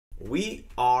We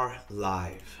are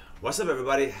live. What's up,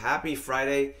 everybody? Happy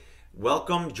Friday.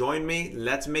 Welcome. Join me.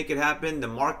 Let's make it happen. The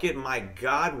market, my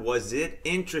God, was it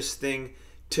interesting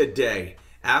today?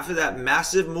 After that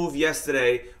massive move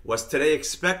yesterday, was today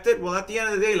expected? Well, at the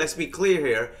end of the day, let's be clear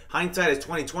here. Hindsight is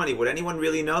 2020. Would anyone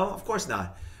really know? Of course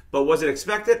not. But was it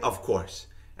expected? Of course.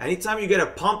 Anytime you get a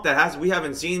pump that we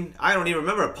haven't seen, I don't even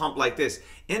remember a pump like this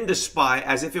in the SPY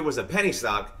as if it was a penny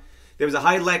stock. There was a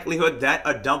high likelihood that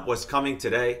a dump was coming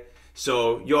today.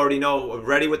 So you already know,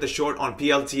 ready with the short on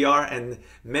PLTR, and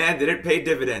man, did it pay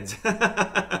dividends.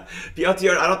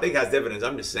 PLTR, I don't think has dividends.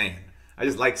 I'm just saying. I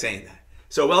just like saying that.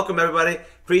 So welcome, everybody.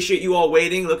 Appreciate you all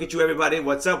waiting. Look at you, everybody.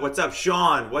 What's up? What's up?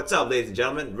 Sean, what's up, ladies and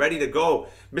gentlemen? Ready to go.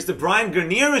 Mr. Brian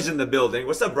Grenier is in the building.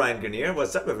 What's up, Brian Grenier?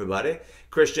 What's up, everybody?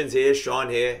 Christian's here. Sean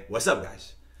here. What's up,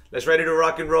 guys? Let's ready to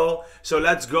rock and roll. So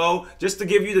let's go. Just to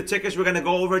give you the tickers we're going to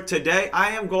go over today, I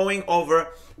am going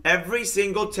over every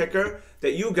single ticker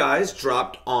that you guys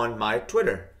dropped on my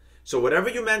Twitter. So whatever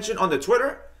you mention on the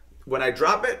Twitter, when I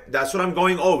drop it, that's what I'm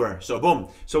going over. So boom.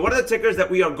 So what are the tickers that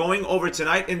we are going over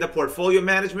tonight in the Portfolio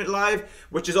Management Live,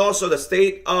 which is also the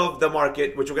state of the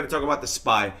market, which we're going to talk about the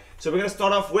SPY. So we're going to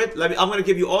start off with, I'm going to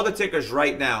give you all the tickers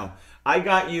right now. I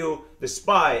got you the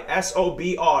SPY,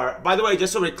 SOBR. By the way,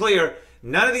 just so we're clear,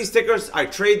 none of these tickers, I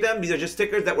trade them. These are just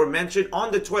tickers that were mentioned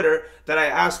on the Twitter that I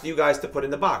asked you guys to put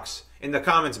in the box, in the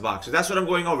comments box. So that's what I'm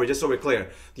going over, just so we're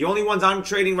clear. The only ones I'm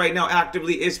trading right now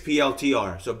actively is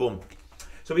PLTR. So boom.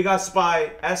 So we got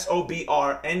SPY,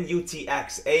 SOBR,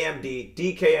 NUTX, AMD,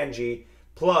 DKNG,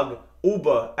 Plug,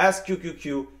 UBA,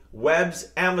 SQQQ,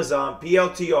 Webs, Amazon,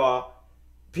 PLTR,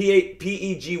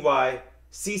 PEGY,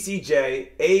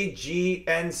 CCJ,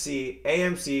 AGNC,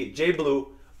 AMC, JBlue.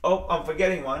 Oh, I'm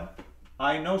forgetting one.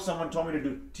 I know someone told me to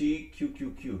do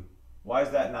TQQQ. Why is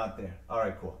that not there? All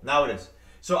right, cool. Now it is.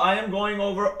 So I am going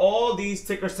over all these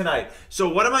tickers tonight. So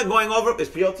what am I going over? Is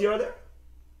PLTR there?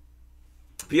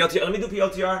 PLTR. Let me do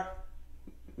PLTR.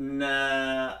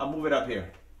 Nah, I'll move it up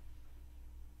here.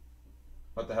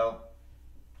 What the hell?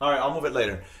 All right, I'll move it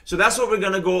later. So that's what we're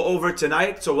going to go over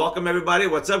tonight. So welcome, everybody.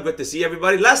 What's up? Good to see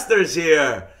everybody. Lester's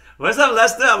here. What's up,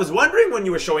 Lester? I was wondering when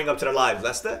you were showing up to the live,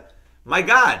 Lester. My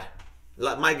God.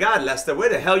 My God, Lester, where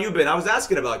the hell you been? I was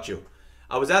asking about you.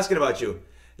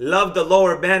 Love the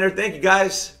lower banner. Thank you,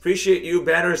 guys. Appreciate you.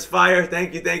 Banner is fire.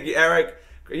 Thank you, Eric.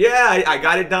 Yeah, I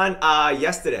got it done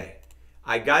yesterday.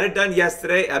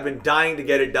 I've been dying to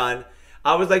get it done.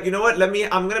 I was like, you know what?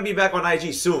 I'm going to be back on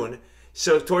IG soon.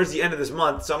 So towards the end of this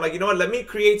month. So I'm like, you know what? Let me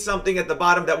create something at the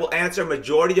bottom that will answer a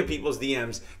majority of people's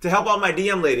DMs to help out my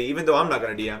DM lady, even though I'm not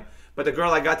going to DM. But the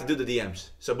girl, I got to do the DMs.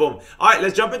 So boom. All right,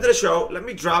 let's jump into the show. Let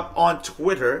me drop on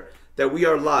Twitter that we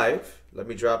are live. Let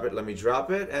me drop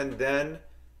it. And then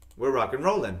we're rock and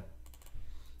rolling.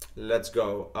 Let's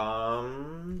go.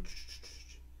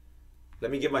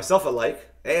 Let me give myself a like.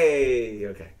 Hey,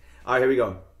 okay. All right, here we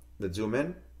go. Let's zoom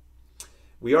in.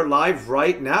 We are live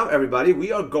right now, everybody.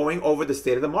 We are going over the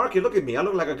state of the market. Look at me. I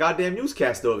look like a goddamn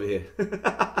newscast over here.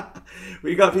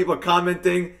 We got people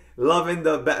commenting, loving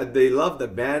they love the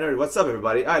banner. What's up,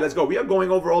 everybody? All right, let's go. We are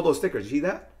going over all those stickers. You see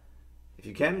that? If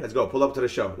you can, let's go. Pull up to the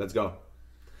show. Let's go.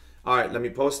 All right, let me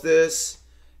post this.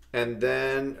 And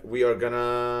then we are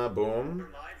gonna boom.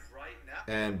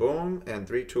 And boom. And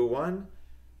 3, 2, 1.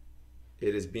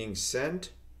 It is being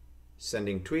sent.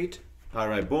 Sending tweet. All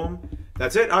right, boom.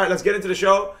 That's it. All right, let's get into the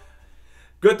show.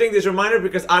 Good thing this reminder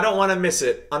because I don't want to miss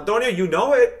it. Antonio, you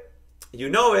know it. You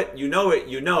know it.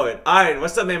 All right,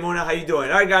 what's up, Maimuna? How you doing?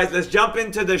 All right, guys, let's jump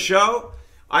into the show.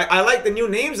 I like the new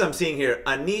names I'm seeing here.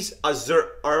 Anis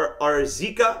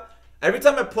Arzika. Every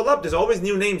time I pull up, there's always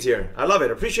new names here. I love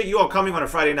it. Appreciate you all coming on a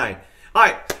Friday night. All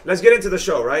right, let's get into the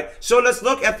show, right? So let's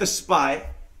look at the SPY.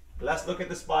 Let's look at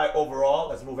the SPY overall.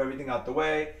 Let's move everything out the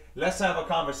way. Let's have a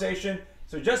conversation.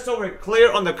 So just so we're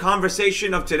clear on the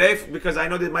conversation of today, because I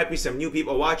know there might be some new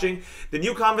people watching, the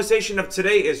new conversation of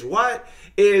today is what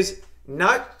is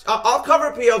not, I'll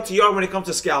cover PLTR when it comes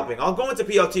to scalping. I'll go into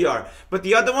PLTR. But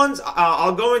the other ones,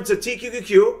 I'll go into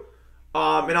TQQQ,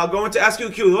 and I'll go into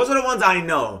SQQ. Those are the ones I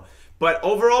know. But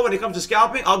overall, when it comes to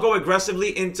scalping, I'll go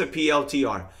aggressively into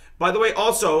PLTR. By the way,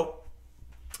 also,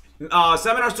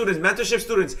 seminar students, mentorship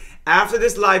students, after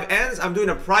this live ends, I'm doing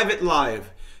a private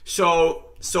live. So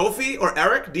Sophie or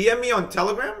Eric, DM me on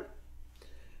Telegram.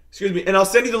 Excuse me, and I'll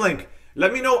send you the link.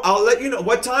 Let me know. I'll let you know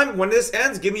what time when this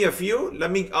ends. Give me a few.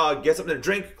 Let me get something to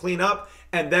drink, clean up,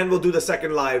 and then we'll do the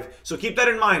second live. So keep that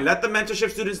in mind. Let the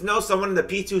mentorship students know. Someone in the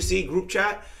P2C group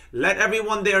chat. Let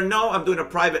everyone there know I'm doing a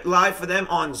private live for them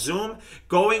on Zoom,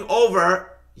 going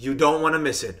over. You don't want to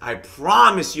miss it. I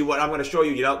promise you what I'm going to show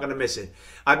you. You're not going to miss it.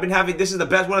 I've been having, this is the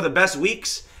best, one of the best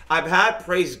weeks I've had,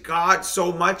 praise God,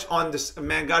 so much on this.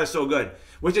 Man, God is so good.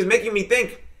 Which is making me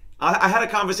think. I had a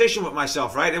conversation with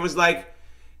myself, right? It was like,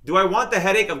 do I want the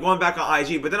headache of going back on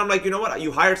IG? But then I'm like, you know what?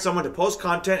 You hired someone to post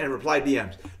content and reply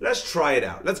DMs. Let's try it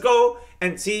out. Let's go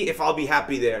and see if I'll be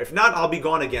happy there. If not, I'll be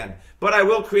gone again. But I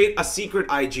will create a secret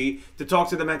IG to talk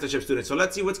to the mentorship students. So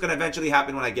let's see what's going to eventually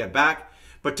happen when I get back.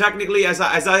 But technically, as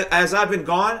I've been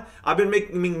gone, I've been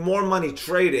making more money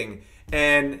trading.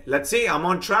 And let's see, I'm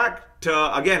on track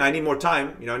to, again, I need more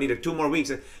time. I need 2 more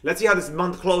weeks. Let's see how this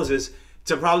month closes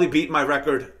to probably beat my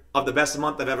record of the best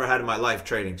month I've ever had in my life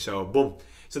trading. So, boom.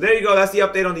 So there you go. That's the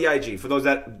update on the IG. For those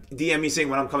that DM me saying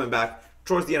when I'm coming back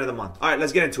towards the end of the month. All right,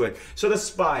 let's get into it. So the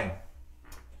SPY.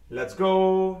 Let's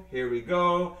go. Here we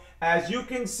go. As you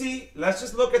can see, let's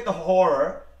just look at the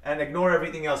horror and ignore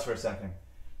everything else for a second.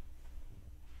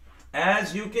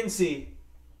 As you can see,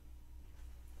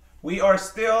 we are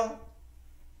still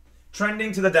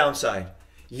trending to the downside.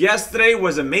 Yesterday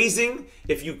was amazing.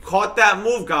 If you caught that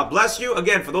move, God bless you.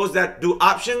 Again, for those that do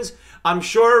options, I'm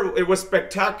sure it was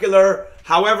spectacular.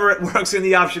 However it works in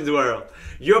the options world.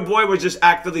 Your boy was just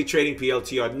actively trading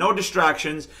PLTR. No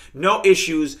distractions, no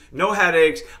issues, no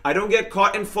headaches. I don't get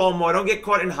caught in FOMO. I don't get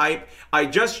caught in hype. I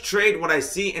just trade what I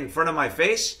see in front of my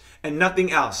face and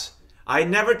nothing else. I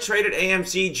never traded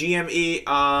AMC,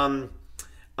 GME,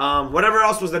 whatever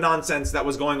else was the nonsense that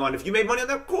was going on. If you made money on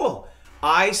that, cool.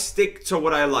 I stick to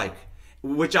what I like,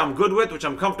 which I'm good with, which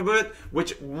I'm comfortable with,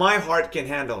 which my heart can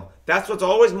handle. That's what's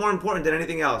always more important than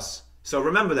anything else. So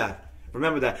remember that.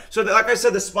 Remember that. So like I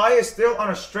said, the SPY is still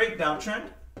on a straight downtrend.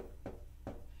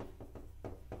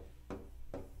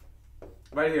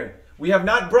 Right here. We have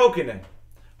not broken it.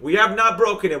 We have not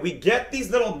broken it. We get these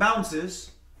little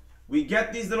bounces. We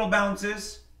get these little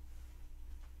bounces.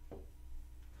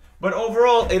 But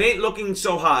overall, it ain't looking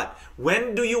so hot.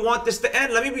 When do you want this to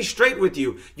end? Let me be straight with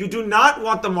you. You do not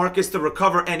want the markets to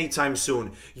recover anytime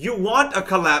soon. You want a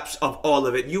collapse of all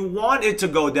of it. You want it to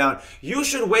go down. You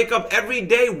should wake up every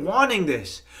day wanting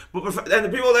this. And the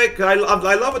people like, I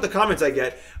love what the comments I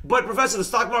get. But Professor, the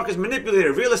stock market is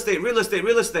manipulated. Real estate, real estate,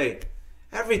 real estate.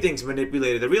 Everything's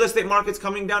manipulated. The real estate market's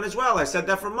coming down as well. I said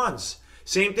that for months.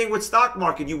 Same thing with stock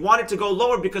market. You want it to go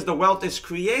lower because the wealth is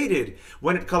created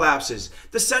when it collapses.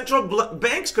 The central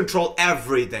banks control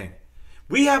everything.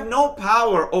 We have no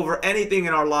power over anything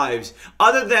in our lives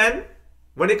other than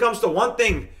when it comes to one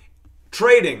thing,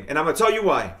 trading. And I'm going to tell you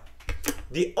why.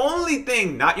 The only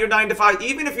thing, not your 9 to 5,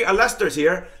 even if you're Lester's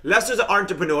here, Lester's an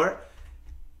entrepreneur.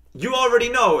 You already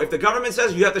know if the government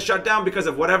says you have to shut down because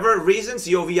of whatever reason,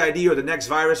 COVID or the next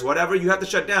virus, whatever, you have to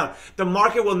shut down. The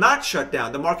market will not shut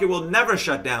down. The market will never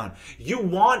shut down. You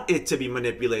want it to be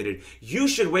manipulated. You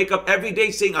should wake up every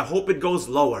day saying, I hope it goes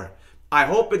lower. I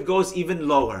hope it goes even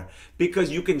lower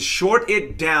because you can short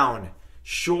it down.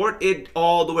 Short it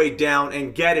all the way down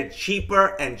and get it cheaper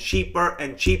and cheaper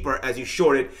and cheaper as you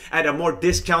short it at a more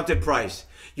discounted price.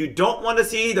 You don't want to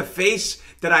see the face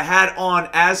that I had on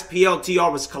as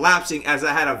PLTR was collapsing, as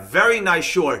I had a very nice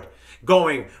short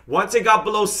going. Once it got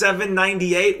below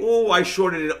 798, ooh, I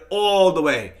shorted it all the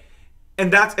way.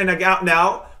 And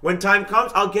now, when time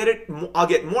comes, I'll get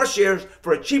more shares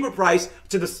for a cheaper price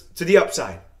to the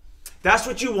upside. That's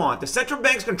what you want. The central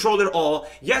banks control it all.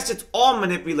 Yes, it's all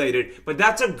manipulated, but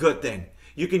that's a good thing.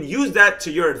 You can use that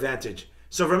to your advantage.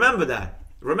 So remember that.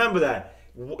 Remember that.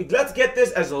 Let's get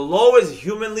this as low as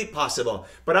humanly possible.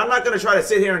 But I'm not going to try to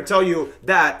sit here and tell you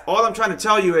that. All I'm trying to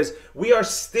tell you is we are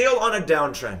still on a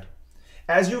downtrend.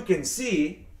 As you can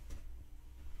see,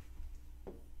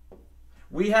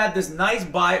 we had this nice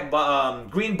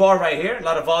green bar right here. A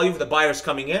lot of volume for the buyers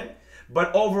coming in.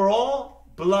 But overall,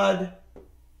 blood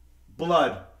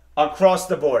across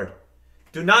the board.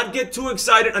 Do not get too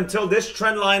excited until this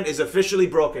trend line is officially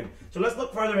broken. So let's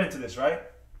look further into this, right?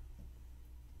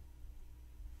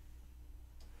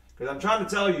 Because I'm trying to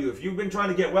tell you, if you've been trying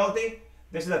to get wealthy,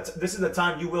 this is the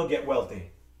time you will get wealthy.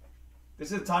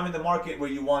 This is the time in the market where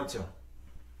you want to.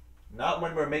 Not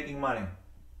when we're making money.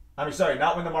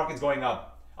 Not when the market's going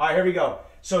up. All right, here we go.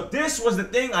 So this was the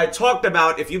thing I talked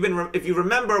about. If you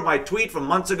remember my tweet from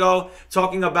months ago,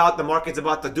 talking about the market's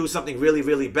about to do something really,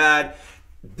 really bad.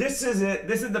 This is it.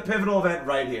 This is the pivotal event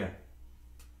right here.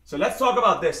 So let's talk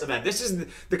about this event. This is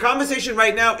the conversation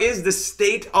right now is the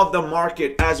state of the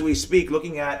market as we speak.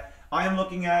 I am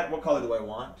looking at, what color do I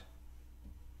want?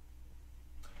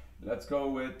 Let's go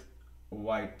with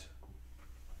white.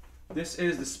 This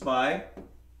is the SPY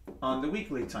on the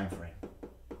weekly time frame.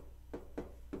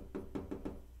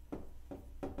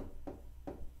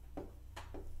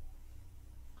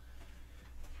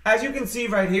 As you can see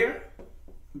right here,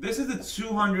 This is the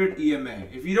 200 EMA.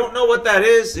 If you don't know what that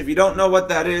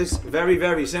is, very,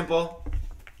 very simple.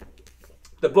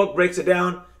 The book breaks it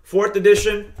down. 4th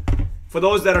edition. For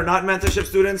those that are not mentorship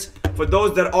students, for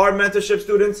those that are mentorship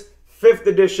students, 5th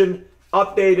edition,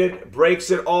 updated, breaks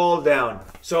it all down.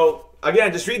 So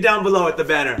again, just read down below at the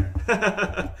banner.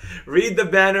 Read the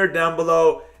banner down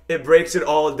below. It breaks it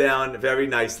all down very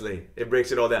nicely. It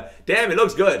breaks it all down. Damn, it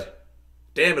looks good.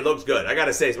 Damn, it looks good. I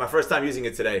gotta say, it's my first time using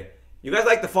it today. You guys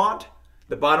like the font?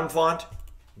 The bottom font?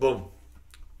 Boom.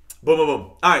 Boom, boom,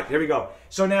 boom. All right, here we go.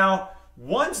 So now,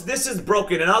 once this is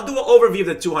broken, and I'll do an overview of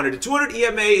the 200. The 200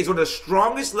 EMA is one of the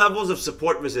strongest levels of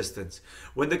support resistance.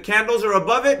 When the candles are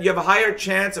above it, you have a higher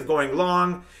chance of going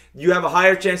long. You have a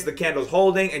higher chance of the candles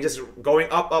holding and just going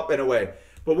up, up, and away.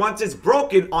 But once it's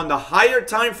broken on the higher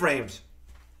time frames,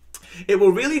 it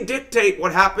will really dictate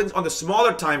what happens on the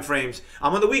smaller time frames.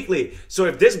 I'm on the weekly. So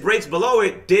if this breaks below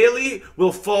it, daily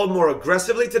will fall more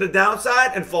aggressively to the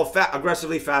downside and fall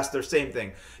aggressively faster, same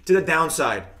thing, to the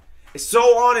downside. So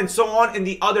on and so on in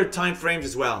the other time frames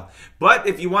as well. But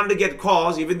if you wanted to get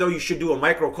calls, even though you should do a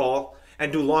micro call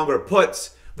and do longer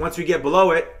puts, once we get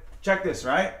below it, check this,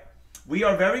 right? We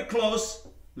are very close.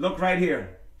 Look right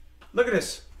here. Look at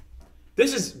this.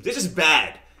 This is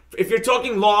bad. If you're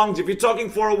talking longs, if you're talking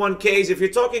 401ks, if you're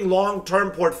talking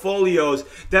long-term portfolios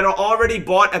that are already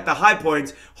bought at the high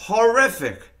points,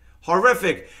 horrific.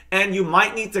 Horrific. And you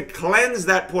might need to cleanse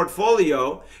that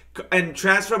portfolio and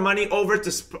transfer money over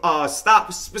to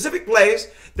stop specific plays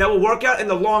that will work out in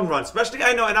the long run. Especially,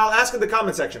 I know, and I'll ask in the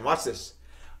comment section. Watch this.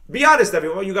 Be honest,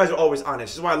 everyone. You guys are always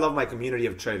honest. This is why I love my community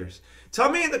of traders.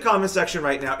 Tell me in the comment section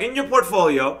right now, in your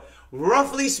portfolio,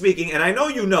 roughly speaking, and I know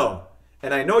you know,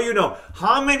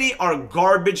 how many are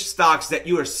garbage stocks that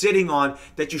you are sitting on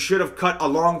that you should have cut a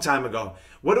long time ago?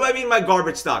 What do I mean by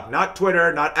garbage stock? Not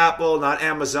Twitter, not Apple, not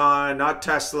Amazon, not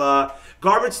Tesla.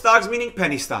 Garbage stocks meaning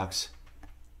penny stocks.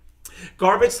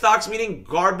 Garbage stocks meaning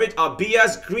garbage,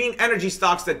 BS green energy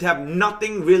stocks that have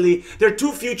nothing really. They're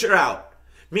too future out.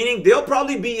 Meaning they'll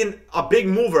probably be in a big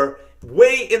mover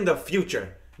way in the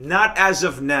future. Not as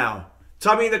of now.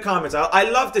 Tell me in the comments. I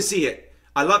love to see it.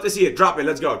 I love to see it. Drop it.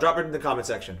 Let's go. Drop it in the comment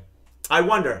section. I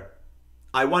wonder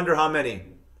how many.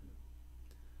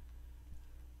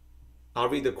 I'll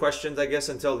read the questions, I guess,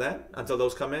 until then. Until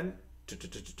those come in.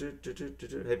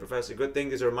 Hey, Professor. Good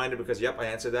thing is a reminder because, yep, I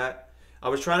answered that. I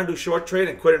was trying to do short trade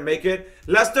and couldn't make it.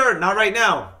 Lester, not right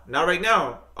now. Not right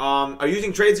now. Are you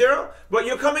using Trade Zero? But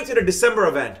you're coming to the December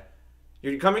event.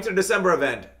 You're coming to the December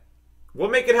event. We'll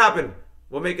make it happen.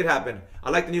 We'll make it happen. I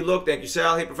like the new look. Thank you,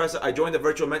 Sal. Hey, Professor. I joined the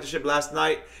virtual mentorship last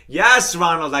night. Yes,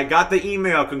 Ronald. I got the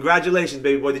email. Congratulations,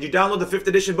 baby boy. Did you download the 5th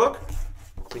edition book?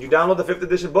 Did you download the 5th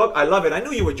edition book? I love it. I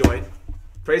knew you would join.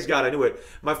 Praise God. I knew it.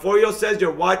 My 4-year-old says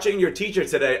you're watching your teacher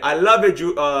today. I love it,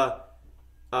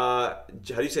 how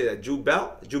do you say that?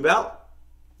 Jubel?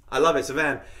 I love it.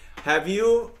 Savan, have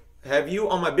you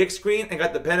on my big screen and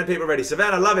got the pen and paper ready?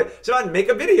 Savan, I love it. Savan, make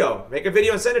a video. Make a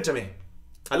video and send it to me.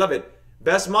 I love it.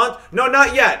 Best month? No,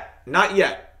 not yet. Not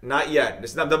yet. Not yet.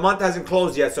 The month hasn't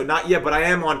closed yet, so not yet, but I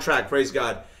am on track. Praise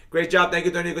God. Great job. Thank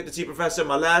you, Tony. Good to see you, Professor.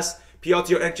 My last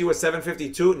PLTO entry was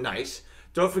 752. Nice.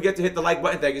 Don't forget to hit the like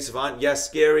button. Thank you, Savan. Yes,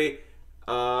 scary.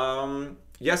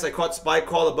 Yes, I caught SPY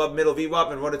call above middle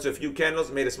VWAP and wanted to a few candles.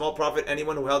 Made a small profit.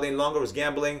 Anyone who held in longer was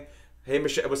gambling. Hey,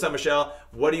 Michelle. What's up, Michelle?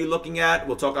 What are you looking at?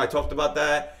 I talked about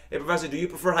that. Hey, Professor, do you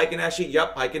prefer Heikin-Ashi?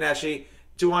 Yep, Heikin-Ashi.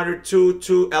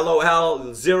 202,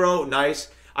 LOL, 0, nice.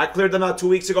 I cleared them out 2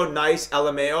 weeks ago, nice.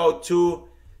 LMAO,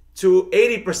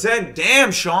 80%,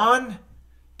 damn, Sean.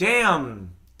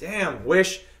 Damn.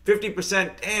 Wish,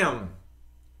 50%,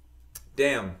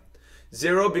 damn.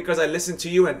 0 because I listened to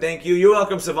you and thank you. You're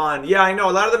welcome, Savan. Yeah, I know,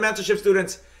 a lot of the mentorship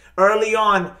students early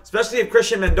on, especially if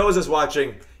Christian Mendoza's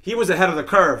watching, he was ahead of the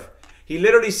curve. He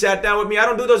literally sat down with me. I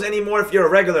don't do those anymore if you're a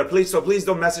regular, please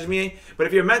don't message me. But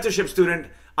if you're a mentorship student,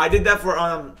 I did that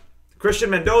for Christian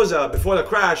Mendoza before the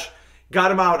crash.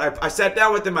 Got him out. I sat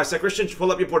down with him. I said, Christian, pull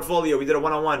up your portfolio. We did a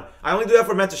one-on-one. I only do that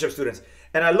for mentorship students.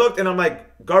 And I looked and I'm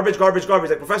like, garbage.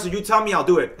 Like, Professor, you tell me, I'll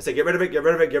do it. I said, get rid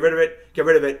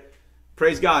of it.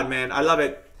 Praise God, man. I love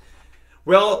it.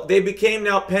 Well, they became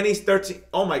now pennies 13.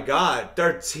 Oh my God,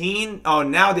 13. Oh,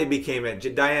 now they became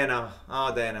it. Diana.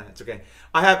 Oh, Diana. It's okay.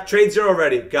 I have Trade Zero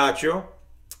ready. Got you.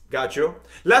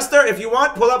 Lester, if you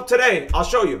want, pull up today. I'll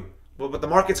show you. But the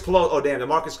market's closed. Oh, damn, the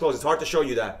market's closed. It's hard to show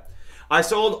you that. I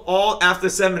sold all after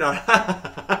seminar.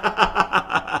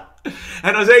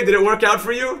 And Jose, did it work out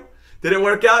for you? Did it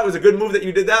work out? It was a good move that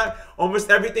you did that. Almost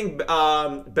everything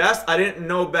best. I didn't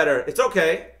know better. It's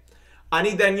okay. I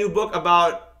need that new book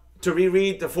to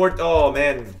reread the fourth. Oh,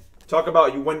 man. Talk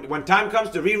about you. When time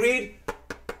comes to reread,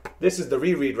 This is the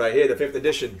reread right here, the 5th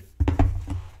edition.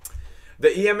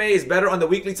 The EMA is better on the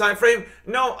weekly time frame.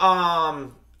 No,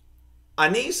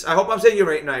 Anis, I hope I'm saying your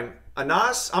right name.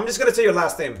 Anas, I'm just going to say your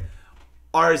last name.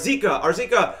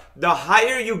 Arzika, the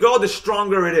higher you go, the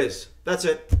stronger it is. That's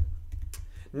it.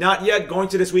 Not yet. Going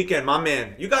to this weekend, my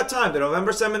man. You got time. The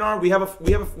November seminar, we have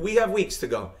weeks to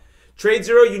go. Trade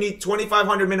Zero, you need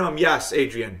 2,500 minimum. Yes,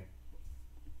 Adrian.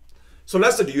 So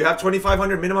Lester, do you have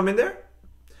 2,500 minimum in there?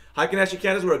 Heiken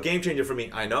candles were a game changer for me.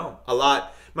 I know, a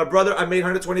lot. My brother, I made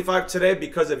 125 today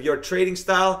because of your trading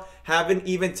style. Haven't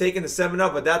even taken the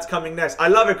seminar, but that's coming next. I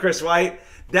love it, Chris White.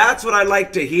 That's what I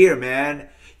like to hear, man.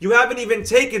 You haven't even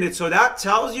taken it, so that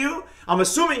tells you, I'm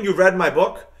assuming you read my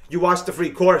book, you watched the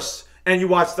free course, and you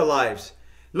watched the lives.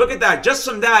 Look at that. Just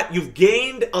from that, you've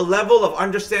gained a level of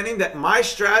understanding that my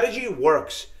strategy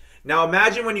works. Now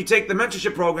imagine when you take the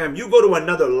mentorship program, you go to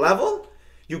another level.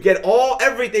 You get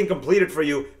everything completed for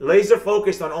you, laser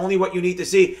focused on only what you need to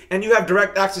see, and you have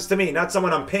direct access to me, not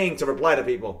someone I'm paying to reply to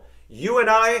people. You and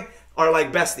I are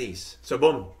like besties. So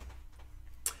boom.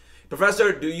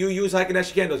 Professor, do you use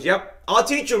Heiken candles? Yep. I'll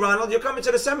teach you, Ronald. You're coming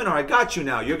to the seminar. I got you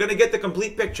now. You're going to get the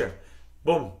complete picture.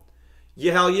 Boom.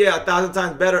 Yeah, hell yeah. 1,000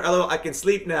 times better. LOL, I can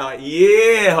sleep now.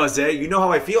 Yeah, Jose. You know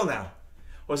how I feel now.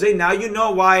 Jose, now you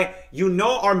know why. You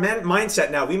know our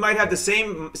mindset now. We might have the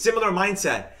similar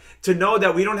mindset. To know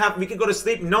that we can go to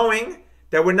sleep knowing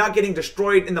that we're not getting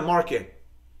destroyed in the market.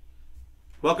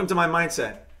 Welcome to my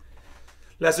mindset.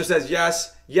 Lester says,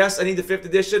 yes, I need the 5th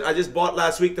edition. I just bought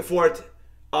last week the 4th.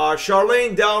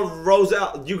 Charlene Del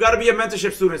Rosel, you got to be a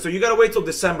mentorship student, so you got to wait till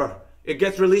December. It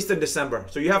gets released in December,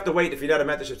 so you have to wait if you're not a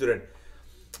mentorship student.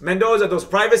 Mendoza, those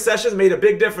private sessions made a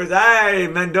big difference. Hey,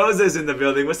 Mendoza's in the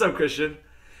building. What's up, Christian?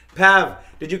 Pav,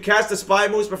 did you catch the SPY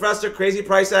moves, Professor? Crazy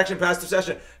price action past the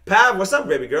session. Pav, what's up,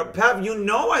 baby girl? Pav, you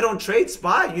know I don't trade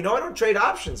SPY. You know I don't trade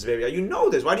options, baby. You know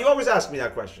this. Why do you always ask me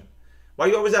that question? Why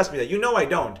do you always ask me that? You know I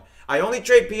don't. I only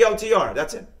trade PLTR.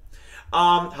 That's it.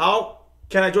 How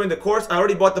can I join the course? I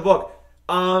already bought the book.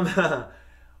 Arzika,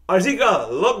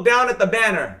 look down at the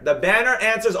banner. The banner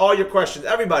answers all your questions.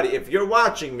 Everybody, if you're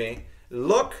watching me,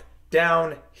 look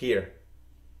down here.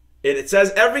 It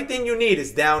says everything you need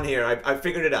is down here. I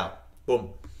figured it out.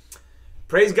 Boom.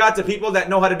 Praise God to people that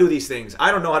know how to do these things.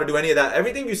 I don't know how to do any of that.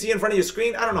 Everything you see in front of your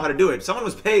screen, I don't know how to do it. Someone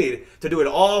was paid to do it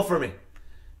all for me.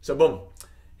 So boom.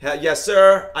 Yes,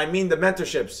 sir. I mean the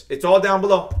mentorships. It's all down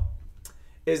below.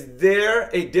 Is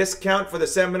there a discount for the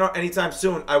seminar anytime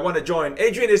soon? I want to join.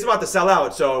 Adrian is about to sell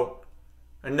out, so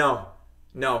no.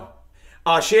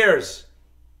 Shares.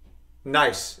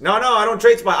 Nice. No, I don't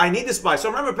trade SPY. I need the SPY. So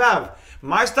remember, Pav,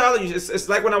 my style, it's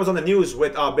like when I was on the news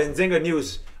with Benzinga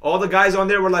News. All the guys on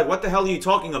there were like, what the hell are you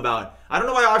talking about? I don't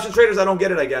know why option traders, I don't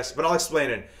get it, I guess, but I'll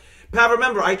explain it. Pav,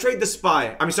 remember, I trade the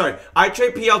SPY. I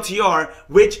trade PLTR,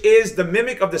 which is the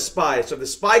mimic of the SPY. So if the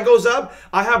SPY goes up,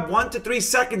 I have 1 to 3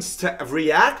 seconds to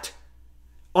react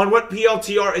on what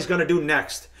PLTR is going to do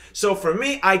next. So for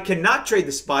me, I cannot trade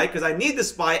the SPY because I need the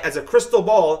SPY as a crystal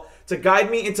ball to guide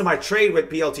me into my trade with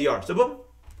PLTR. So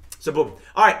boom.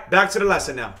 All right, back to the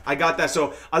lesson now. I got that.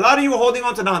 So a lot of you are holding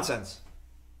on to nonsense.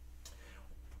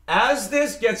 As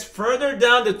this gets further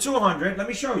down to 200, let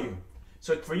me show you.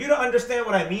 So for you to understand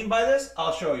what I mean by this,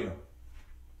 I'll show you.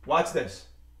 Watch this.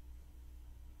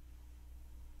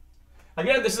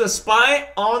 Again, this is a SPY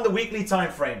on the weekly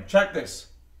time frame. Check this.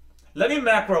 Let me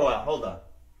macro out. Hold on.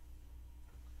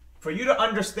 For you to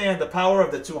understand the power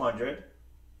of the 200.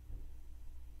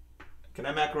 Can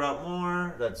I macro out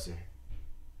more? Let's see.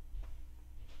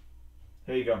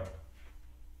 Here you go.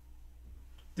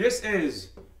 This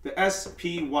is the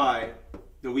SPY,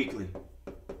 the weekly.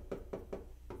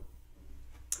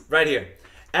 Right here.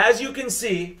 As you can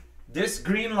see, this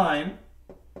green line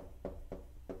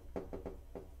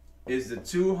is the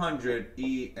 200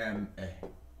 EMA.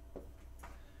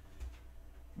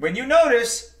 When you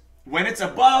notice, when it's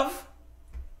above,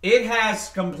 it has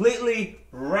completely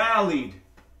rallied.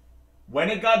 When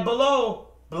it got below,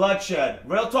 bloodshed.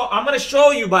 Real talk. I'm going to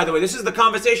show you, by the way, this is the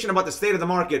conversation about the state of the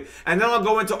market, and then I'll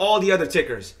go into all the other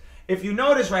tickers. If you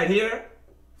notice right here,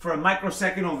 for a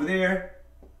microsecond over there,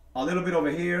 a little bit over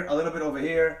here, a little bit over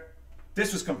here,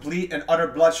 this was complete and utter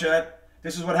bloodshed.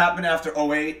 This is what happened after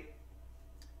 08.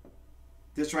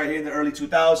 This right here in the early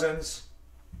 2000s.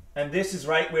 And this is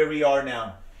right where we are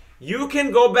now. You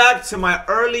can go back to my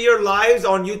earlier lives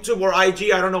on YouTube or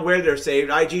IG. I don't know where they're saved.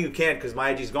 IG you can't because my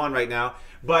IG's gone right now.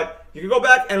 But you can go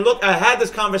back and look. I had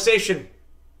this conversation.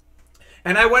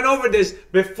 And I went over this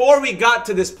before we got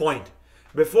to this point.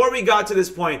 before we got to this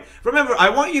point, remember, I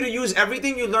want you to use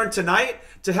everything you learned tonight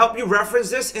to help you reference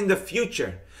this in the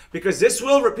future. Because this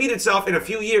will repeat itself in a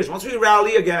few years. Once we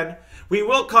rally again, we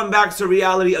will come back to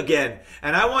reality again.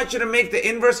 And I want you to make the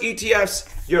inverse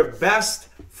ETFs your best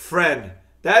friend.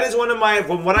 That is one of my,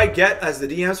 from what I get as the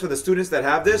DMs for the students that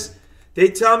have this, they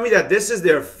tell me that this is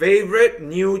their favorite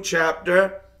new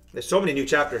chapter. There's so many new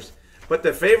chapters. But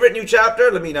the favorite new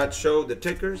chapter, let me not show the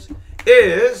tickers,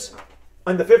 is,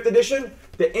 on the 5th edition,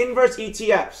 the inverse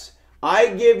ETFs. I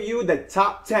give you the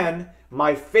top 10,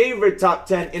 my favorite top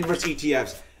 10 inverse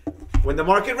ETFs. When the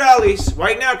market rallies,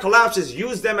 right now collapses,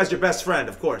 use them as your best friend,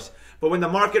 of course. But when the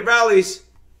market rallies,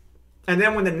 and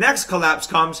then when the next collapse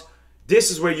comes,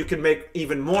 this is where you can make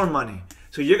even more money.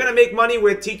 So you're going to make money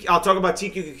with I'll talk about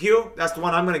TQQQ. That's the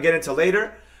one I'm going to get into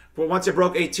later. But once it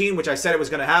broke 18, which I said it was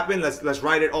going to happen, let's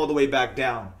write it all the way back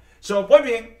down. So point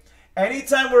being,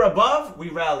 anytime we're above, we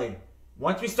rally.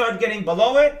 Once we start getting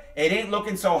below it, it ain't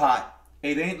looking so hot.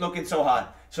 It ain't looking so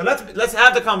hot. So let's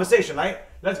have the conversation, right?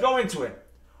 Let's go into it.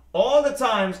 All the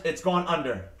times it's gone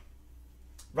under.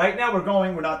 Right now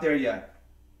we're not there yet.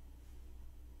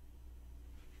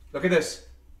 Look at this.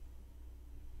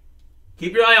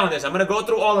 Keep your eye on this. I'm going to go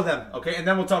through all of them, okay? And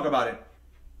then we'll talk about it.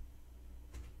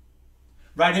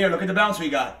 Right here, look at the bounce we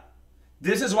got.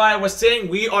 This is why I was saying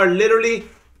we are literally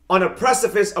on a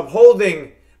precipice of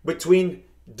holding between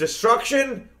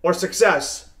destruction or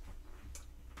success.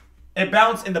 It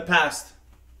bounced in the past.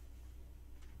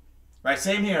 Right,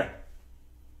 same here.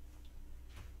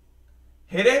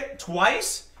 Hit it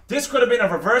twice. This could have been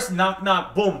a reverse knock,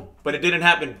 knock, boom. But it didn't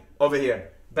happen over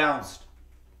here. Bounced.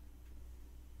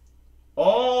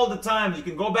 All the time. You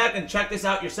can go back and check this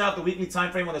out yourself, the weekly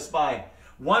time frame on the SPY.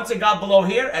 Once it got below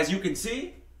here, as you can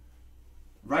see,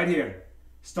 right here,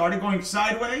 started going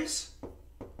sideways.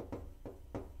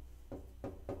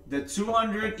 The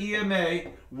 200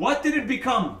 EMA, what did it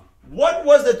become? What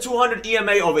was the 200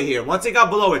 EMA over here? Once it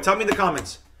got below it, tell me in the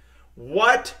comments.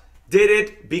 What did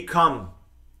it become?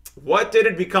 What did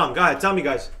it become? Go ahead, tell me,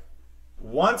 guys.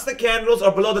 Once the candles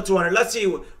are below the 200, let's see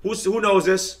who knows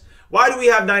this. Why do we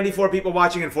have 94 people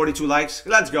watching and 42 likes?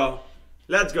 Let's go.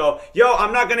 Let's go. Yo,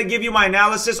 I'm not going to give you my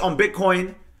analysis on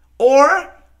Bitcoin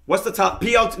or what's the top?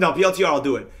 PLT? No, PLTR, I'll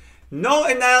do it. No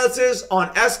analysis on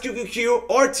SQQQ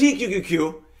or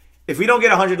TQQQ if we don't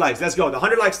get 100 likes. Let's go. The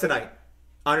 100 likes tonight.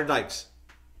 100 likes.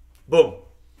 Boom.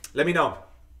 Let me know.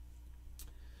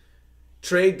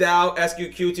 Trade Dow,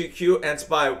 SQQQ, and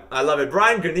SPY. I love it.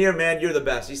 Brian Grenier, man, you're the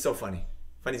best. He's so funny.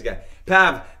 Funniest guy.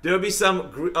 Pav, there will be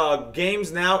some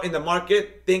games now in the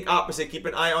market. Think opposite. Keep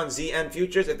an eye on ZN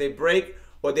futures. If they break,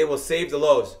 or they will save the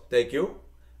lows. Thank you,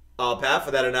 Pav,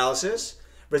 for that analysis.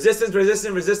 Resistance,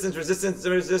 resistance, resistance, resistance,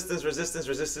 resistance, resistance,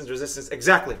 resistance, resistance.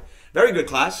 Exactly. Very good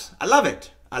class. I love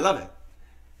it. I love it.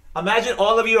 Imagine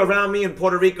all of you around me in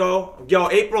Puerto Rico. Yo,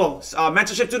 April,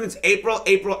 mentorship students,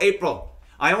 April.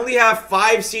 I only have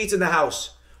 5 seats in the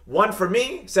house. 1 for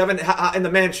me, 7 in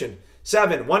the mansion.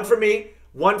 7, 1 for me,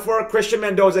 1 for Christian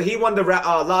Mendoza. He won the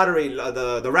lottery,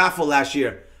 the raffle last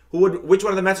year. Which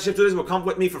one of the mentorship students will come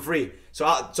with me for free?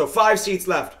 So 5 seats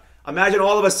left. Imagine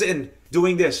all of us sitting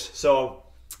doing this. So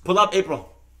pull up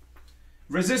April.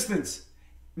 Resistance.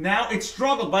 Now it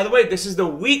struggled. By the way, this is the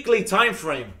weekly time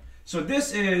frame. So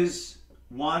this is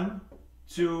 1,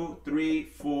 2, 3,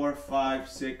 4, 5,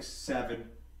 6, 7.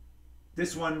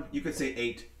 This one, you could say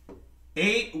 8.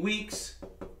 8 weeks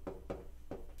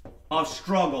of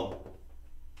struggle.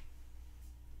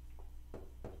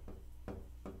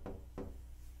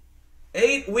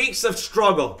 8 weeks of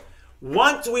struggle.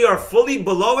 Once we are fully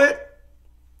below it,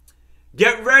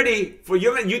 get ready for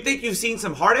you think you've seen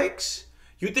some heartaches?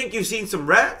 You think you've seen some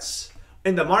rats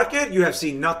in the market? You have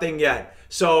seen nothing yet.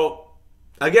 So,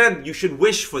 again, you should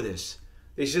wish for this.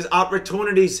 This is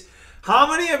opportunities. How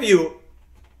many of you,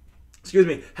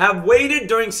 have waited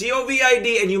during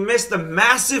COVID and you missed the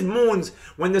massive moons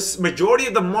when the majority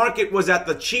of the market was at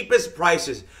the cheapest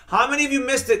prices? How many of you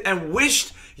missed it and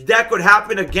wished that could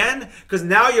happen again? Because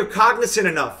now you're cognizant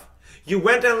enough. You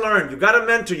went and learned. You got a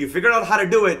mentor. You figured out how to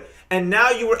do it. And now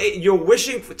you're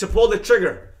wishing to pull the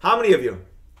trigger. How many of you?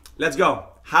 Let's go.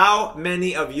 How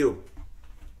many of you?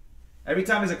 Every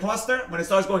time there's a cluster, when it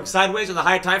starts going sideways on the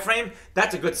higher time frame,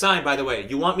 that's a good sign, by the way.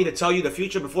 You want me to tell you the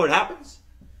future before it happens?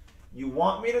 You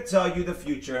want me to tell you the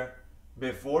future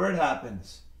before it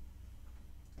happens.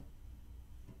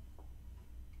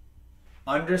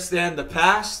 Understand the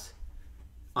past.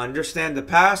 Understand the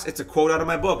past. It's a quote out of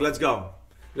my book. Let's go.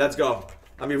 Let's go.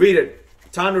 Let me read it.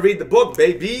 Time to read the book,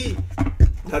 baby.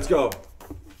 Let's go.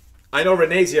 I know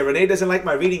Renee's here. Renee doesn't like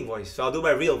my reading voice, so I'll do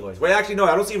my real voice. Wait, actually, no,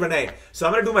 I don't see Renee. So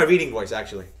I'm going to do my reading voice,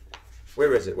 actually.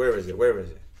 Where is it? Where is it? Where is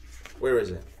it? Where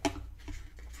is it?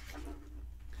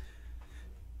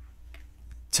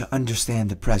 To understand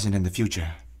the present and the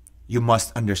future, you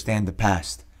must understand the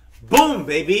past. Boom,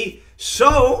 baby.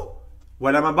 So,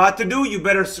 what I'm about to do, you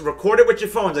better record it with your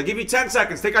phones. I'll give you 10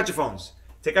 seconds. Take out your phones.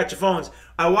 Take out your phones.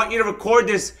 I want you to record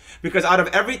this because out of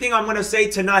everything I'm going to say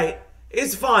tonight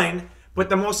is fine, but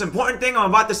the most important thing I'm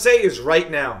about to say is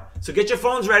right now. So get your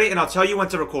phones ready and I'll tell you when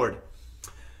to record.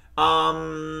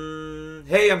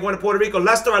 Hey, I'm going to Puerto Rico.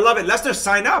 Lester, I love it. Lester,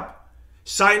 sign up.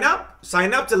 Sign up.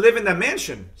 Sign up to live in the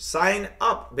mansion. Sign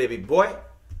up, baby boy.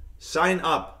 Sign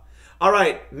up. All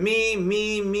right. Me.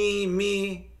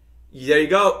 There you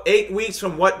go. 8 weeks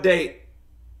from what date?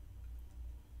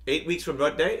 8 weeks from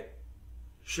what date?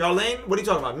 Charlene, what are you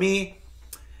talking about? Me.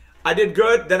 I did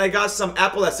good. Then I got some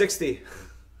Apple at 60.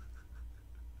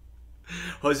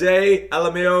 Jose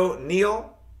Alameo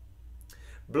Neil.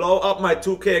 Blow up my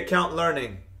 2K account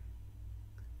learning.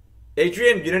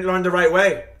 Adrian, you didn't learn the right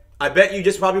way. I bet you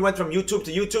just probably went from YouTube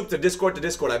to Discord to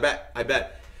Discord. I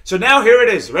bet. So now here it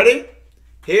is. Ready?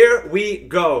 Here we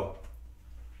go.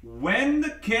 When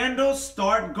the candles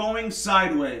start going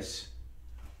sideways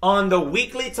on the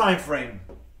weekly time frame,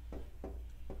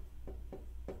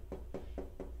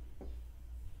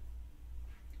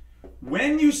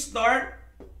 when you start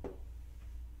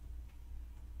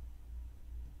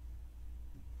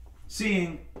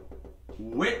seeing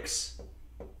wicks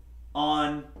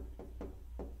on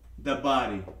the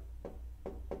body,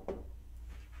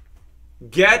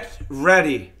 get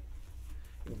ready.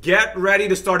 Get ready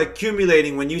to start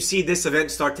accumulating when you see this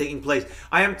event start taking place.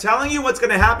 I am telling you what's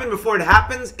going to happen before it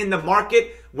happens in the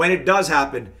market when it does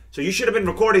happen. So you should have been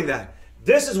recording that.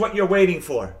 This is what you're waiting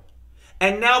for.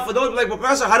 And now for those who are like, well,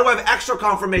 Professor, how do I have extra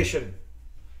confirmation?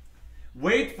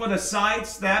 Wait for the side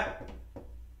step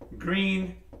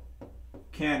green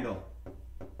candle.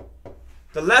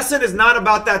 The lesson is not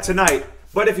about that tonight.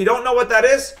 But if you don't know what that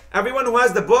is, everyone who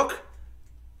has the book,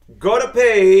 go to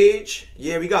page.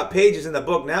 Yeah, we got pages in the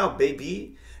book now,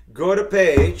 baby. Go to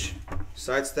page.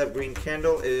 Sidestep green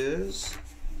candle is.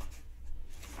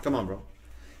 Come on, bro.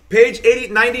 Page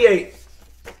 98.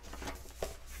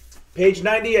 Page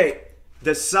 98.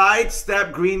 The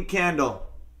sidestep green candle.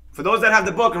 For those that have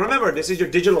the book, and remember, this is your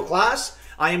digital class.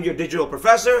 I am your digital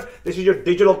professor. This is your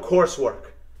digital coursework.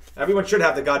 Everyone should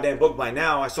have the goddamn book by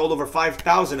now. I sold over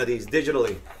 5,000 of these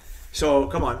digitally. So,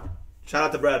 come on. Shout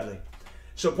out to Bradley.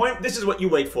 So, this is what you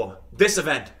wait for. This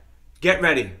event. Get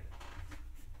ready.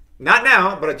 Not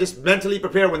now, but just mentally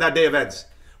prepare when that day events.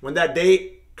 When that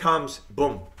day comes,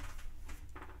 boom.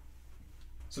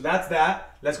 So, that's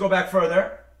that. Let's go back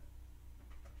further.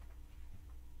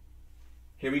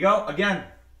 Here we go. Again.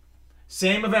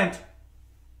 Same event.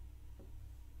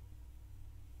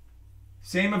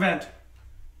 Same event.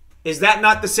 Is that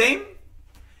not the same?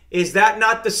 Is that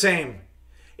not the same?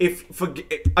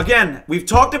 Again, we've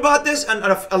talked about this on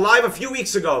a live a few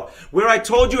weeks ago where I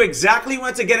told you exactly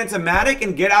when to get into Matic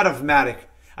and get out of Matic.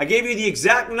 I gave you the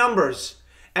exact numbers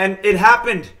and it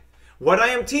happened. What I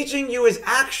am teaching you is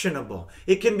actionable.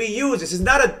 It can be used. This is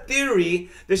not a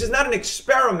theory. This is not an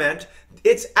experiment.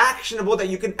 It's actionable that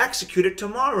you can execute it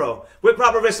tomorrow. With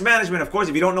proper risk management, of course,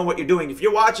 if you don't know what you're doing. If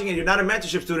you're watching and you're not a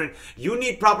mentorship student, you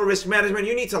need proper risk management.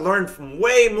 You need to learn from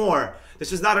way more.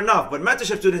 This is not enough. But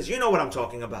mentorship students, you know what I'm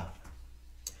talking about.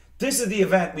 This is the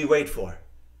event we wait for.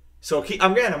 So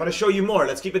I'm going to show you more.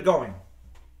 Let's keep it going.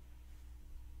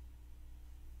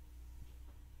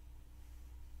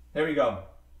 Here we go.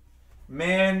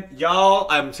 Man, y'all,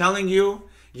 I'm telling you,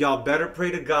 y'all better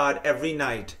pray to God every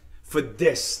night for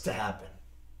this to happen.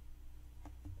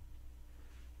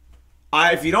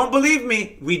 If you don't believe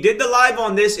me, we did the live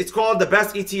on this. It's called the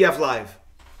Best ETF Live.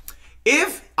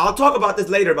 I'll talk about this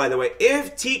later, by the way.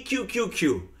 If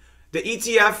TQQQ, the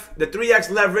ETF, the 3x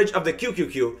leverage of the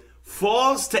QQQ,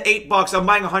 falls to $8, I'm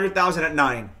buying 100,000 at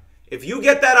 9. If you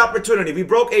get that opportunity, we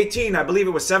broke 18. I believe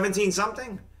it was 17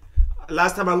 something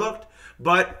last time I looked.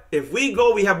 But if we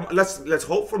go, let's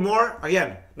hope for more.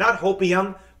 Again, not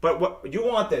hopium, but what you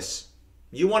want this.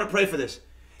 You want to pray for this.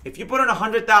 If you put in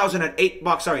 100,000 at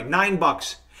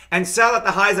 $9, and sell at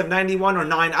the highs of 91 or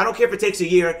 9, I don't care if it takes a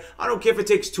year. I don't care if it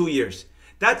takes 2 years.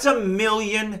 That's $1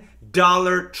 million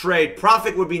trade.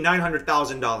 Profit would be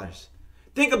 $900,000.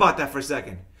 Think about that for a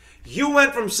second. You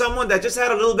went from someone that just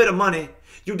had a little bit of money.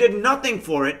 You did nothing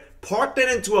for it, parked it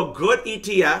into a good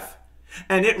ETF,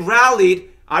 and it rallied.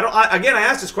 Again, I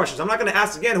asked this question, so I'm not going to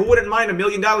ask again. Who wouldn't mind $1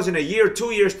 million in a year,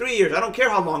 2 years, 3 years? I don't care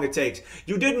how long it takes.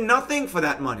 You did nothing for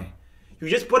that money. You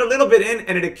just put a little bit in,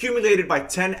 and it accumulated by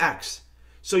 10x.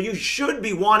 So you should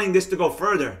be wanting this to go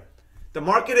further. The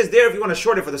market is there if you want to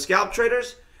short it for the scalp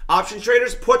traders. Option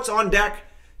traders, puts on deck,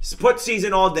 put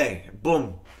season all day.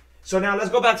 Boom. So now let's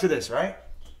go back to this, right?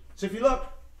 So if you look,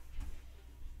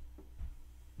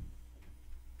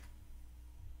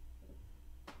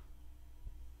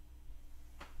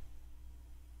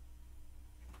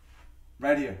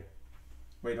 right here.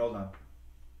 Wait, hold on.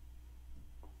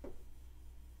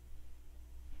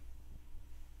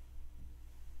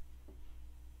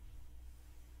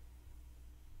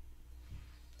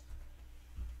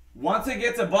 Once it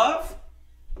gets above,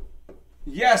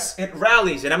 yes, it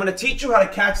rallies. And I'm going to teach you how to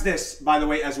catch this, by the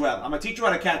way, as well. I'm going to teach you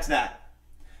how to catch that.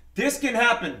 This can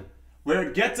happen where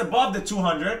it gets above the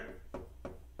 200.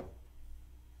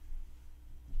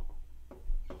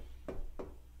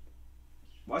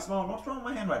 What's wrong with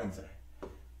my handwriting today?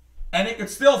 And it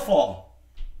could still fall.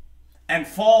 And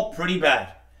fall pretty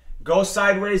bad. Go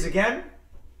sideways again.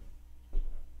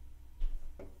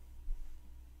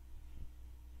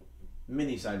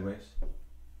 Mini sideways.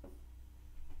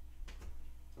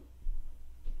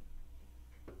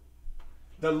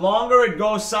 The longer it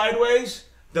goes sideways,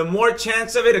 the more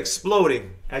chance of it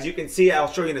exploding. As you can see,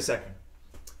 I'll show you in a second.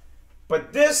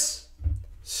 But this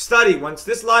study, once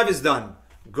this live is done,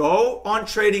 go on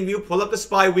TradingView, pull up the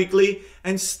SPY Weekly,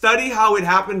 and study how it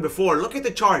happened before. Look at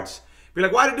the charts. Be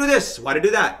like, why did I do this? Why did I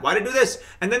do that? Why did I do this?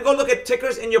 And then go look at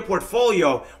tickers in your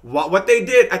portfolio. What they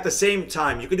did at the same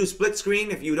time. You can do split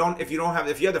screen if you have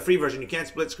the free version. You can't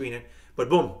split screen it. But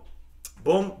boom,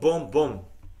 boom, boom, boom.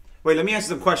 Wait, let me answer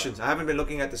some questions. I haven't been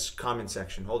looking at this comment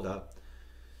section. Hold up.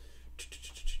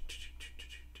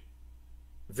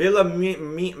 Villa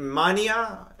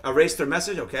Mania erased their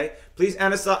message. Okay. Please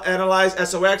analyze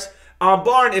SOX.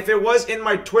 Barn, if it was in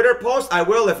my Twitter post, I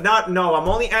will. If not, no. I'm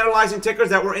only analyzing tickers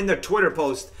that were in the Twitter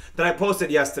post that I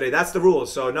posted yesterday. That's the rule.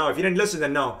 So, no. If you didn't listen,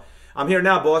 then no. I'm here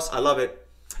now, boss. I love it.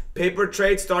 Paper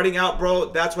trade starting out, bro.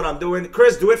 That's what I'm doing.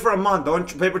 Chris, do it for a month.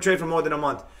 Don't paper trade for more than a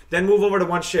month. Then move over to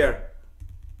one share.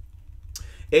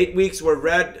 8 weeks were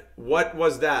red. What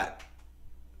was that?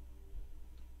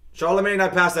 Charlemagne, I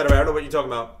passed that already. I don't know what you're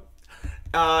talking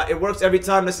about. It works every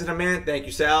time. Listen to man. Thank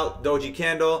you, Sal. Doji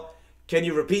Candle. Can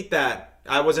you repeat that?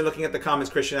 I wasn't looking at the comments,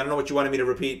 Christian. I don't know what you wanted me to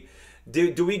repeat.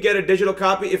 Do we get a digital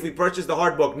copy if we purchase the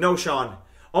hard book? No, Sean.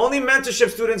 Only mentorship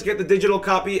students get the digital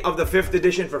copy of the 5th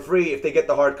edition for free if they get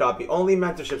the hard copy. Only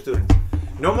mentorship students.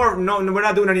 No more. No, we're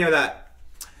not doing any of that.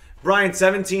 Brian,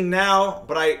 17 now,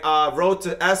 but I wrote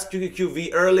to SQQV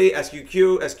early.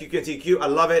 SQQ, SQQTQ. I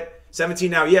love it. 17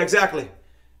 now. Yeah, exactly.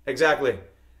 Exactly.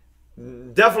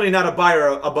 Definitely not a buyer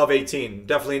above 18.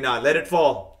 Definitely not. Let it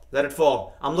fall. Let it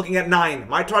fall. I'm looking at 9.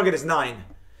 My target is 9.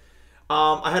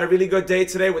 I had a really good day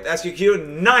today with SQQ.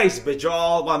 Nice,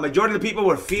 Bajal. While majority of the people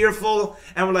were fearful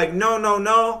and were like, no, no,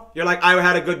 no. You're like, I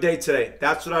had a good day today.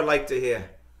 That's what I like to hear.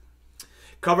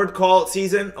 Covered call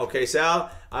season. Okay,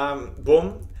 Sal.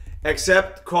 Boom.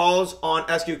 Accept calls on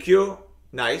SQQ.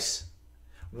 Nice.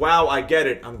 Wow, I get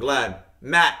it. I'm glad.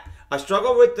 Matt, I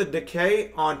struggle with the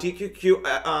decay on TQQ.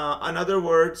 In other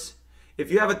words, if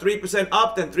you have a 3%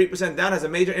 up, then 3% down has a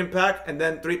major impact, and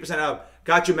then 3% up.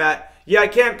 Got you, Matt. Yeah, I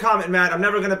can't comment, Matt. I'm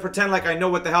never going to pretend like I know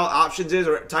what the hell options is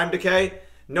or time decay.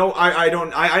 No, I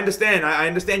don't. I understand. I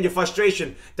understand your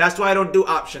frustration. That's why I don't do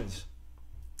options.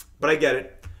 But I get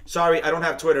it. Sorry, I don't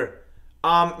have Twitter.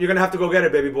 You're going to have to go get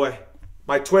it, baby boy.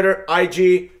 My Twitter,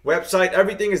 IG, website,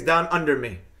 everything is down under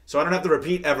me. So I don't have to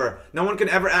repeat ever. No one can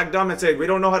ever act dumb and say, we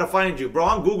don't know how to find you. Bro,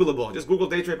 I'm Googleable. Just Google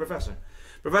Day Trade Professor.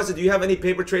 Professor, do you have any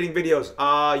paper trading videos?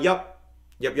 Yup.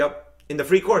 In the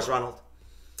free course, Ronald.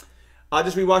 I'll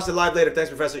just rewatch the live later. Thanks,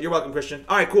 Professor. You're welcome, Christian.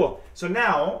 All right, cool. So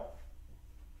now,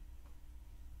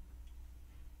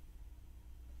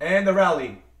 and the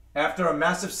rally after a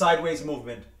massive sideways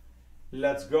movement.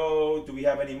 Let's go. Do we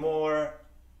have any more?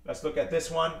 Let's look at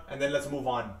this one, and then let's move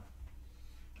on.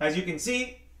 As you can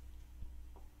see,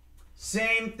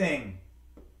 same thing.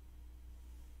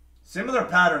 Similar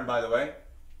pattern, by the way.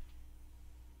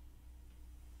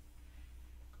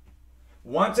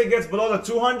 Once it gets below the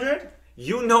 200,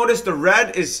 you notice the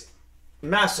red is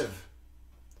massive.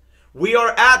 We are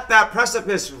at that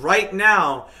precipice right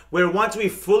now where once we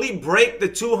fully break the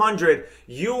 200,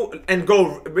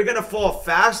 we're going to fall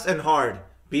fast and hard.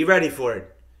 Be ready for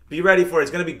it. Be ready for it.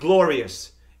 It's going to be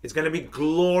glorious. It's going to be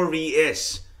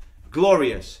glorious.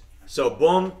 Glorious. So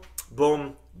boom,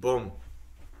 boom, boom.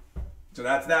 So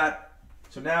that's that.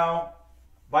 So now,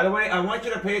 by the way, I want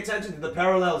you to pay attention to the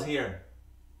parallels here.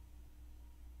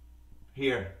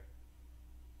 Here.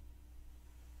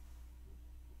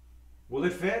 Will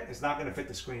it fit? It's not going to fit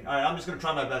the screen. All right, I'm just going to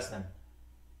try my best then.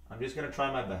 I'm just going to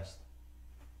try my best.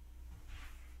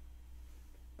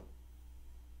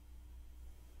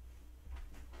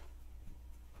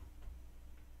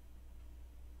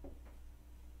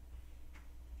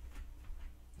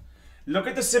 Look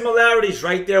at the similarities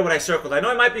right there when I circled. I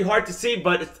know it might be hard to see,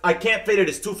 but I can't fit it.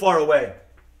 It's too far away.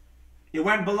 It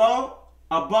went below,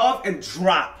 above, and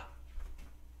drop.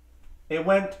 It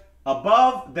went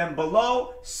above, then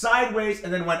below, sideways,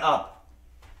 and then went up.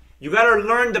 You got to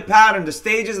learn the pattern, the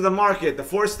stages of the market, the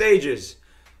 4 stages.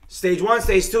 Stage 1,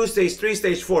 stage 2, stage 3,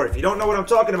 stage 4. If you don't know what I'm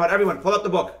talking about, everyone, pull up the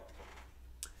book.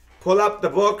 Pull up the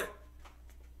book.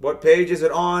 What page is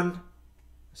it on? I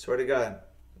swear to God.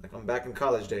 Like I'm back in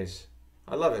college days.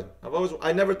 I love it.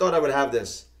 I never thought I would have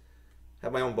this.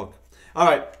 Have my own book. All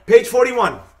right, page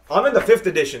 41. I'm in the 5th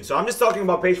edition, so I'm just talking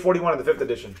about page 41 of the 5th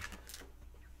edition.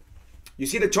 You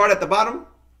see the chart at the bottom?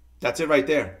 That's it right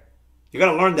there. You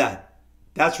got to learn that.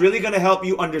 That's really going to help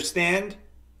you understand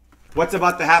what's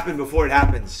about to happen before it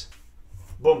happens.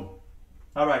 Boom.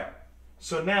 All right.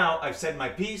 So now I've said my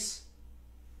piece.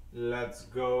 Let's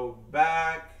go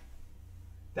back.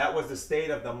 That was the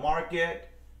state of the market.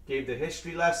 Gave the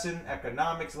history lesson,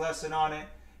 economics lesson on it.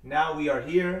 Now we are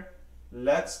here.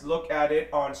 Let's look at it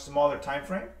on smaller time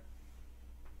frame.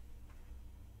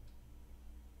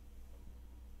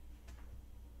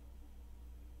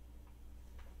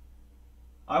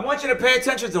 I want you to pay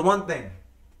attention to one thing.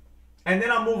 And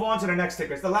then I'll move on to the next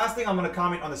ticker. It's the last thing I'm going to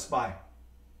comment on the SPY.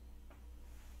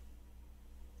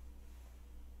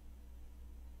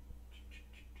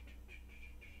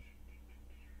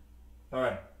 All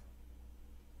right.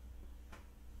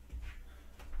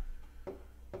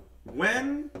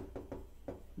 When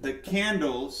the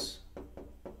candles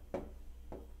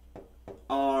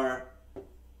are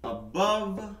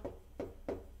above,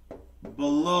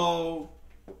 below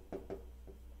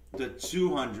the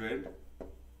 200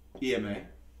 EMA,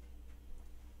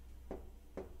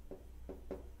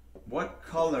 what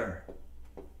color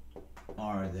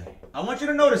are they? I want you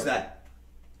to notice that.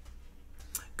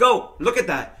 Go, look at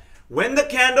that. When the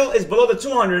candle is below the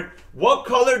 200, what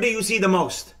color do you see the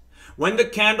most? When the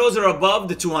candles are above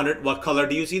the 200, what color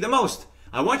do you see the most?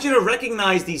 I want you to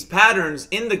recognize these patterns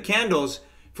in the candles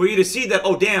for you to see that,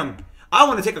 oh damn, I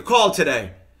want to take a call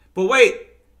today. But wait,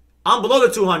 I'm below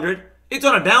the 200. It's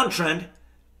on a downtrend.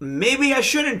 Maybe I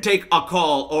shouldn't take a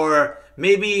call. Or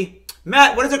maybe,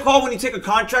 Matt, what is it called when you take a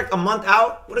contract a month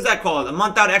out? What is that called? A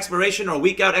month out expiration or a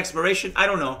week out expiration? I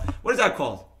don't know. What is that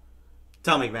called?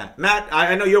 Tell me, Matt. Matt,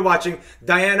 I know you're watching.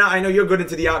 Diana, I know you're good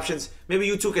into the options. Maybe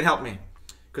you two can help me.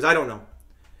 Because I don't know.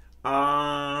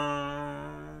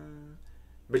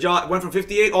 Bajal went from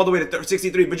 58 all the way to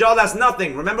 63. Bajal, that's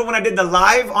nothing. Remember when I did the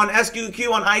live on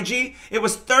SQQ on IG? It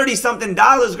was $30-something,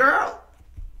 girl.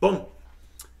 Boom.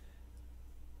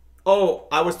 Oh,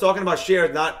 I was talking about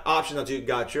shares, not options until you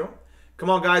got you. Come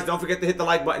on, guys. Don't forget to hit the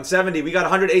like button. 70. We got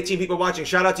 118 people watching.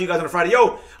 Shout out to you guys on a Friday.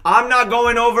 Yo, I'm not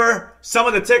going over some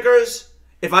of the tickers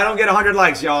if I don't get 100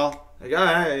 likes, y'all.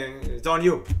 It's on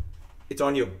you. It's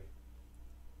on you.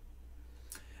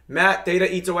 Matt, data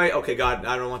eats away. Okay, God,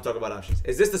 I don't want to talk about options.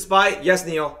 Is this the SPY? Yes,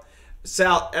 Neil.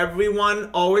 Sal, everyone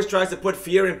always tries to put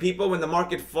fear in people when the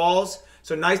market falls.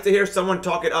 So nice to hear someone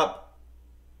talk it up.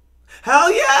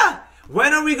 Hell yeah!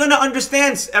 When are we going to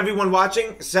understand, everyone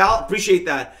watching? Sal, appreciate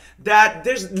that. That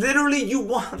there's literally, you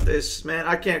want this, man.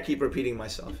 I can't keep repeating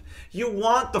myself. You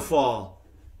want the fall.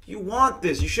 You want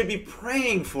this. You should be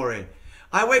praying for it.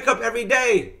 I wake up every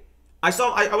day. I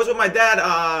was with my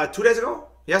dad 2 days ago.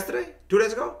 Yesterday? 2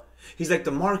 days ago? He's like,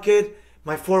 the market,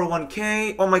 my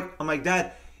 401k. Oh my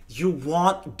dad, you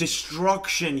want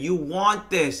destruction. You want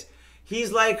this.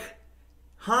 He's like,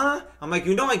 huh? I'm like,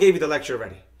 you know I gave you the lecture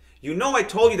already. You know I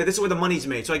told you that this is where the money's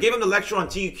made. So I gave him the lecture on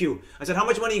TQQ. I said, how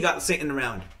much money you got sitting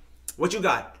around? What you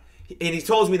got? And he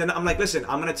told me that. I'm like, listen,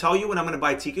 I'm going to tell you when I'm going to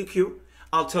buy TQQ.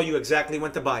 I'll tell you exactly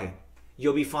when to buy it.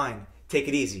 You'll be fine. Take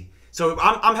it easy. So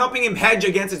I'm helping him hedge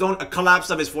against his own collapse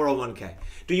of his 401k.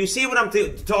 Do you see what I'm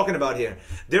talking about here?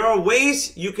 There are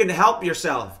ways you can help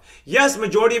yourself. Yes,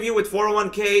 majority of you with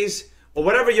 401ks or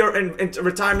whatever your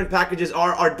retirement packages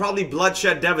are probably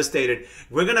bloodshed devastated.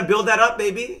 We're going to build that up,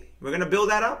 baby. We're going to build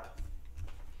that up.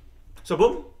 So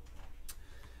boom.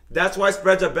 That's why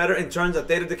spreads are better in terms of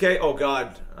theta decay. Oh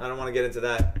God, I don't want to get into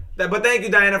that. But thank you,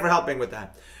 Diana, for helping with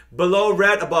that. Below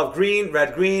red, above green,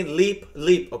 red, green, leap,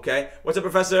 leap. Okay. What's up,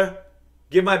 Professor?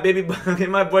 Give my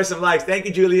boy some likes. Thank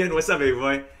you, Julian. What's up, baby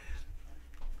boy?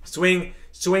 Swing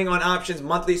on options,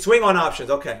 monthly. Swing on options.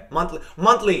 Okay.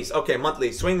 Monthlies. Okay,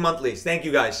 monthlies. Swing monthlies. Thank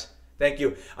you, guys. Thank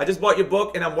you. I just bought your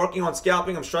book and I'm working on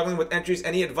scalping. I'm struggling with entries.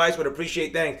 Any advice would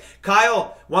appreciate. Thanks.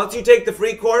 Kyle, once you take the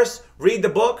free course, read the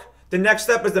book, the next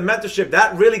step is the mentorship.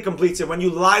 That really completes it when you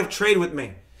live trade with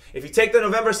me. If you take the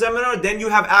November seminar, then you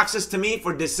have access to me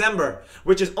for December,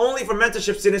 which is only for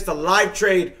mentorship students to live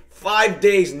trade 5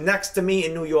 days next to me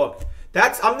in New York.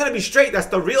 I'm going to be straight. That's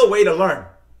the real way to learn.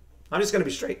 I'm just going to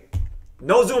be straight.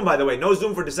 No Zoom, by the way. No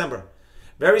Zoom for December.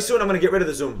 Very soon, I'm going to get rid of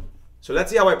the Zoom. So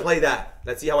let's see how I play that.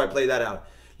 Let's see how I play that out.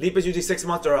 Leap is usually 6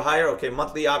 months or higher. Okay,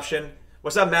 monthly option.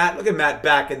 What's up, Matt? Look at Matt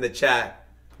back in the chat.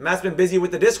 Matt's been busy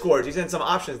with the Discord. He's in some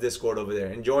options Discord over there.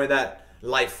 Enjoying that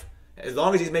life. As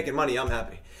long as he's making money, I'm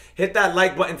happy. Hit that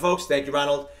like button, folks. Thank you,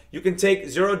 Ronald. You can take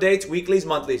 0 dates, weeklies,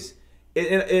 monthlies.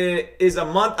 It is a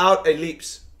month out at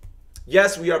Leaps.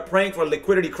 Yes, we are praying for a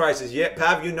liquidity crisis. Yeah,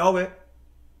 Pav, you know it.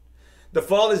 The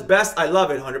fall is best. I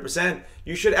love it, 100%.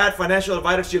 You should add financial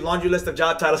advisors to your laundry list of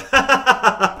job titles.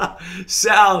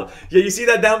 Sal, yeah, you see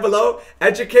that down below?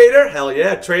 Educator, hell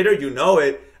yeah. Trader, you know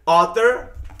it.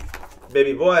 Author,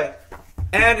 baby boy,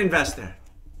 and investor.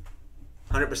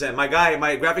 100%. My guy,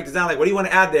 my graphic designer, like, what do you want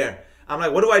to add there? I'm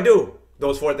like, what do I do?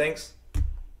 Those 4 things.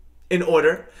 In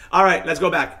order. All right, let's go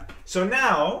back. So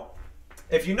now,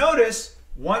 if you notice,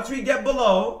 once we get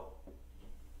below,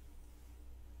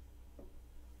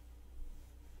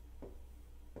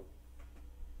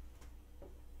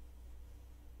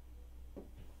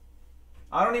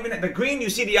 I don't even, the green, you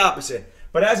see the opposite.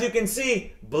 But as you can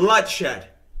see, bloodshed.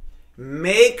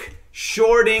 Make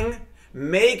shorting,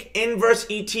 make inverse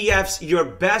ETFs your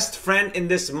best friend in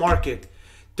this market.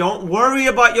 Don't worry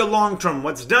about your long term.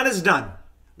 What's done is done.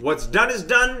 What's done is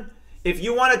done. If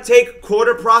you want to take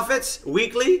quarter profits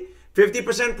weekly,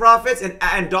 50% profits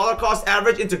and dollar cost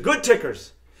average into good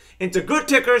tickers,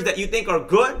 that you think are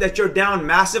good, that you're down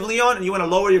massively on, and you want to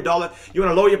lower your dollar, you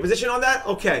want to lower your position on that,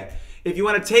 okay. If you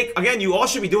want to take, again, you all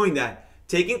should be doing that.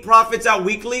 Taking profits out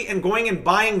weekly and going and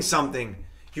buying something.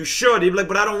 You should. You'd be like,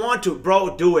 but I don't want to.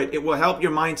 Bro, do it. It will help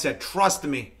your mindset. Trust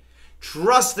me.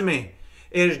 Trust me.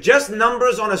 It is just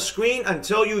numbers on a screen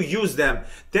until you use them.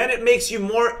 Then it makes you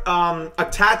more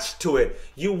attached to it.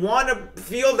 You want to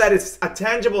feel that it's a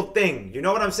tangible thing. You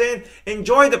know what I'm saying?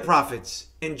 Enjoy the profits.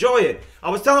 Enjoy it. I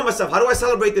was telling myself, how do I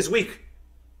celebrate this week?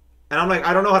 And I'm like,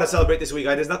 I don't know how to celebrate this week.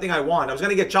 There's nothing I want. I was going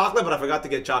to get chocolate, but I forgot to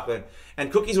get chocolate.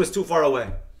 And cookies was too far away.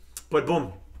 But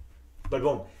boom. But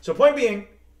boom. So point being,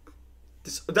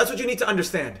 that's what you need to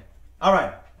understand. All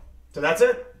right. So that's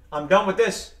it. I'm done with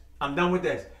this. I'm done with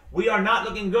this. We are not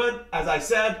looking good, as I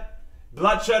said.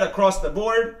 Bloodshed across the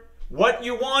board. What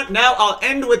you want. Now I'll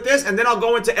end with this, and then I'll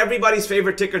go into everybody's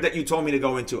favorite ticker that you told me to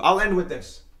go into. I'll end with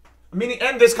this. Meaning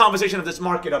end this conversation of this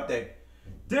market update.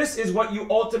 This is what you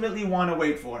ultimately want to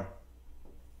wait for.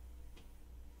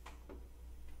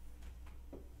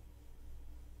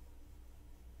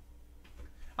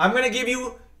 I'm going to give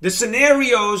you the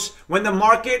scenarios when the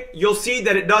market, you'll see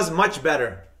that it does much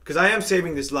better. Because I am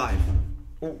saving this live.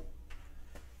 Ooh.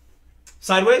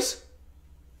 Sideways?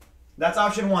 That's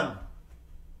option 1.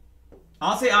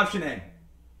 I'll say option A.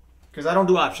 Because I don't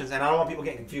do options and I don't want people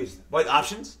getting confused. What,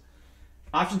 options?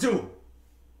 Option 2.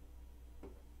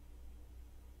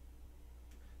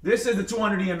 This is the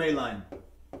 200 EMA line.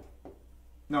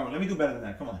 No, let me do better than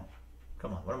that. Come on.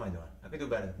 Come on. What am I doing? I can do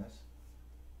better than this.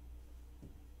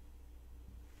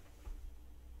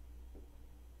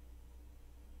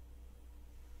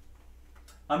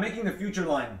 I'm making the future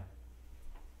line.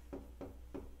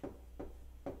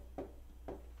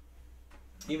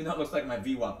 Even though it looks like my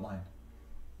VWAP line.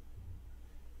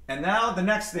 And now the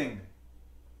next thing.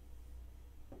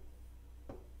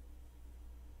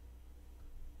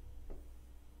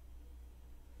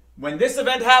 When this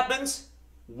event happens,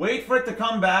 wait for it to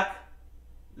come back,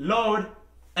 load,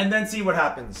 and then see what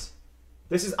happens.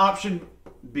 This is option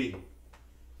B.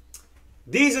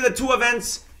 These are the 2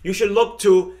 events you should look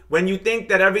to when you think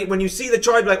that when you see the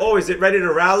chart, like, oh, is it ready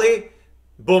to rally?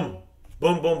 Boom,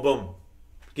 boom, boom, boom.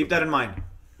 Keep that in mind.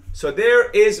 So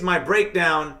there is my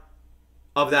breakdown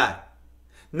of that.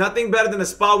 Nothing better than a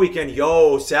spa weekend.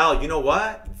 Yo, Sal, you know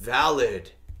what?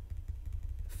 Valid.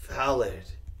 Valid.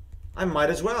 I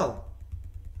might as well.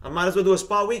 I might as well do a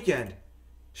spa weekend.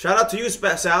 Shout out to you,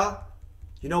 Sal.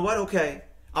 You know what? Okay.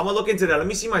 I'm going to look into that. Let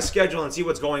me see my schedule and see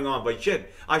what's going on. But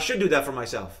shit, I should do that for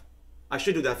myself. I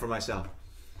should do that for myself.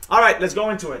 All right, let's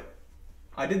go into it.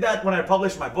 I did that when I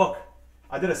published my book.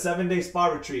 I did a 7-day spa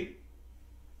retreat.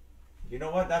 You know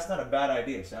what? That's not a bad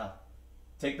idea, Sal.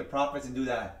 Take the profits and do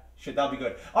that. Shit, that'll be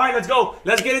good. All right, let's go.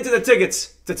 Let's get into the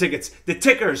tickets. The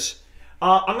tickers.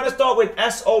 I'm going to start with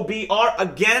SOBR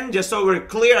again, just so we're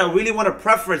clear. I really want to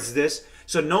preference this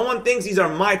so no one thinks these are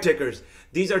my tickers.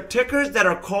 These are tickers that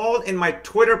are called in my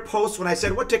Twitter post when I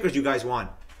said, what tickers you guys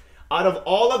want? Out of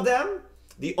all of them,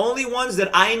 the only ones that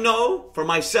I know for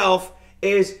myself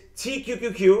is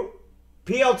TQQQ,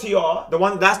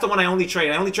 PLTR, that's the one I only trade.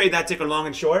 I only trade that ticker long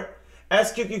and short.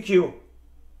 SQQQ.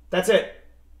 That's it.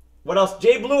 What else?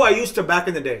 JBlue I used to back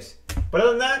in the days. But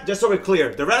other than that, just so we're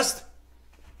clear, the rest,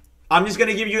 I'm just going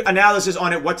to give you analysis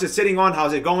on it. What's it sitting on?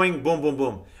 How's it going? Boom, boom,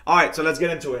 boom. All right, so let's get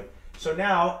into it. So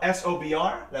now,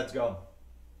 SOBR, let's go.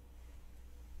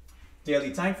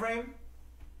 Daily time frame.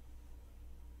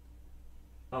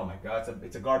 Oh my God,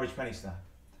 it's a garbage penny stock.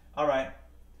 All right.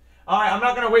 All right, I'm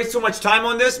not going to waste too much time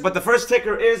on this, but the first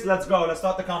ticker is, let's go. Let's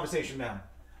start the conversation now.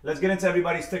 Let's get into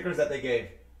everybody's tickers that they gave.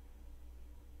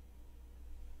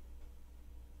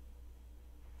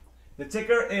 The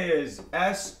ticker is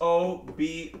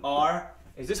SOBR.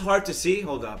 Is this hard to see?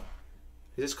 Hold up.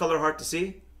 Is this color hard to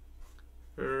see?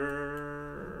 No,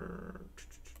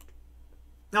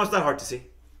 it's not hard to see.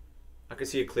 I can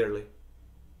see it clearly.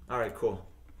 All right, cool.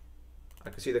 I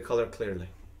can see the color clearly.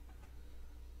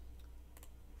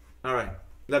 All right,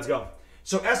 let's go.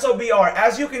 So SOBR,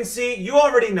 as you can see, you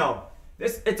already know.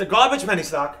 It's a garbage penny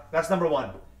stock. That's number one.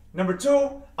 Number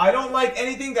two, I don't like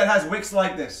anything that has wicks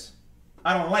like this.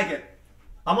 I don't like it.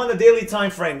 I'm on the daily time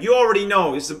frame. You already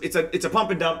know it's a pump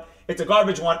and dump. It's a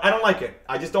garbage one. I don't like it.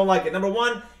 I just don't like it. Number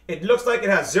one, it looks like it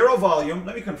has zero volume.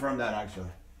 Let me confirm that actually.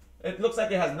 It looks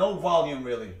like it has no volume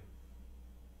really.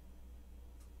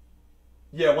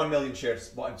 Yeah, 1 million shares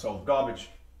bought and sold. Garbage.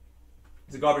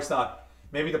 It's a garbage stock.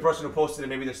 Maybe the person who posted it,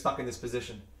 maybe they're stuck in this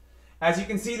position. As you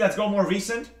can see, let's go more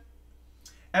recent.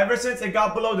 Ever since it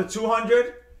got below the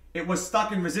 200, it was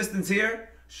stuck in resistance here,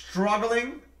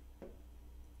 struggling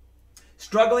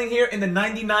here in the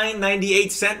 99,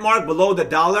 98 cent mark below the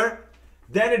dollar.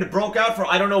 Then it broke out for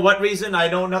I don't know what reason. I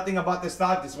know nothing about this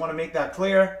stock, just want to make that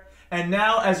clear. And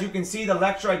now, as you can see, the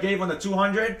lecture I gave on the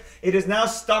 200, it is now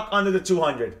stuck under the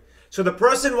 200. So the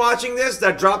person watching this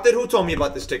that dropped it, who told me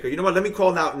about this ticker? You know what? Let me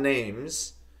call out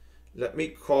names. Let me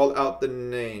call out the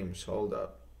names. Hold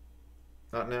up.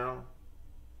 Not now.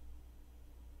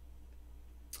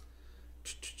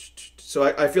 So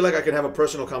I feel like I can have a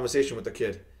personal conversation with the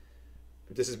kid.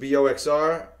 This is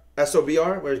BOXR.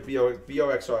 SOBR? Where's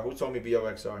BOXR? Who told me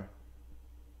BOXR?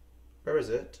 Where is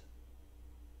it?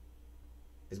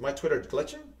 Is my Twitter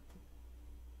glitching?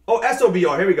 Oh,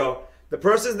 SOBR. Here we go. The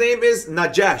person's name is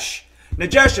Najesh.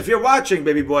 Najesh, if you're watching,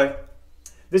 baby boy,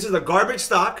 this is a garbage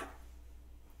stock.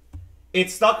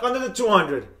 It's stuck under the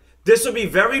 200. This would be a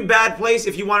very bad place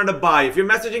if you wanted to buy. If you're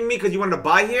messaging me because you wanted to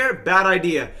buy here, bad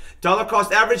idea. Dollar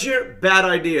cost average here, bad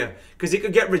idea. Because it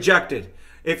could get rejected.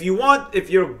 If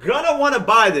you're gonna want to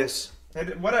buy this,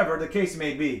 whatever the case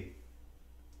may be,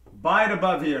 buy it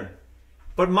above here.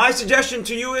 But my suggestion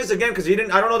to you is, again, because I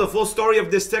don't know the full story of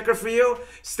this ticker for you,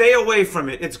 stay away from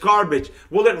it. It's garbage.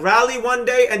 Will it rally one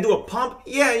day and do a pump?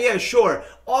 Yeah, sure.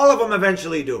 All of them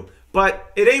eventually do.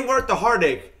 But it ain't worth the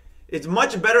heartache. It's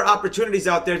much better opportunities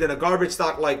out there than a garbage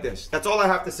stock like this. That's all I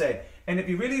have to say. And if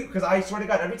you really, because I swear to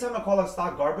God, every time I call a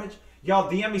stock garbage,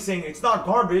 y'all DM me saying, it's not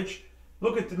garbage.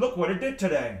 Look what it did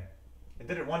today. It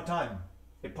did it one time.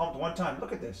 It pumped one time.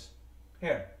 Look at this.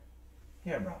 Here,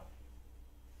 bro.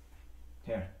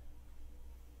 Here.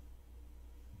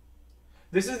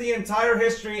 This is the entire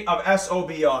history of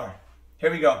SOBR. Here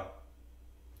we go.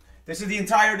 This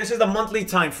is the monthly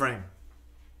time frame.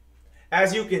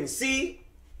 As you can see,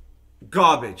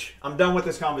 garbage. I'm done with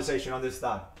this conversation on this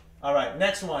stock. All right,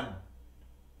 next one.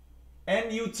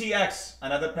 NUTX,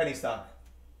 another penny stock.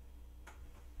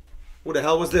 Who the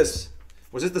hell was this?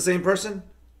 Was this the same person?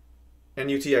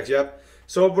 NUTX, yep.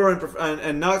 Sober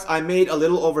and nuts. I made a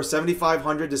little over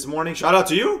 7,500 this morning. Shout out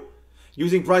to you.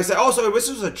 Using price. Oh, so this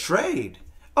was a trade.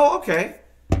 Oh, okay.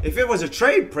 If it was a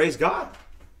trade, praise God.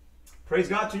 Praise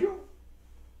God to you.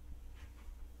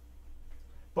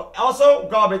 But also,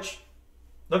 garbage.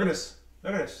 Look at this.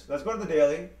 Look at this. Let's go to the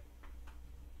daily.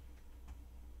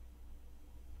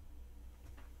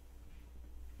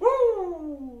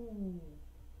 Woo!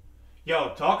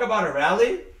 Yo, talk about a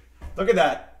rally. Look at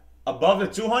that. Above the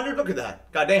 200. Look at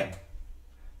that. God damn.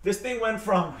 This thing went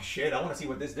from... Shit, I want to see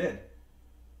what this did.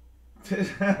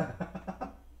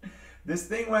 This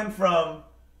thing went from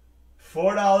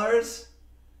 $4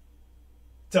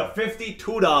 to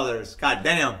 $52. God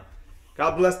damn.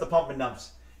 God bless the pump and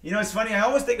dumps. You know, it's funny. I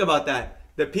always think about that.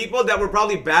 The people that were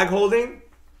probably bag holding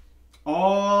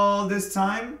all this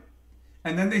time,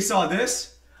 and then they saw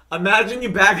this. Imagine you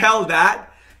bag held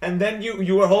that, and then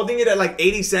you were holding it at like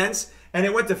 80 cents, and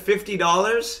it went to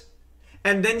 $50,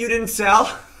 and then you didn't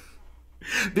sell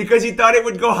because you thought it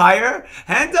would go higher.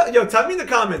 Hands up. Yo, tell me in the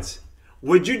comments.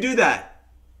 Would you do that?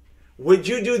 Would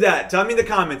you do that? Tell me in the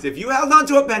comments. If you held on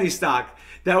to a penny stock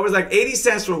that was like 80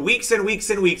 cents for weeks and weeks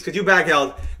and weeks because you bag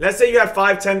held, let's say you had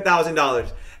 $5,000,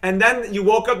 $10,000, and then you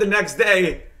woke up the next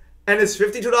day and it's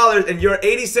 $52 and you're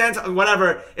 80 cents,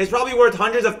 whatever, it's probably worth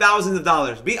hundreds of thousands of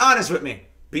dollars. Be honest with me.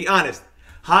 Be honest.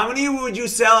 How many would you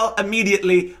sell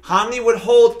immediately? How many would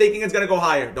hold thinking it's going to go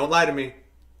higher? Don't lie to me.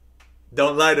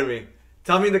 Don't lie to me.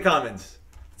 Tell me in the comments.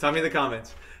 Tell me in the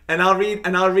comments. And I'll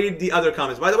read the other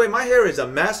comments. By the way, my hair is a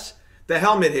mess. The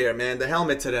helmet here, man. The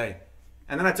helmet today.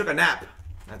 And then I took a nap.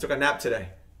 I took a nap today.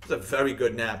 It was a very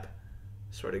good nap.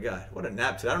 I swear to God. What a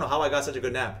nap today. I don't know how I got such a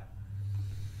good nap.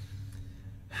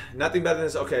 Nothing better than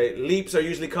this. Okay. Leaps are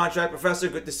usually contract, Professor.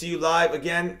 Good to see you live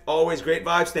again. Always great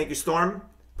vibes. Thank you, Storm.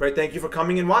 Pray thank you for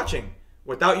coming and watching.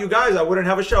 Without you guys, I wouldn't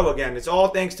have a show again. It's all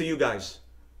thanks to you guys.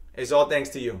 It's all thanks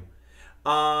to you.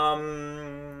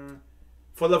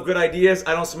 Full of good ideas.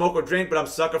 I don't smoke or drink, but I'm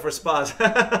sucker for spas.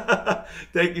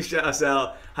 Thank you,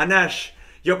 Sal. Hanesh.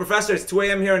 Yo, Professor, it's 2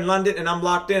 a.m. here in London, and I'm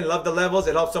locked in. Love the levels.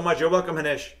 It helps so much. You're welcome,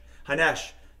 Hanesh.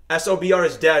 Hanesh. SOBR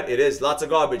is dead. It is. Lots of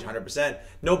garbage. 100%.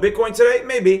 No Bitcoin today?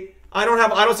 Maybe. I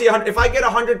don't see 100. If I get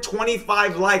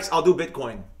 125 likes, I'll do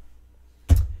Bitcoin.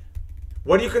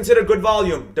 What do you consider good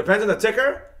volume? Depends on the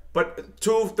ticker. But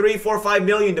 2, 3, 4, 5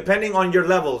 million, depending on your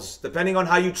levels, depending on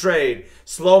how you trade.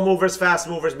 Slow movers, fast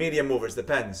movers, medium movers,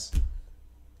 depends.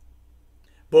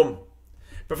 Boom.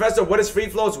 Professor, what is free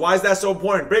floats? Why is that so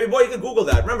important? Baby boy, you can Google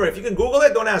that. Remember, if you can Google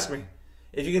it, don't ask me.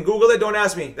 If you can Google it, don't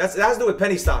ask me. That has to do with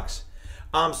penny stocks.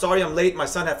 I'm sorry I'm late. My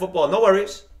son had football. No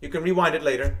worries. You can rewind it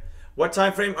later. What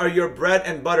time frame are your bread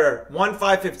and butter?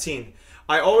 1-5-15.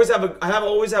 I always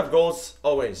have goals.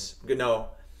 Always. You know.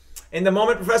 In the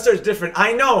moment, Professor, it's different.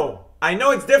 I know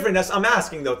it's different. I'm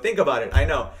asking, though. Think about it. I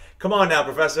know. Come on now,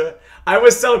 Professor. I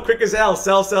was sell quick as hell.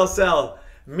 Sell.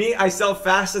 Me, I sell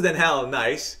faster than hell.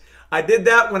 Nice. I did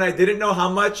that when I didn't know how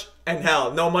much and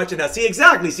hell. No much and hell. See,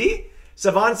 exactly. See?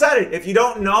 Savan said it. If you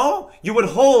don't know, you would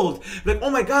hold. Like, oh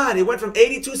my God, it went from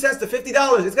 82 cents to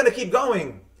 $50. It's going to keep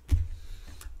going.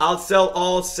 I'll sell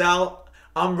all sell.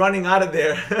 I'm running out of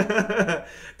there.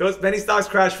 Those penny stocks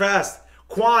crash fast.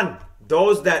 Quan.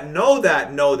 Those that know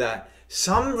that.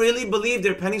 Some really believe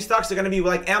their penny stocks are going to be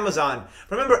like Amazon.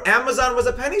 Remember, Amazon was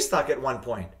a penny stock at one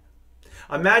point.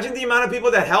 Imagine the amount of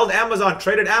people that held Amazon,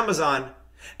 traded Amazon,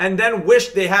 and then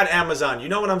wished they had Amazon. You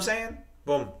know what I'm saying?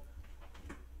 Boom.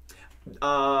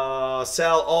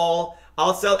 Sell all.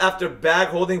 I'll sell after bag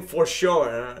holding for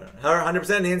sure.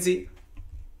 100% Nancy.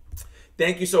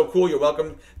 Thank you. So cool. You're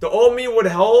welcome. The old me would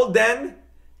hold then.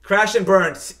 Crash and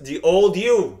burn. The old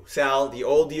you, Sal. The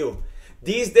old you.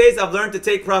 These days, I've learned to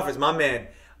take profits, my man.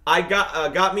 I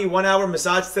got me 1 hour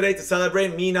massage today to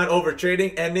celebrate me not over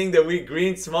trading, ending the week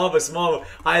green, small but small.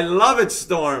 I love it,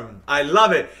 Storm. I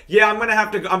love it. Yeah, I'm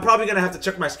probably gonna have to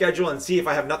check my schedule and see if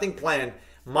I have nothing planned.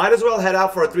 Might as well head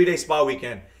out for a 3-day spa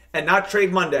weekend and not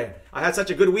trade Monday. I had such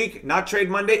a good week, not trade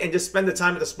Monday and just spend the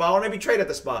time at the spa, or maybe trade at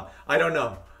the spa. I don't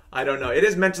know. It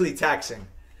is mentally taxing.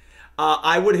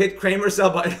 I would hit Kramer sell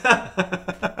button.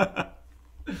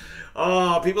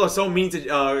 Oh, people are so mean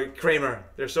to Kramer.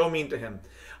 They're so mean to him.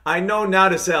 I know now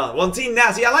to sell. Well, see,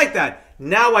 I like that.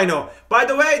 Now I know. By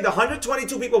the way, the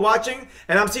 122 people watching,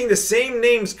 and I'm seeing the same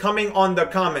names coming on the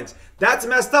comments. That's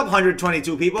messed up,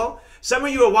 122 people. Some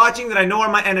of you are watching that I know are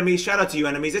my enemies. Shout out to you,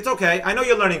 enemies. It's okay. I know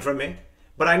you're learning from me.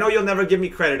 But I know you'll never give me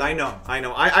credit. I know. I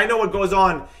know what goes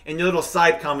on in your little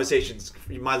side conversations.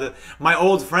 My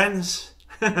old friends.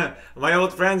 My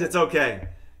old friends, it's okay.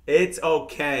 It's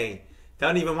okay.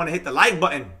 Don't even want to hit the like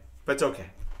button, but it's okay.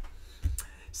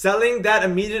 Selling that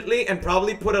immediately and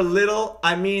probably put little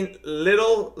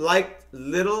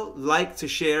like to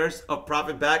shares of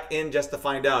profit back in just to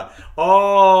find out.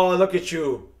 Oh, look at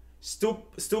you.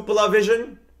 Stupula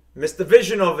vision. Mr.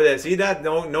 Vision over there. See that?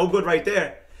 No good right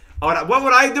there. What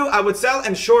would I do? I would sell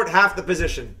and short half the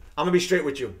position. I'm going to be straight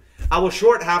with you. I will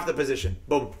short half the position.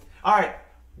 Boom. All right.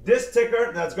 This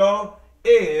ticker, let's go,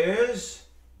 is...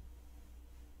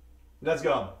 Let's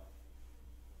go.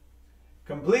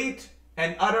 Complete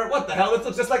and utter. What the hell? This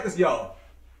looks just like this. Yo.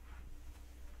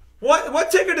 What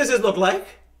ticker does this look like?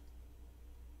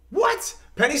 What?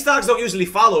 Penny stocks don't usually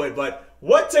follow it, but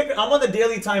what ticker? I'm on the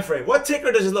daily time frame. What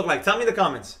ticker does this look like? Tell me in the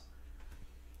comments.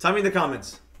 Tell me in the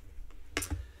comments.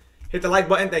 Hit the like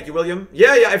button. Thank you, William.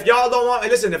 Yeah. If y'all don't want,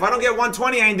 listen. If I don't get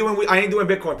 120, I ain't doing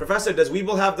Bitcoin. Professor, does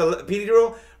Webull have the PDT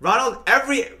rule? Ronald,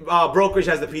 every brokerage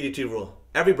has the PDT rule.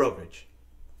 Every brokerage.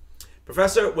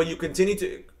 Professor, will you continue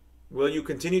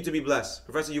to be blessed?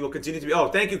 Professor, you will continue to be. Oh,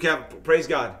 thank you, Kev. Praise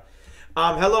God.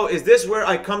 Hello, is this where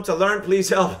I come to learn? Please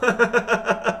help.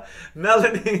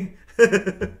 Melanie.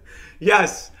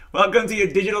 Yes. Welcome to your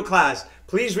digital class.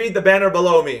 Please read the banner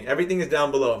below me. Everything is down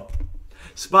below.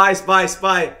 Spy.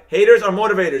 Haters are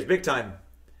motivators, big time.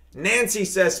 Nancy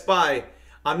says spy.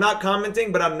 I'm not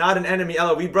commenting, but I'm not an enemy.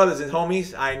 We brothers and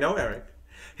homies. I know, Eric.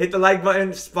 Hit the like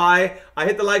button, spy. I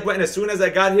hit the like button as soon as I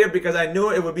got here because I knew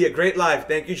it would be a great live.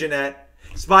 Thank you, Jeanette.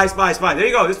 Spy. There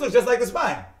you go. This looks just like the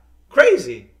spy.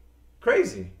 Crazy.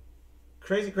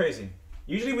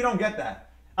 Usually we don't get that.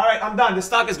 All right, I'm done. This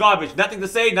stock is garbage. Nothing to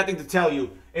say, nothing to tell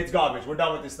you. It's garbage. We're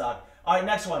done with this stock. All right,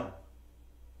 next one.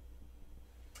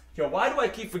 Yo, why do I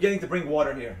keep forgetting to bring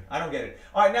water here? I don't get it.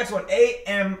 All right, next one.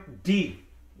 AMD.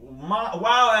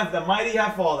 Wow, have the mighty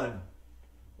have fallen.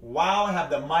 Wow, have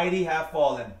the mighty have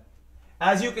fallen.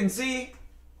 As you can see,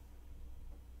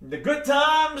 the good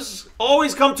times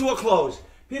always come to a close.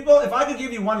 People, if I could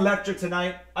give you one lecture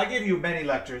tonight, I give you many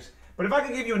lectures, but if I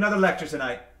could give you another lecture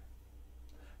tonight,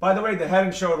 by the way, the head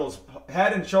and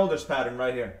shoulders pattern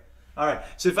right here. All right,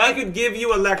 so if I could give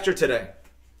you a lecture today,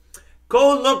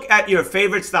 go look at your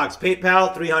favorite stocks.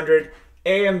 PayPal, 300,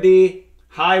 AMD,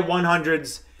 high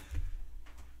 100s.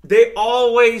 They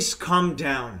always come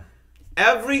down.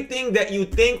 Everything that you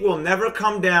think will never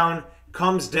come down,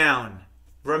 comes down.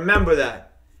 Remember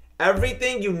that.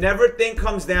 Everything you never think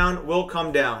comes down will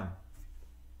come down.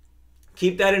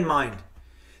 Keep that in mind.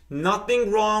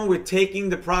 Nothing wrong with taking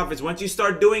the profits. Once you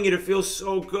start doing it, it feels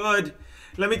so good.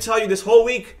 Let me tell you, this whole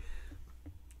week,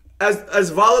 as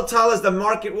volatile as the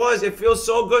market was, it feels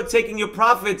so good taking your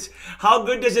profits. How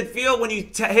good does it feel when you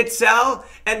hit sell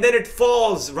and then it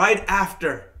falls right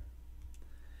after?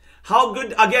 How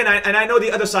good, again, and I know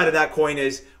the other side of that coin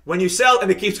is when you sell and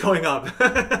it keeps going up.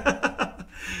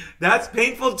 That's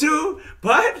painful too,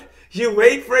 but you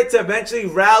wait for it to eventually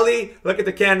rally, look at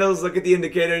the candles, look at the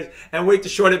indicators, and wait to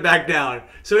short it back down.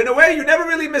 So in a way, you never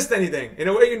really missed anything.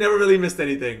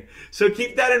 So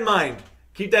keep that in mind.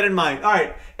 Keep that in mind. All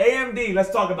right, AMD, let's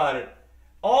talk about it.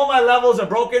 All my levels are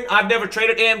broken. I've never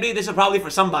traded AMD. This is probably for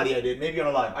somebody I did, maybe on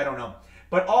a live, I don't know.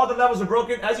 But all the levels are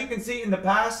broken. As you can see in the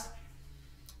past,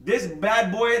 this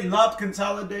bad boy loved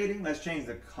consolidating. Let's change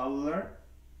the color.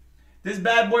 This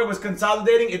bad boy was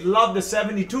consolidating. It loved the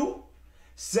 72.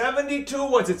 72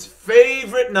 was its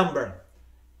favorite number.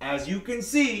 As you can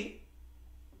see,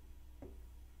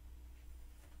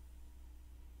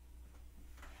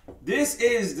 this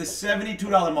is the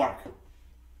 $72 mark.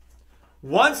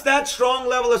 Once that strong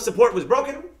level of support was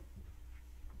broken,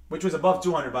 which was above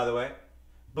 200 by the way,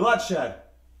 bloodshed.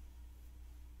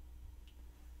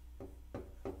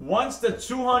 Once the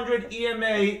 200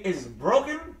 EMA is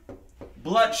broken,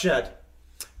 bloodshed.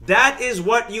 That is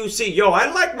what you see. Yo,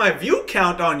 I like my view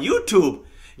count on YouTube.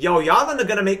 Yo, y'all are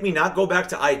gonna make me not go back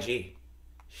to IG.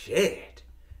 Shit.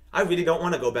 I really don't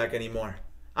want to go back anymore.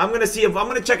 I'm gonna see if I'm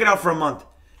gonna check it out for a month.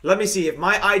 Let me see if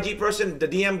my IG person, the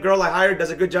DM girl I hired,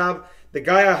 does a good job. The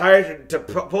guy I hired to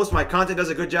post my content does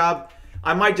a good job.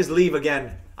 I might just leave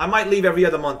again. I might leave every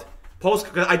other month. Post,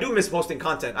 because I do miss posting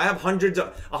content. I have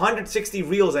 160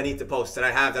 reels I need to post that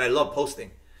I love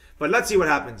posting. But let's see what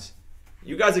happens.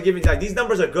 You guys are giving, these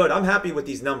numbers are good. I'm happy with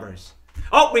these numbers.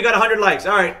 Oh, we got 100 likes.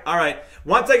 All right.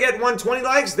 Once I get 120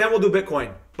 likes, then we'll do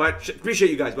Bitcoin. But appreciate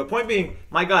you guys. But point being,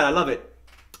 my God, I love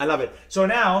it. So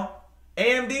now,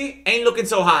 AMD ain't looking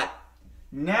so hot.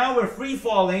 Now we're free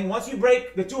falling. Once you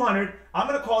break the 200, I'm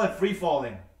going to call it free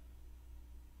falling.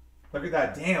 Look at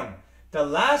that. Damn. The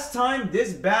last time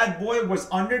this bad boy was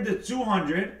under the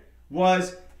 200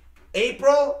 was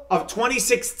April of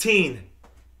 2016.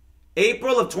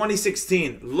 April of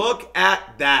 2016. Look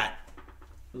at that.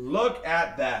 Look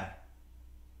at that.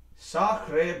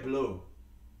 Sacre bleu.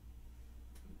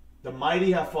 The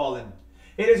mighty have fallen.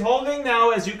 It is holding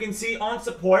now, as you can see, on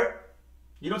support.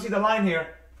 You don't see the line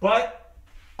here, but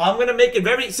I'm going to make it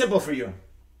very simple for you.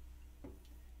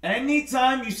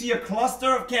 Anytime you see a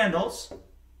cluster of candles,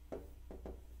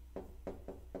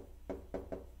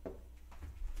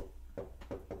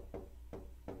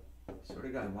 swear to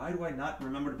God, why do I not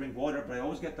remember to bring water, but I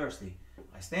always get thirsty?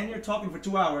 I stand here talking for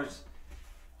 2 hours.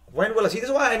 When will I see? This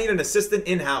is why I need an assistant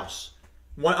in-house.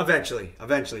 Eventually.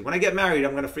 When I get married,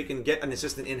 I'm going to freaking get an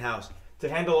assistant in-house to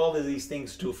handle all of these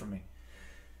things too for me.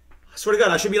 I swear to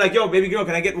God, I should be like, yo, baby girl,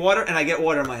 can I get water? And I get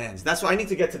water in my hands. That's why I need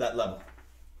to get to that level.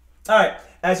 All right.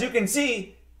 As you can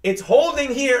see, it's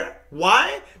holding here.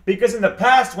 Why? Because in the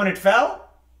past, when it fell,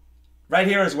 right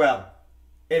here as well,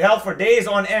 it held for days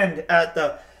on end at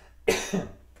the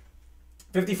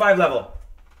 55 level.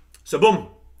 So boom.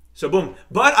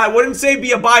 But I wouldn't say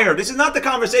be a buyer. This is not the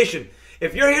conversation.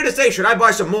 If you're here to say, should I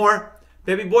buy some more?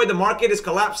 Baby boy, the market is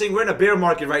collapsing. We're in a bear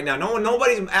market right now.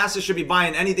 Nobody's asses should be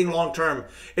buying anything long term.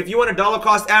 If you want a dollar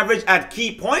cost average at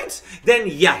key points, then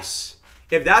yes.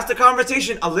 If that's the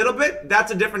conversation a little bit,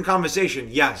 that's a different conversation,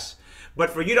 yes.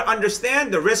 But for you to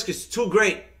understand, the risk is too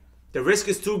great. The risk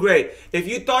is too great. If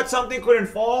you thought something couldn't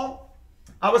fall,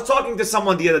 I was talking to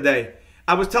someone the other day.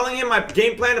 I was telling him my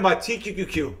game plan about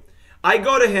TQQQ. I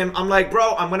go to him, I'm like,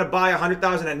 bro, I'm going to buy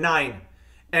 100,000 at 9.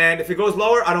 And if it goes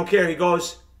lower, I don't care. He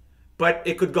goes, but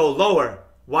it could go lower.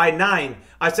 Why 9?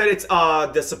 I said it's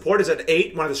the support is at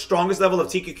 8. One of the strongest level of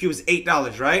TQQ is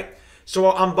 $8, right? So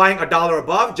I'm buying $1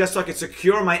 above just so I can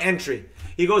secure my entry.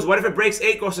 He goes, what if it breaks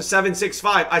 8, goes to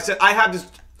 765? I said, I have this.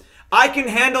 I can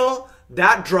handle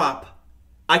that drop.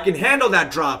 I can handle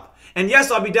that drop. And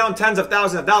yes, I'll be down tens of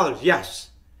thousands of dollars. Yes.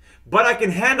 But I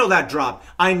can handle that drop.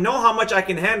 I know how much I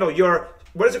can handle your,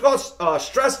 what is it called?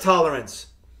 Stress tolerance.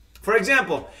 For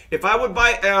example, if I would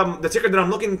buy, the ticker that I'm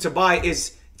looking to buy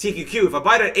is TQQ. If I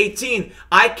buy it at 18,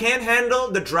 I can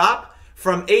handle the drop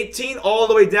from 18 all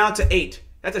the way down to 8.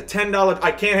 That's a $10.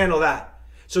 I can't handle that.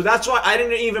 So that's why I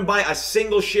didn't even buy a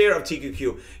single share of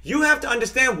TQQ. You have to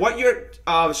understand what your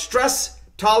stress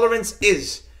tolerance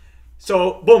is.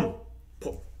 So, boom.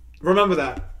 Remember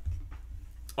that.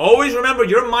 Always remember,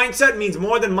 your mindset means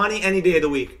more than money any day of the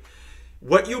week.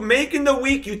 What you make in the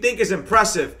week you think is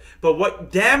impressive, but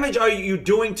what damage are you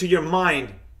doing to your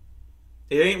mind?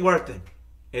 It ain't worth it.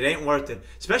 It ain't worth it.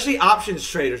 Especially options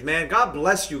traders, man. God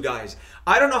bless you guys.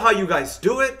 I don't know how you guys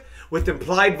do it with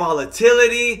implied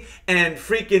volatility and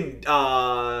freaking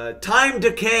time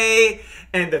decay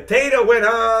and the theta went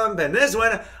up and this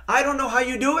went up. I don't know how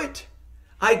you do it.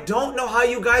 I don't know how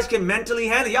you guys can mentally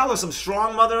handle it. Y'all are some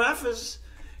strong mother effers.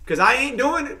 Because I ain't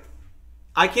doing it.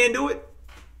 I can't do it.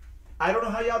 I don't know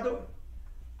how y'all do it.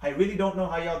 I really don't know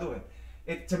how y'all do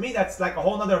it. To me, that's like a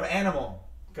whole nother animal.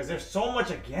 Because there's so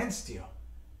much against you.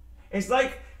 It's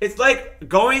like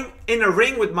going in a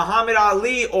ring with Muhammad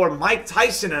Ali or Mike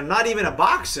Tyson and not even a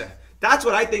boxer. That's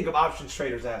what I think of options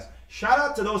traders as. Shout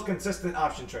out to those consistent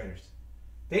option traders.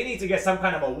 They need to get some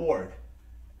kind of award.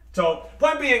 So,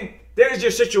 point being, there's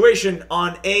your situation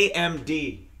on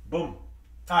AMD. Boom.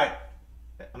 All right.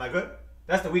 Am I good?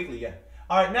 That's the weekly, yeah.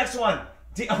 All right, next one.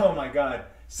 Oh, my God.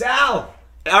 Sal.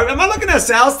 Am I looking at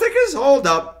Sal's tickers? Hold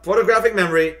up. Photographic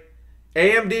memory.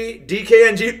 AMD,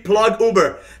 DKNG, plug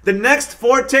Uber. The next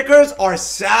 4 tickers are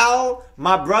Sal,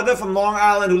 my brother from Long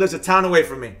Island who lives a town away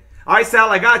from me. All right, Sal,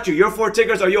 I got you. Your 4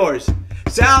 tickers are yours.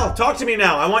 Sal, talk to me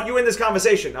now. I want you in this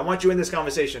conversation. I want you in this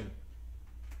conversation.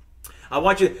 I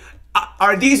want you.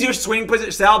 Are these your swing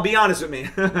positions? Sal, be honest with me.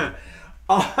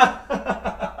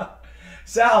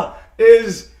 Sal,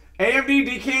 is AMD,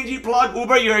 DKNG, plug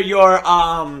Uber your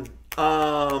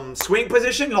swing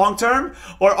position long term,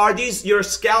 or are these your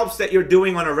scalps that you're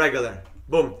doing on a regular?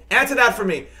 Boom. Answer that for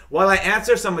me while I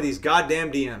answer some of these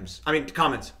goddamn DMs. I mean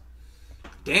comments.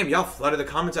 Damn, y'all flooded the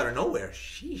comments out of nowhere.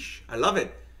 Sheesh. I love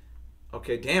it.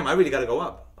 Okay, damn, I really gotta go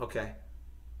up. Okay.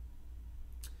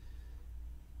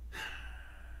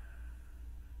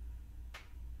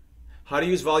 How to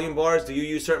use volume bars? Do you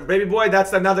use certain... Baby boy,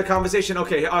 that's another conversation.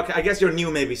 Okay, I guess you're new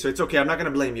maybe, so it's okay. I'm not going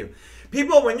to blame you.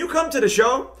 People, when you come to the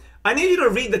show, I need you to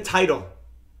read the title.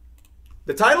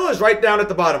 The title is right down at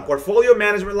the bottom. Portfolio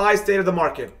Management Live State of the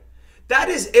Market. That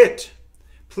is it.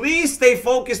 Please stay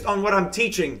focused on what I'm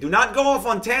teaching. Do not go off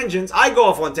on tangents. I go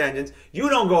off on tangents. You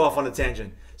don't go off on a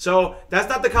tangent. So that's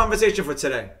not the conversation for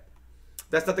today.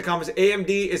 That's not the conversation. AMD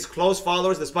is close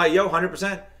followers despite,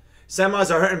 100%. Semis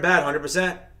are hurting bad,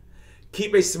 100%.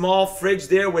 Keep a small fridge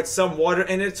there with some water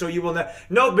in it so you will not...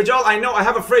 No, Bajal, I know. I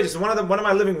have a fridge. It's one of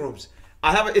my living rooms.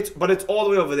 I have it, but it's all the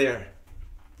way over there.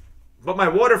 But my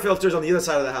water filter is on the other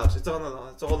side of the house. It's a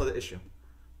whole other issue.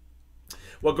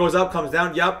 What goes up comes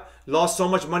down. Yup. Lost so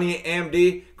much money in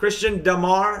AMD. Christian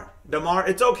Damar,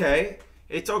 it's okay.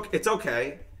 It's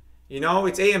okay. You know,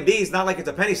 it's AMD. It's not like it's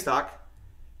a penny stock.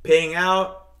 Paying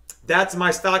out. That's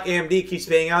my stock. AMD keeps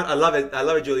paying out. I love it. I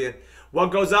love it, Julian.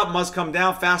 What goes up must come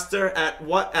down faster. At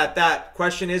what? At that.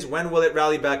 Question is, when will it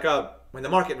rally back up? When the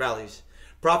market rallies.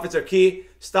 Profits are key.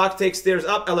 Stock takes stairs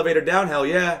up, elevator down. Hell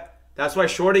yeah. That's why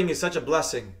shorting is such a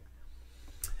blessing.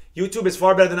 YouTube is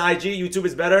far better than IG. YouTube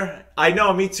is better. I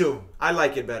know, me too. I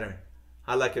like it better.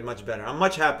 I like it much better. I'm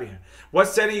much happier. What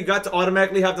setting you got to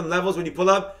automatically have them levels when you pull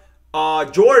up?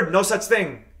 Jordan, no such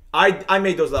thing. I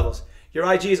made those levels.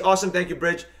 Your IG is awesome. Thank you,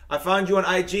 Bridge. I found you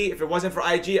on IG. If it wasn't for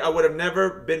IG, I would have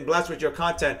never been blessed with your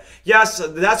content. Yes,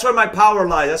 that's where my power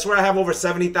lies. That's where I have over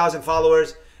 70,000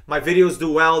 followers. My videos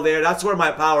do well there. That's where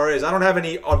my power is. I don't have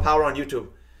any power on YouTube.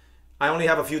 I only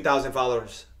have a few thousand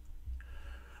followers.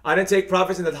 I didn't take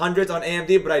profits in the hundreds on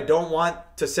AMD, but I don't want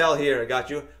to sell here. I got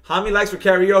you. How many likes for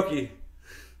karaoke?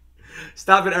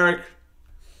 Stop it, Eric.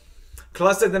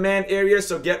 Cluster demand area,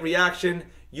 so get reaction.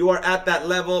 You are at that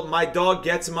level. My dog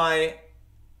gets my...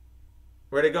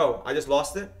 Where'd it go? I just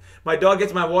lost it. My dog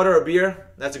gets my water or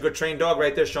beer. That's a good trained dog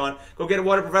right there, Sean. Go get a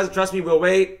water, Professor. Trust me, we'll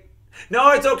wait.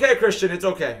 No, it's okay, Christian. It's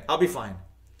okay. I'll be fine.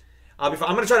 I'll be fine.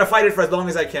 I'm going to try to fight it for as long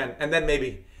as I can, and then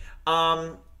maybe.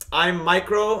 I'm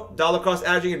micro dollar cost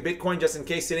averaging in Bitcoin just in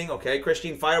case sitting. Okay,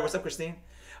 Christine Fire. What's up, Christine?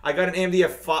 I got an AMD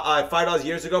at $5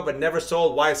 years ago, but never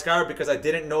sold. Why, Skyler? Because I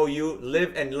didn't know you.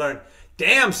 Live and learn.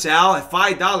 Damn, Sal, at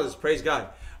 $5. Praise God.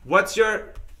 What's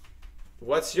your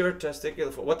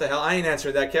testicular? What the hell? I ain't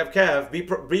answering that. Kev.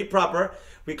 Be proper.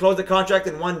 We closed the contract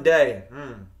in 1 day.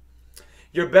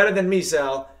 You're better than me,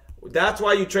 Sal. That's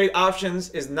why you trade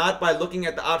options is not by looking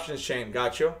at the options chain.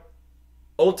 Got you?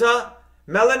 Ulta?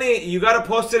 Melanie, you got to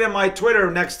post it in my Twitter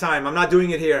next time. I'm not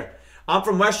doing it here. I'm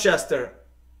from Westchester.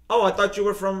 Oh, I thought you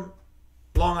were from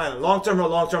Long Island. Long-term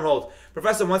hold.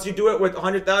 Professor, once you do it with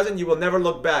 100,000, you will never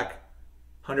look back.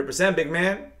 100%, big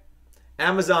man.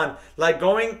 Amazon, like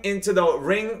going into the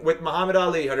ring with Muhammad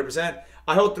Ali. 100%.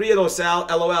 I hold 3 of those, Sal.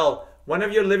 LOL. One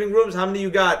of your living rooms, how many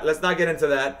you got? Let's not get into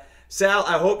that. Sal,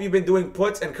 I hope you've been doing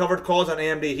puts and covered calls on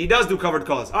AMD. He does do covered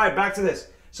calls. All right, back to this.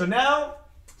 So now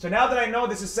that I know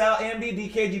this is Sal,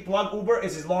 AMD, DKG, plug, Uber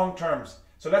is his long terms.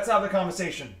 So let's have the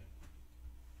conversation.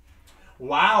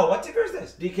 Wow, what ticker is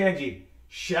this? DKNG.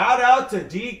 Shout out to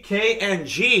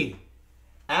DKNG.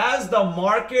 As the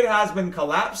market has been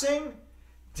collapsing,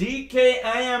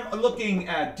 I am looking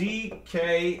at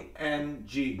DKNG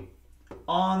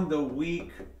on the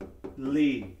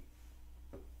weekly.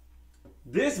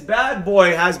 This bad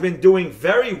boy has been doing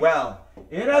very well.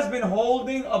 It has been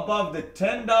holding above the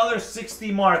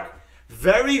 $10.60 mark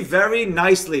very, very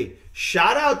nicely.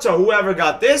 Shout out to whoever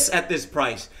got this at this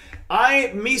price.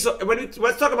 Let's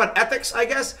talk about ethics, I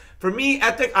guess. For me,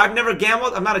 I've never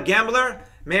gambled. I'm not a gambler.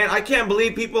 Man, I can't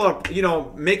believe people are,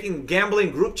 making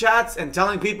gambling group chats and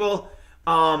telling people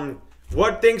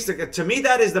what things to me,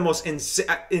 that is the most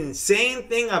insane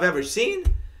thing I've ever seen.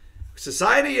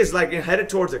 Society is like headed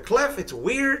towards a cliff. It's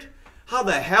weird. How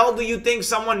the hell do you think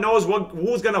someone knows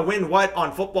who's going to win what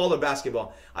on football or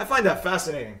basketball? I find that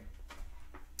fascinating.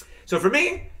 So for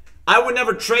me, I would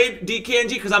never trade DKNG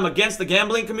because I'm against the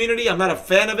gambling community. I'm not a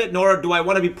fan of it, nor do I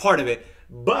want to be part of it.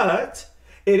 But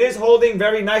it is holding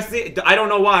very nicely. I don't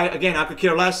know why. Again, I could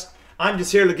care less. I'm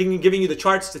just here giving you the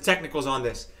charts, the technicals on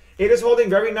this. It is holding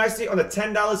very nicely on the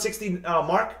 $10.60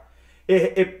 mark.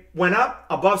 It went up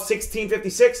above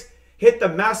 $16.56. Hit the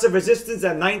massive resistance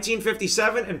at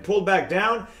 $19.57 and pulled back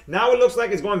down. Now it looks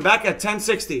like it's going back at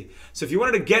 $10.60. So if you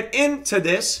wanted to get into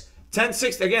this,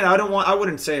 $10.60 again. I don't want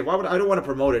to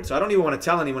promote it, so I don't even want to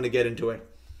tell anyone to get into it.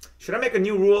 Should I make a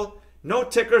new rule? No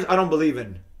tickers I don't believe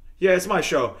in. Yeah, it's my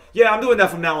show. Yeah, I'm doing that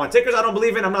from now on. Tickers I don't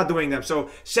believe in, I'm not doing them. So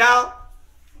Sal,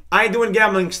 I ain't doing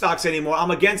gambling stocks anymore.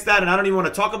 I'm against that, and I don't even want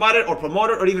to talk about it or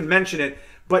promote it or even mention it.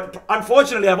 But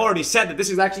unfortunately, I've already said that this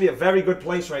is actually a very good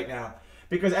place right now.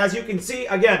 Because as you can see,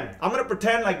 again, I'm going to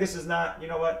pretend like this is not, you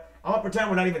know what? I'm going to pretend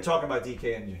we're not even talking about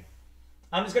DKNG.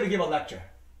 I'm just going to give a lecture.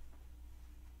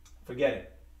 Forget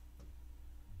it.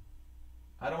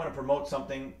 I don't want to promote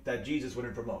something that Jesus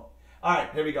wouldn't promote. All right,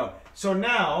 here we go. So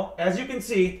now, as you can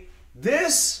see,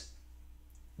 this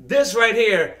right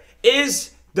here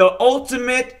is the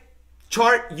ultimate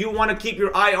chart you want to keep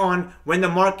your eye on when the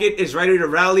market is ready to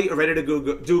rally or ready to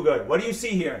do good. What do you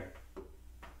see here?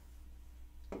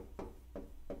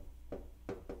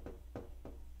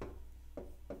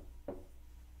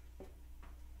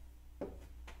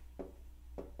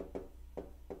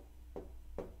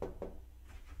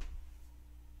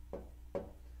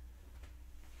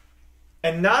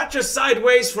 And not just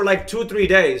sideways for like 2-3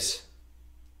 days.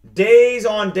 Days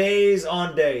on days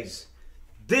on days.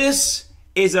 This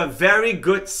is a very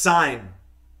good sign.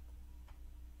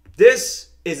 This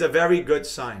is a very good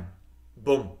sign.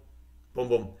 Boom. Boom,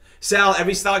 boom. Sal,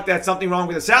 every stock that's something wrong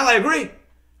with it. Sal, I agree.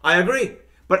 I agree.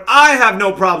 But I have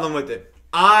no problem with it.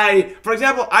 For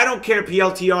example, I don't care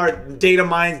PLTR, data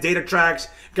mines, data tracks,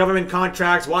 government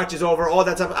contracts, watches over, all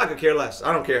that stuff. I could care less.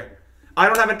 I don't care. I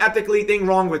don't have an ethically thing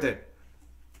wrong with it.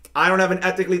 I don't have an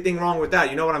ethically thing wrong with that.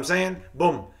 You know what I'm saying?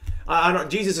 Boom.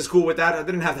 Jesus is cool with that. I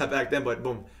didn't have that back then, but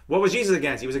boom. What was Jesus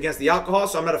against? He was against the alcohol,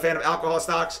 so I'm not a fan of alcohol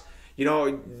stocks. You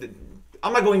know,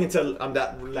 I'm not going into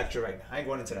that lecture right now. I ain't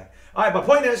going into that. All right, but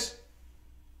point is,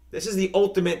 this is the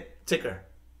ultimate ticker.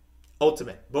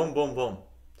 Ultimate. Boom, boom, boom.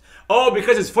 Oh,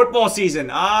 because it's football season.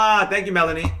 Thank you,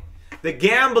 Melanie. The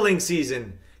gambling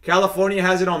season. California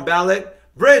has it on ballot.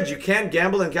 Bridge, you can't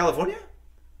gamble in California?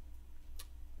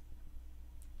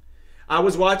 I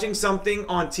was watching something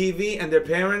on TV and their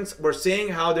parents were saying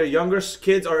how their younger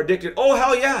kids are addicted. Oh,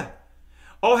 hell yeah.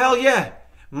 Oh, hell yeah.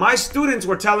 My students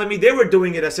were telling me they were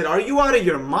doing it. I said, are you out of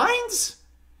your minds?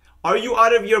 Are you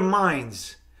out of your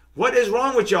minds? What is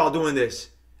wrong with y'all doing this?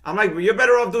 I'm like, well, you're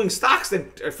better off doing stocks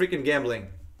than freaking gambling.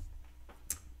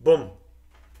 Boom.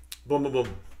 Boom, boom,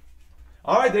 boom.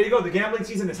 All right, there you go. The gambling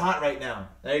season is hot right now.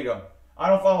 There you go. I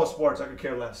don't follow sports. I could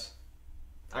care less.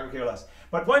 I could care less.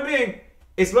 But point being,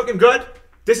 it's looking good.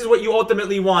 This is what you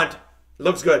ultimately want. It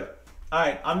looks good. All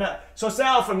right, I'm not. So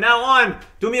Sal, from now on,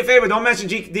 do me a favor. Don't mention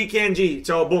DKNG.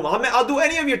 So boom, I'll do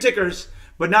any of your tickers,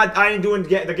 but not. I ain't doing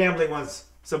the gambling ones.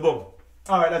 So boom.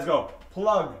 All right, let's go.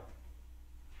 Plug.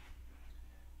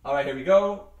 All right, here we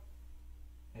go.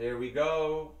 Here we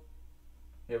go.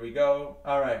 Here we go.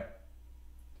 All right.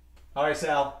 All right,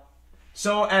 Sal.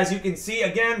 So as you can see,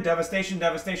 again, devastation,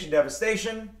 devastation,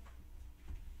 devastation.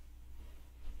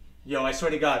 Yo, I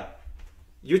swear to God.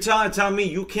 You're telling me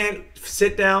you can't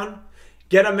sit down,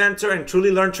 get a mentor, and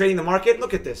truly learn trading the market?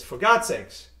 Look at this, for God's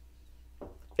sakes.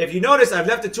 If you notice, I've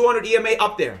left the 200 EMA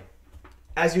up there.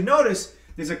 As you notice,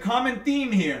 there's a common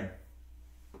theme here.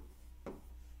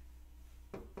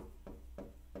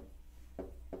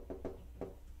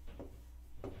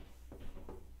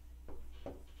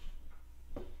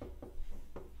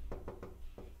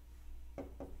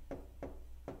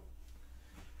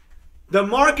 The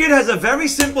market has a very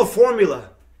simple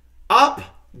formula. Up,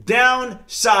 down,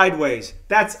 sideways.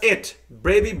 That's it.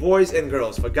 Baby boys and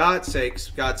girls. For God's sakes.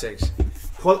 God's sakes.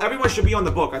 Well, everyone should be on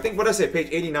the book. I think, what did I say? Page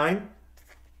 89?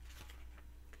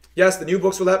 Yes, the new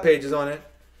books will have pages on it.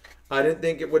 I didn't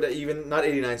think it would even... Not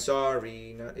 89.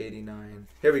 Sorry, not 89.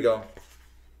 Here we go.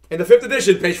 In the 5th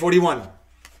edition, page 41.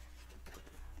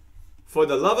 For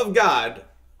the love of God,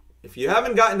 if you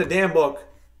haven't gotten the damn book,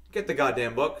 get the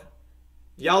goddamn book.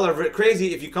 Y'all are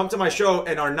crazy if you come to my show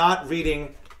and are not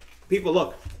reading. People,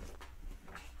 look.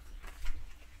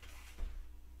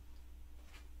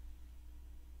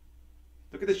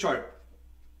 Look at this chart.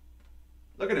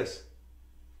 Look at this.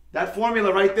 That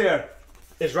formula right there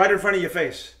is right in front of your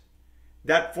face.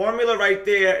 That formula right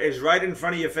there is right in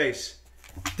front of your face.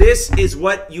 This is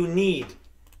what you need.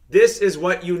 This is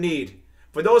what you need.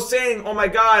 For those saying, oh my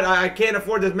God, I can't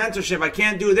afford this mentorship. I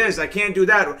can't do this. I can't do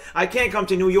that. I can't come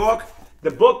to New York. The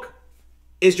book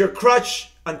is your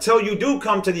crutch until you do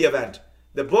come to the event.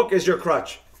 The book is your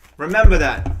crutch. Remember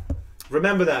that.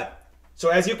 Remember that. So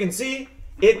as you can see,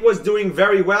 it was doing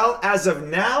very well. As of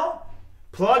now,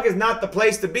 plug is not the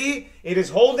place to be. It is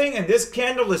holding, and this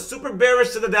candle is super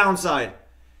bearish to the downside.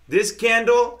 This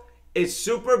candle is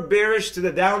super bearish to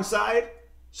the downside.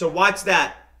 So watch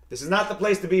that. This is not the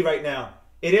place to be right now.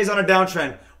 It is on a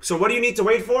downtrend. So what do you need to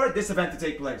wait for? This event to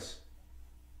take place.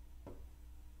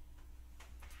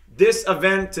 This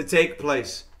event to take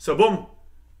place. So boom.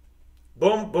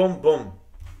 Boom, boom, boom.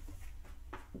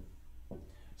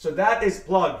 So that is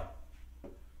plug.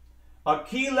 A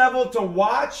key level to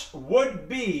watch would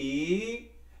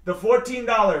be the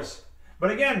 $14. But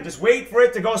again, just wait for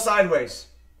it to go sideways.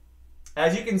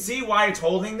 As you can see why it's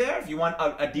holding there, if you want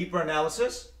a deeper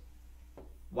analysis.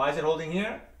 Why is it holding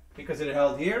here? Because it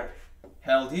held here,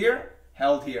 held here,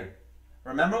 held here.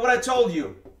 Remember what I told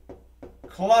you.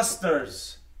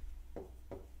 Clusters.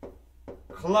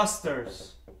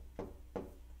 Clusters.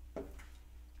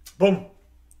 Boom.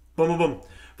 Boom, boom, boom.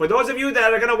 For those of you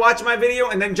that are going to watch my video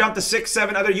and then jump to 6,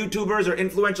 7 other YouTubers or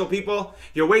influential people,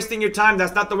 you're wasting your time.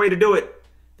 That's not the way to do it.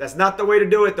 That's not the way to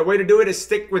do it. The way to do it is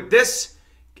stick with this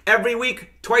every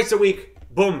week, twice a week.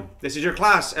 Boom. This is your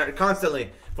class constantly.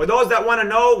 For those that want to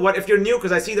know what, if you're new,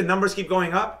 because I see the numbers keep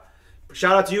going up,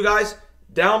 shout out to you guys.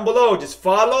 Down below, just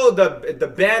follow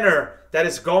the banner that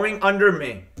is going under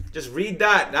me. Just read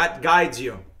that. That guides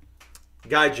you.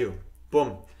 Guides you. Boom.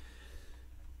 All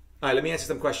right, let me answer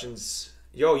some questions.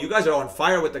 Yo, you guys are on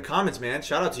fire with the comments, man.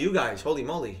 Shout out to you guys. Holy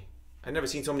moly. I've never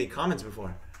seen so many comments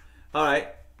before. All right,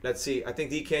 let's see. I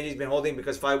think DKNG's been holding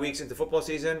because 5 weeks into football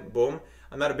season. Boom.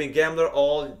 I'm not a big gambler,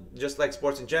 all just like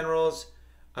sports in generals.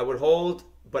 I would hold,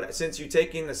 but since you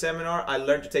taking the seminar, I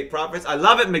learned to take profits. I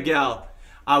love it, Miguel.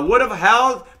 I would have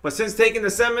held, but since taking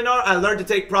the seminar, I learned to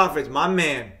take profits. My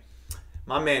man.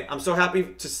 My man. I'm so happy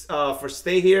to for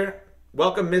stay here.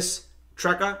 Welcome, Miss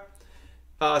Trekka.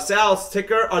 Sal's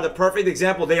ticker are the perfect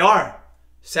example. They are.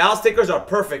 Sal's tickers are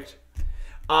perfect.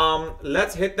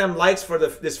 Let's hit them likes for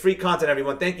this free content,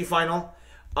 everyone. Thank you, Final.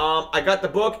 I got the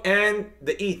book and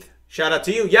the ETH. Shout out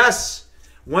to you. Yes.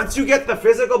 Once you get the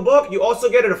physical book, you also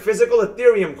get a physical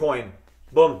Ethereum coin.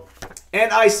 Boom.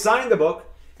 And I signed the book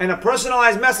and a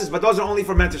personalized message, but those are only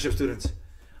for mentorship students.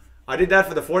 I did that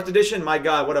for the 4th edition. My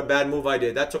God, what a bad move I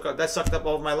did. That sucked up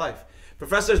all of my life.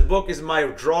 Professor's book is my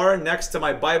drawer next to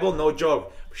my Bible. No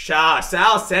joke.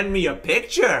 Sal, send me a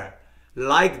picture.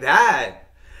 Like that.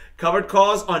 Covered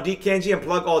calls on DKNG and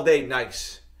Plug all day.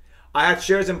 Nice. I had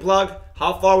shares in Plug.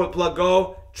 How far will Plug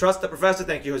go? Trust the professor.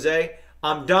 Thank you, Jose.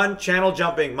 I'm done channel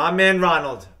jumping. My man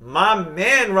Ronald. My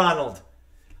man Ronald.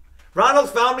 Ronald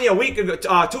found me a week ago,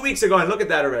 2 weeks ago, and look at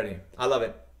that already. I love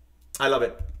it. I love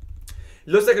it.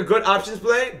 Looks like a good options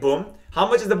play. Boom. How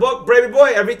much is the book? Baby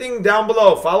boy, everything down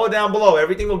below. Follow down below.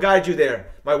 Everything will guide you there.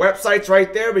 My website's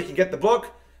right there, but you can get the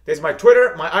book. There's my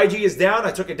Twitter. My IG is down.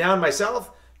 I took it down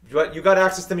myself. But you got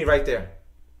access to me right there.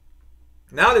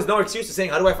 Now there's no excuse to saying,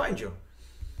 how do I find you?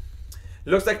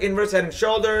 Looks like inverse head and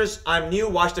shoulders. I'm new.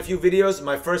 Watched a few videos.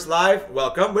 My first live.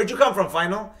 Welcome. Where'd you come from,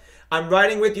 Final? I'm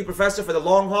riding with you, Professor, for the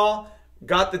long haul.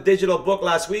 Got the digital book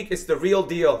last week. It's the real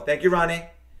deal. Thank you, Ronnie.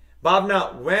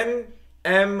 Bhavna,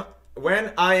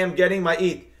 when I am getting my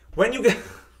ETH. When you get...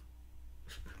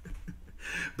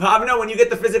 Bhavna, when you get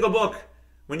the physical book.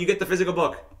 When you get the physical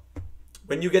book.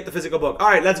 When you get the physical book. All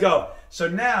right, let's go. So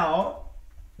now,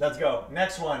 let's go.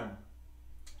 Next one.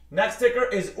 Next ticker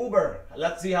is Uber.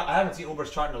 Let's see how... I haven't seen Uber's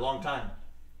chart in a long time.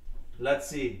 Let's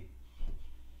see.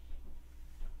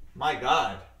 My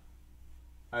God.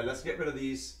 All right, let's get rid of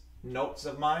these notes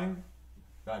of mine.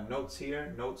 Got notes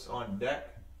here. Notes on deck.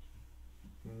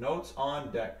 Notes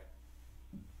on deck.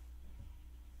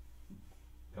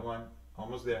 Come on.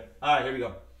 Almost there. All right, here we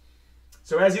go.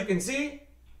 So as you can see,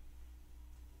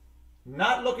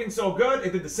 not looking so good.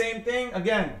 It did the same thing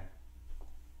again.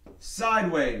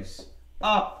 Sideways,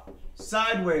 up,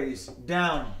 sideways,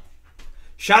 down.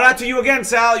 Shout out to you again,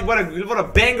 Sal. What a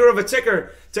banger of a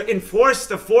ticker to enforce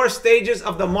the 4 stages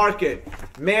of the market.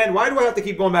 Man, why do I have to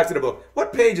keep going back to the book?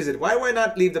 What page is it? Why do I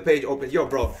not leave the page open? Yo,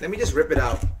 bro, let me just rip it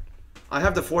out. I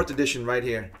have the 4th edition right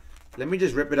here. Let me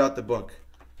just rip it out the book.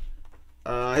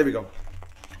 Here we go.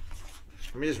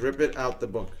 Let me just rip it out the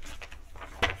book.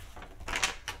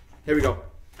 Here we go.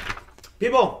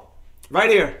 People, right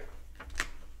here.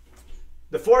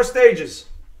 The 4 stages.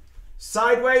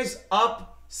 Sideways,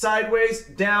 up, sideways,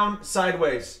 down,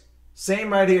 sideways.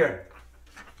 Same right here.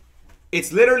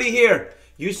 It's literally here.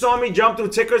 You saw me jump through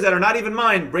tickers that are not even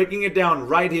mine, breaking it down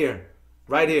right here.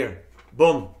 Right here.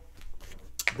 Boom.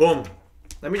 Boom.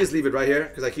 Let me just leave it right here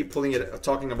because I keep pulling it,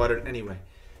 talking about it anyway.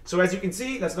 So as you can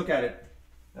see, let's look at it.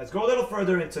 Let's go a little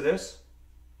further into this.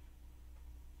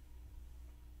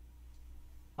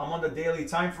 I'm on the daily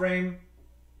time frame.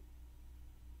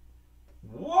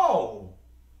 Whoa!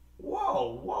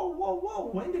 Whoa, whoa, whoa,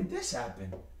 whoa. When did this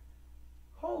happen?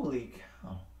 Holy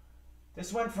cow.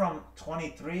 This went from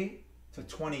 23 to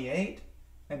 28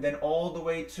 and then all the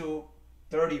way to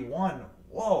 31.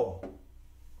 Whoa.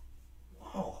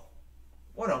 Whoa.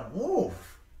 What a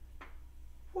move.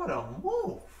 What a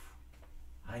move.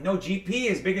 I know GP,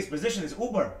 his biggest position is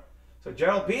Uber. So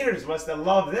Gerald Peters must have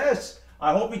loved this.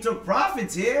 I hope he took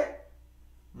profits here.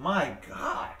 My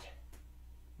God.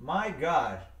 My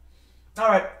God. All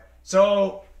right.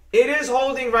 So it is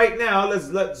holding right now.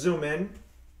 Let's zoom in.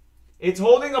 It's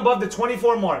holding above the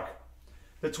 24 mark.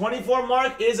 The 24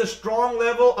 mark is a strong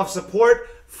level of support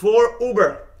for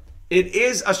Uber. It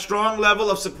is a strong level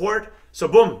of support. So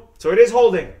boom. So it is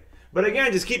holding. But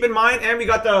again, just keep in mind, and we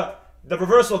got the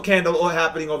reversal candle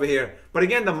happening over here. But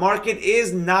again, the market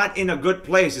is not in a good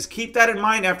place. Just keep that in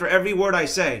mind after every word I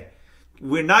say.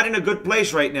 We're not in a good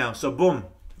place right now. So boom,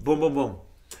 boom, boom, boom.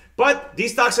 But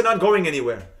these stocks are not going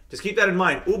anywhere. Just keep that in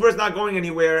mind. Uber is not going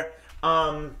anywhere.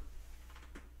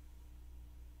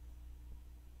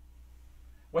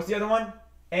 What's the other one?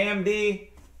 AMD.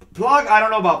 Plug, I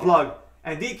don't know about Plug.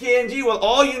 And DKNG, well,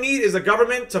 all you need is the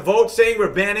government to vote saying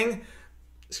we're banning.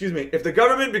 Excuse me. If the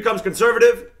government becomes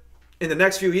conservative in the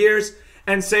next few years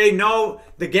and say, no,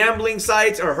 the gambling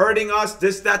sites are hurting us,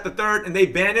 this, that, the third, and they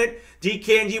ban it,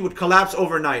 DKNG would collapse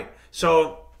overnight.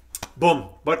 So, boom.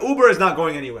 But Uber is not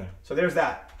going anywhere. So there's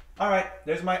that. All right.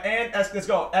 There's my, and let's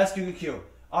go. SQQQ.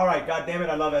 All right. God damn it.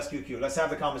 I love SQQ. Let's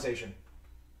have the conversation.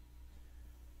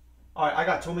 All right. I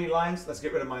got too many lines. Let's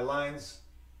get rid of my lines.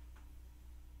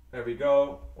 There we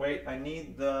go. Wait, I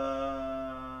need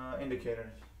the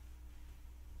indicators.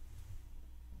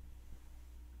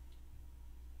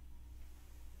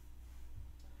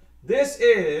 This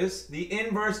is the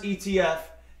inverse ETF,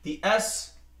 the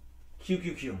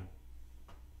SQQQ.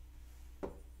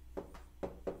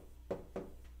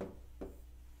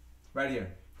 Right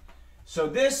here. So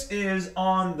this is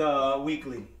on the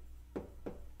weekly.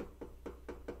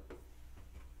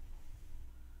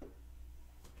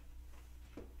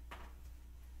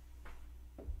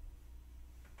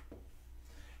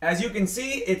 As you can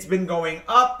see, it's been going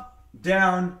up,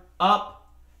 down, up.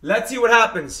 Let's see what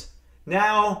happens.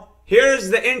 Now,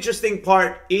 here's the interesting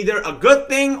part. Either a good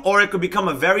thing or it could become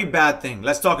a very bad thing.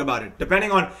 Let's talk about it, depending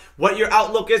on what your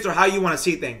outlook is or how you want to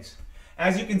see things.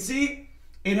 As you can see,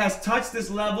 it has touched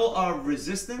this level of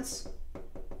resistance.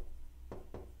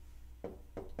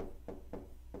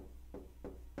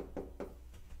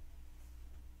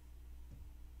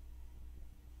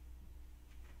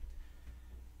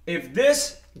 If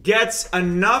this gets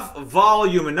enough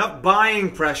volume, enough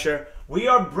buying pressure, We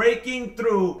are breaking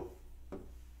through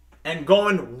and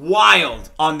going wild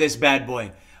on this bad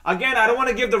boy. Again, I don't want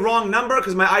to give the wrong number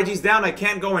because my IG's down. I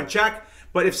can't go and check.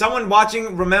 But if someone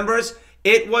watching remembers,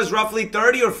 it was roughly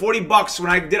 30 or 40 bucks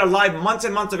when I did a live months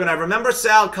and months ago. And I remember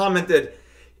Sal commented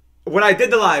when I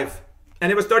did the live,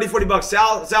 and it was 30, 40 bucks.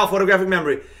 Sal, photographic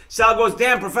memory. Sal goes,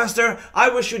 damn, Professor, I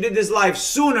wish you did this live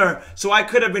sooner so I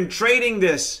could have been trading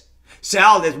this.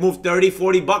 Sal has moved 30,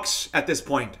 40 bucks at this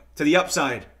point to the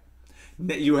upside.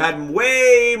 You had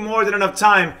way more than enough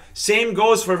time. Same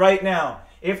goes for right now.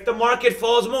 If the market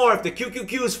falls more, if the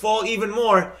QQQs fall even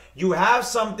more, you have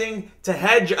something to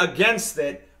hedge against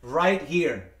it right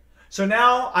here. So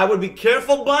now I would be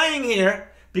careful buying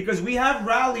here because we have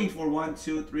rallied for 1,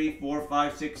 2, 3, 4,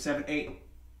 5, 6, 7, 8.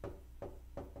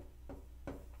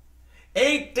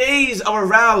 8 days of a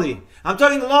rally. I'm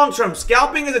talking long term.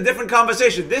 Scalping is a different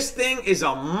conversation. This thing is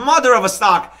a mother of a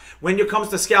stock when it comes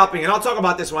to scalping. And I'll talk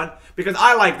about this one because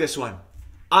I like this one.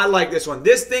 I like this one.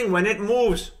 This thing, when it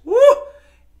moves, woo,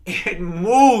 it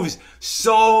moves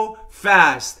so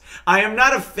fast. I am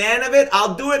not a fan of it.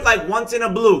 I'll do it like once in a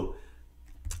blue.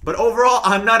 But overall,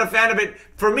 I'm not a fan of it.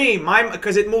 For me,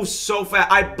 because it moves so fast.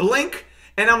 I blink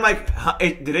and I'm like,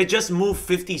 did it just move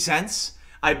 50 cents?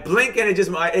 I blink and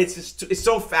it's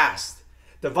so fast.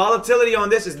 The volatility on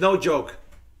this is no joke.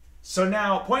 So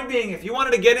now, point being, if you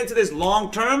wanted to get into this long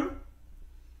term,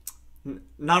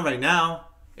 not right now.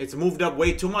 It's moved up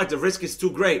way too much. The risk is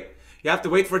too great. You have to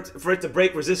wait for it to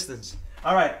break resistance.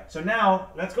 All right, so now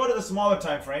let's go to the smaller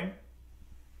time frame.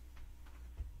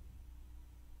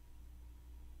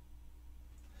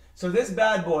 So this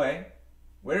bad boy,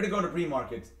 where did it go to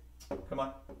pre-market? Come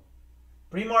on.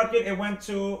 Pre-market, it went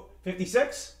to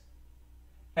 56.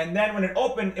 And then when it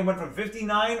opened, it went from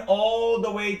 59 all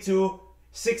the way to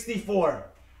 64.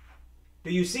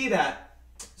 Do you see that?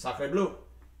 Sacre bleu.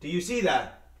 Do you see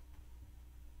that?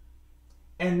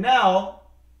 And now,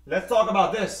 let's talk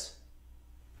about this.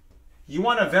 You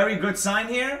want a very good sign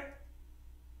here?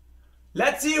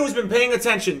 Let's see who's been paying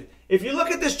attention. If you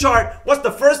look at this chart, what's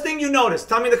the first thing you notice?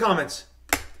 Tell me in the comments.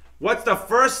 What's the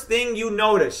first thing you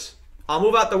notice? I'll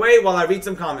move out the way while I read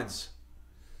some comments.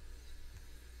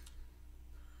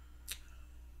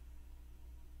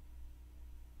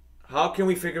 How can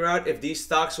we figure out if these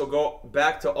stocks will go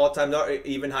back to all-time low or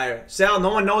even higher? Sal, no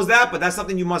one knows that, but that's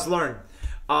something you must learn.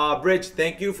 Bridge,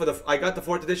 thank you for I got the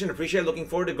 4th edition. Appreciate it. Looking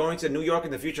forward to going to New York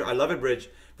in the future. I love it, Bridge.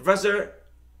 Professor,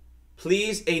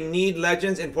 please, I need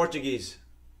legends in Portuguese.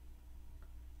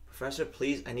 Professor,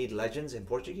 please, I need legends in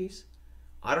Portuguese?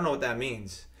 I don't know what that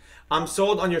means. I'm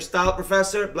sold on your style,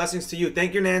 Professor. Blessings to you.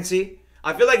 Thank you, Nancy.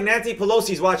 I feel like Nancy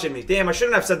Pelosi's watching me. Damn, I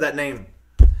shouldn't have said that name.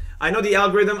 I know the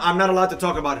algorithm. I'm not allowed to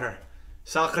talk about her.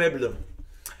 Sacre bleu.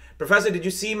 Professor, did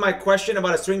you see my question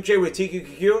about a swing trade with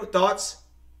TQQQ? Thoughts?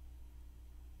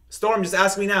 Storm, just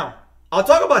ask me now. I'll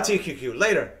talk about TQQ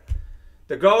later.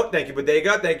 The GOAT, thank you,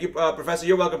 Bodega. Thank you, Professor.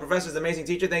 You're welcome. Professor's an amazing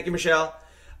teacher. Thank you, Michelle.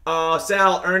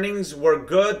 Sal, earnings were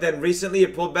good. Then recently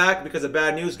it pulled back because of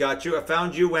bad news. Got you. I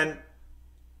found you when...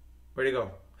 Where'd it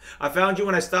go? I found you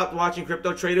when I stopped watching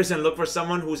crypto traders and looked for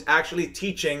someone who's actually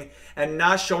teaching and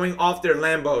not showing off their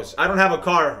Lambos. I don't have a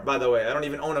car, by the way. I don't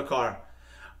even own a car.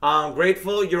 I'm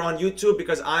grateful you're on YouTube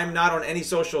because I'm not on any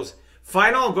socials.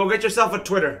 Final, go get yourself a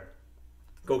Twitter.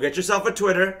 Go get yourself a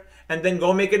Twitter and then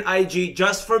go make an IG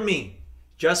just for me.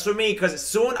 Just for me, because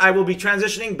soon I will be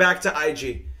transitioning back to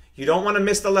IG. You don't want to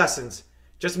miss the lessons.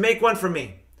 Just make one for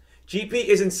me. GP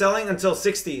isn't selling until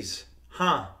 60s.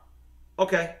 Huh.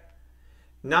 Okay.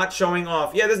 Not showing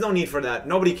off. Yeah, there's no need for that.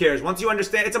 Nobody cares. Once you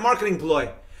understand, it's a marketing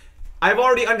ploy. I've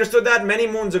already understood that many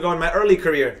moons ago in my early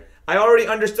career. I already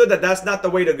understood that that's not the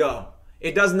way to go.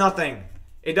 It does nothing.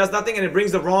 It does nothing and it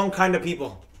brings the wrong kind of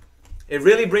people. It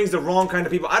really brings the wrong kind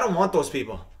of people. I don't want those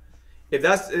people. If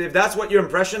that's what your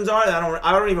impressions are,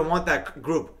 I don't even want that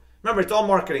group. Remember, it's all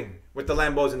marketing with the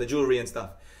Lambos and the jewelry and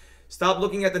stuff. Stop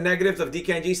looking at the negatives of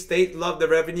DKNG. State love the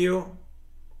revenue.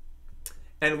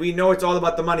 And we know it's all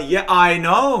about the money. Yeah, I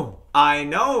know. I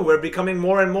know. We're becoming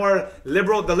more and more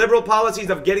liberal. The liberal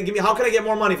policies of give me, how can I get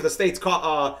more money for the state's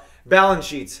balance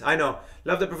sheets? I know.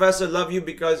 Love the professor. Love you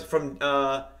because from,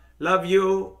 love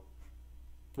you.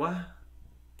 What?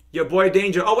 Your boy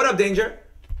Danger. Oh, what up, Danger?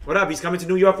 What up? He's coming to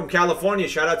New York from California.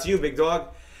 Shout out to you, big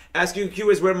dog.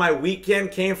 SQQ is where my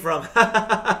weekend came from.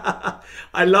 I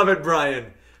love it,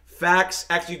 Brian. Facts,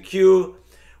 XQQ.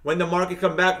 When the market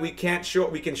come back, we can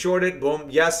short it. Boom.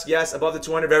 Yes, yes. Above the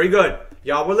 200. Very good.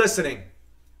 Y'all were listening.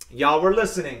 Y'all were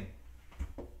listening.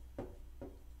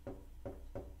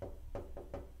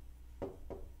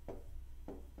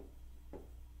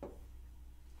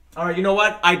 All right, you know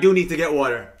what? I do need to get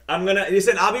water.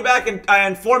 Listen, I'll be back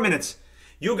in 4 minutes.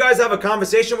 You guys have a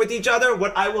conversation with each other.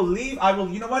 What I will leave,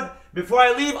 you know what? Before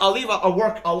I leave, I'll leave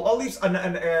I'll leave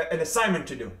an assignment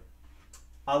to do.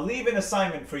 I'll leave an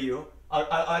assignment for you,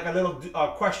 like a little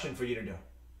question for you to do.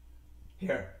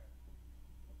 Here.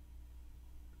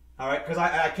 All right, because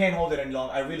I can't hold it any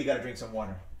longer. I really got to drink some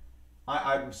water.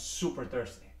 I'm super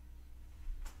thirsty.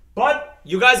 But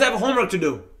you guys have homework to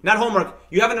do. Not homework.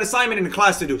 You have an assignment in the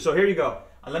class to do. So here you go.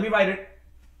 Let me write it.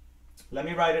 Let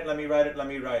me write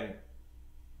it.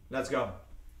 Let's go.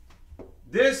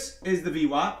 This is the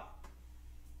VWAP.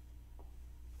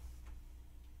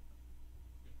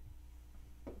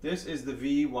 This is the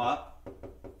VWAP.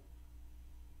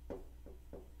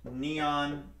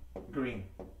 Neon green.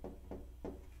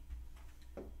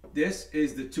 This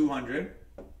is the 200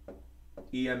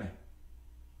 EMA.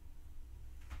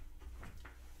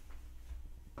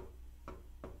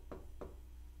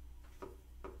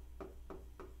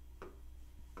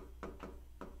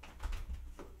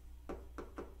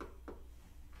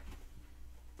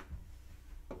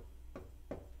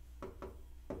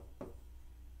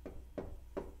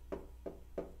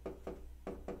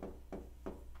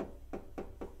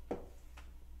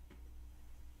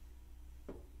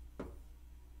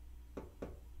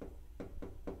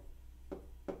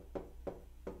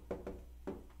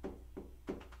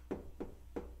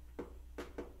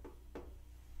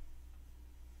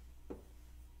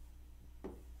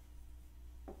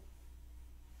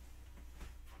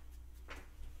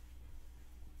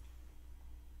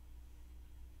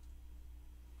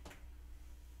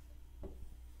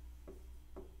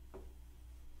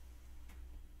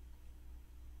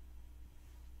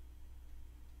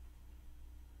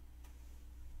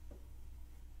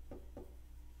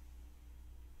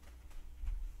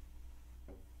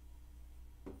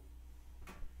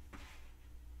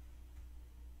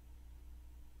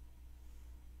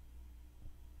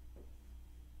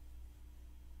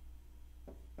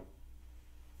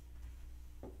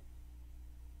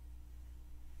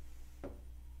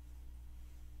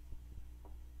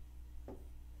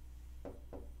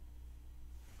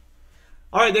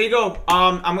 All right, there you go.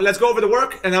 Let's go over the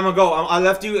work, and I'm gonna go. I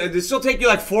left you. This will take you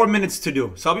like 4 minutes to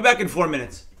do, so I'll be back in 4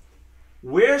 minutes.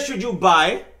 Where should you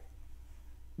buy?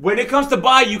 When it comes to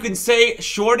buy, you can say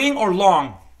shorting or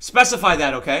long. Specify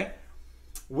that, okay?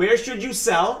 Where should you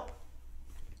sell?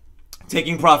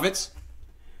 Taking profits.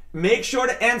 Make sure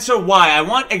to answer why. I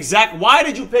want exact. Why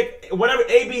did you pick whatever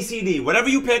A, B, C, D? Whatever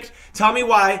you picked, tell me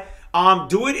why.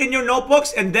 Do it in your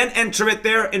notebooks and then enter it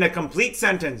there in a complete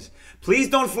sentence. Please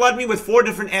don't flood me with 4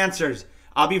 different answers.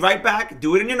 I'll be right back.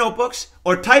 Do it in your notebooks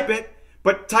or type it,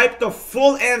 but type the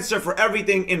full answer for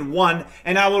everything in one,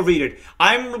 and I will read it.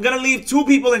 I'm going to leave 2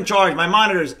 people in charge, my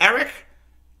monitors. Eric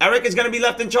is going to be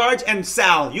left in charge, and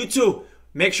Sal, you too.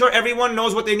 Make sure everyone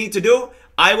knows what they need to do.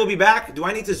 I will be back. Do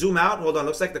I need to zoom out? Hold on.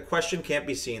 Looks like the question can't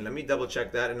be seen. Let me double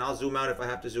check that, and I'll zoom out if I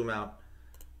have to zoom out.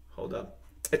 Hold up.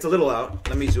 It's a little out.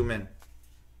 Let me zoom in.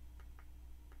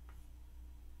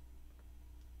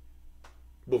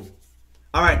 Boom.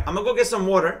 All right, I'm gonna go get some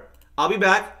water. I'll be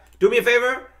back. Do me a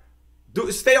favor.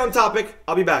 Stay on topic.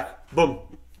 I'll be back. Boom.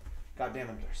 God damn,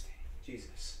 I'm thirsty.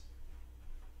 Jesus.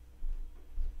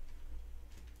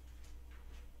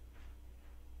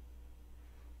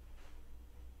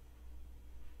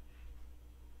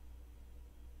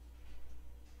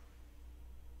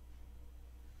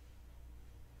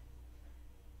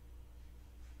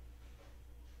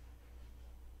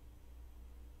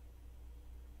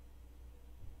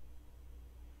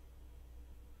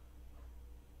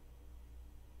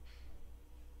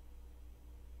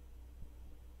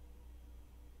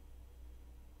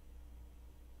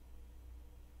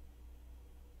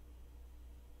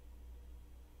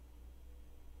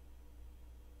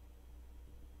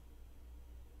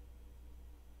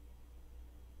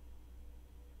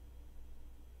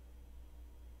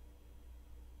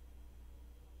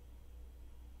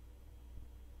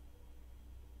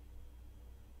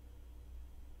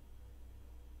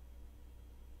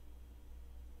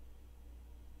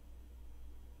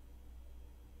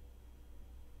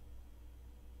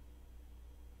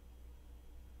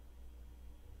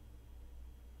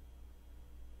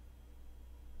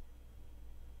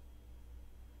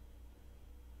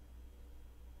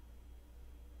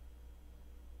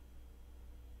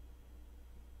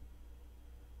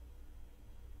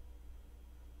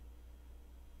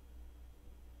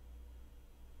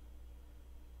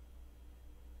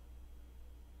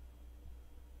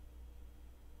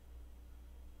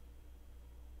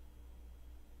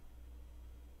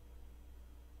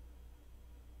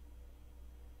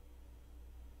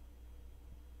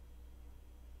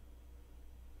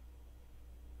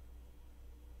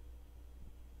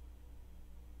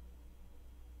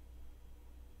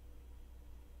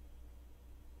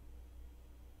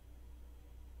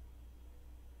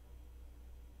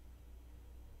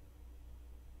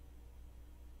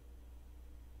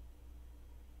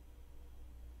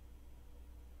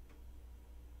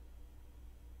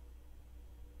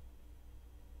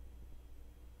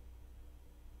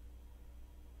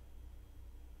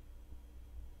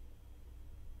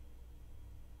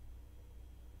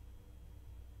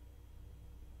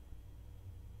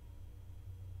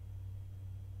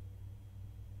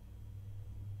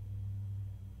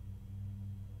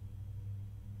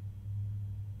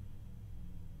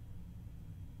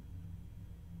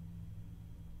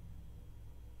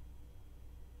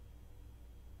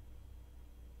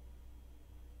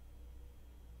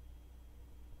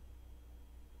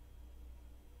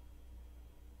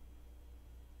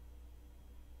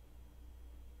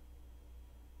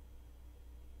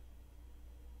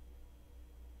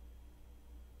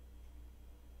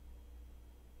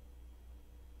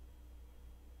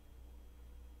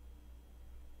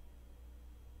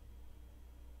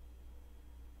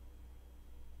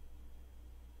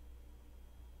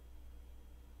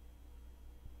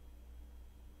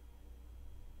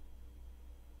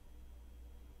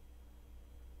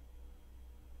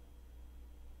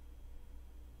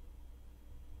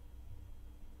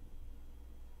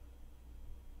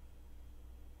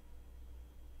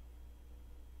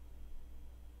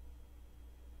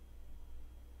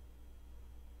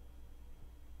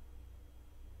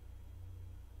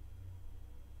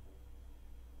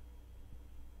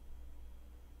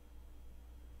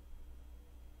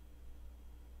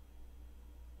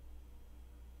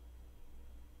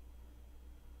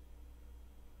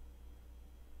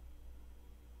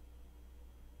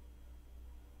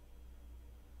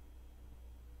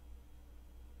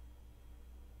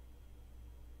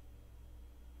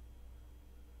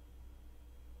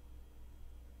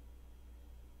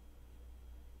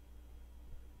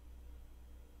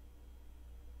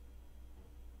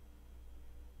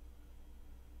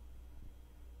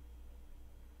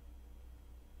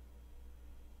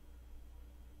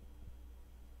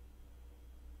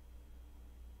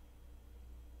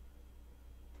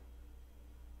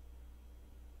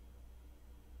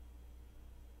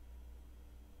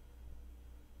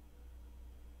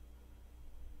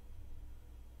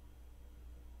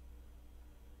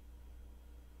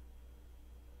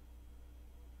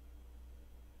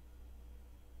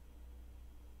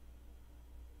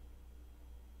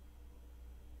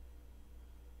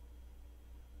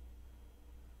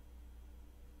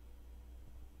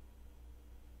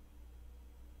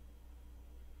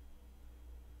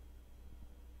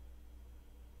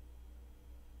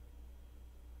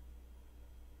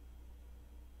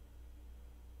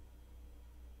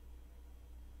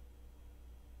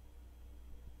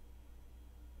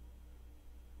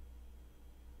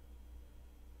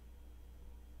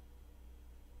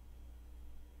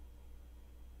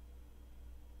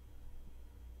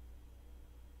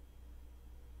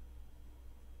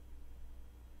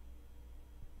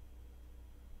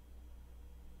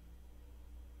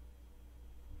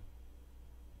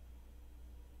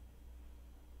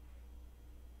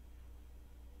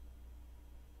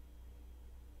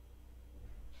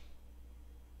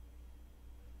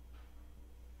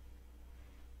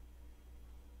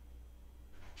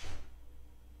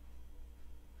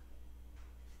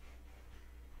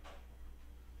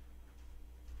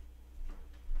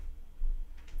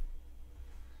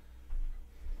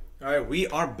 All right, we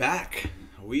are back.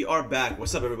 We are back.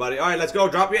 What's up, everybody? All right, let's go.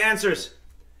 Drop your answers.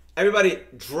 Everybody,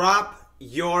 drop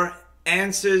your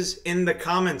answers in the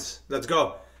comments. Let's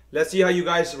go. Let's see how you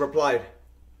guys replied.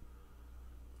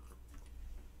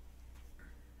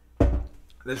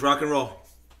 Let's rock and roll.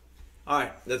 All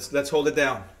right, let's hold it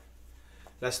down.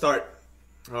 Let's start.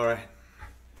 All right.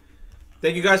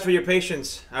 Thank you guys for your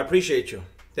patience. I appreciate you.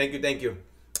 Thank you, thank you.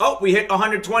 Oh, we hit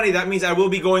 120. That means I will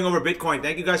be going over Bitcoin.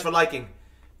 Thank you guys for liking.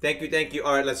 Thank you, thank you.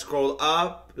 All right, let's scroll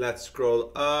up. Let's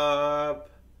scroll up.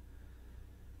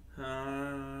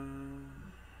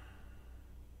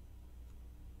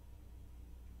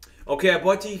 Okay, I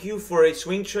bought TQ for a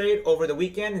swing trade over the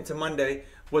weekend into Monday.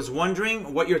 Was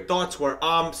wondering what your thoughts were.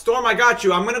 Storm, I got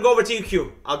you. I'm going to go over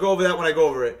TQ. I'll go over that when I go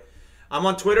over it. I'm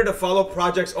on Twitter to follow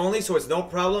projects only, so it's no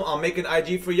problem. I'll make an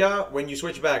IG for ya when you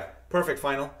switch back. Perfect,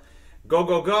 final. Go,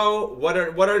 go, go. What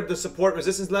are the support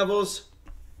resistance levels?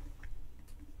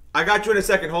 I got you in a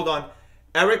second. Hold on.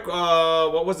 Eric,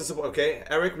 what was the support? Okay,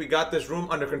 Eric, we got this room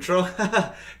under control.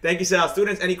 Thank you, Sal.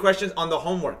 Students, any questions on the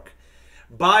homework?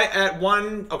 Buy at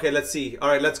 1. Okay, let's see. All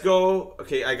right, let's go.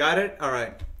 Okay, I got it. All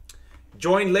right.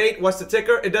 Join late. What's the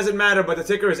ticker? It doesn't matter, but the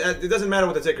ticker is... It doesn't matter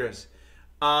what the ticker is.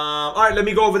 All right, let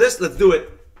me go over this. Let's do it.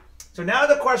 So now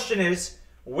the question is,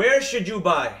 where should you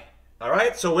buy? All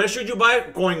right, so where should you buy?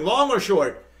 Going long or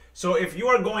short? So if you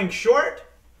are going short...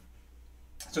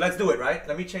 So let's do it, right?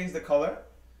 Let me change the color.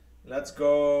 Let's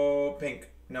go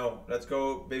pink. No, let's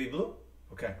go baby blue.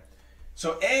 Okay.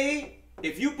 So A,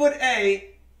 if you put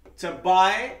A to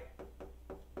buy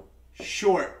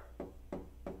short,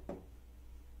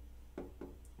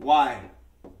 why?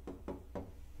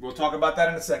 We'll talk about that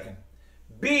in a second.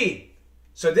 B,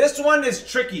 so this one is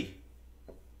tricky.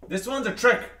 This one's a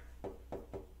trick.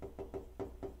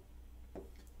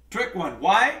 Trick one.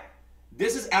 Why?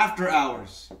 This is after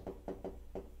hours.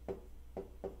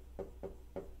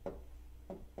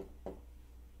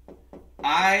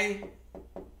 I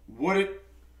wouldn't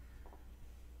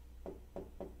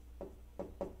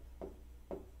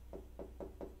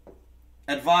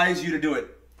advise you to do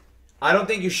it. I don't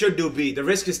think you should do B. The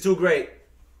risk is too great.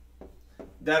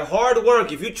 That hard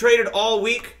work, if you traded all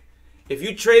week, if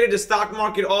you traded the stock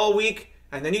market all week,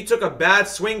 and then you took a bad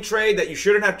swing trade that you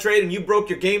shouldn't have traded and you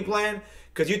broke your game plan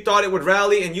because you thought it would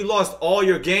rally and you lost all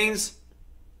your gains,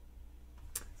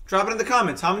 drop it in the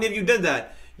comments. How many of you did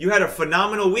that? You had a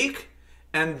phenomenal week,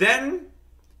 and then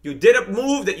you did a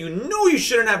move that you knew you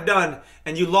shouldn't have done,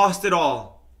 and you lost it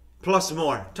all, plus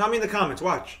more. Tell me in the comments.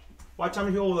 Watch. Watch how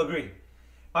many people will agree.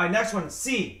 All right, next one,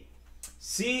 C.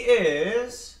 C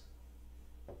is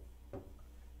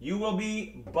you will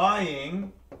be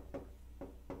buying,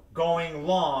 going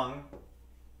long.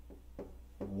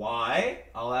 Why?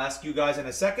 I'll ask you guys in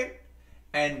a second.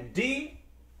 And D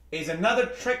is another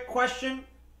trick question.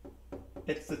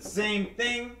 It's the same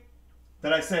thing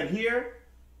that I said here.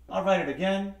 I'll write it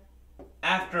again.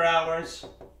 After hours.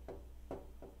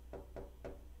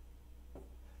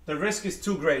 The risk is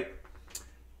too great.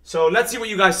 So let's see what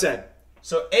you guys said.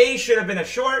 So A should have been a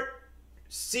short.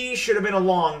 C should have been a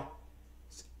long.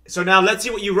 So now let's see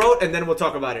what you wrote and then we'll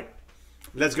talk about it.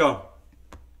 Let's go.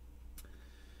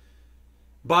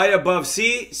 Buy above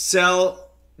C, sell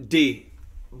D.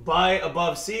 Buy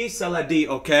above C, sell at D.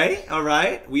 Okay, all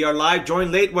right. We are live. Join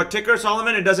late. What ticker,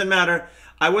 Solomon? It doesn't matter.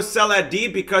 I will sell at D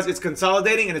because it's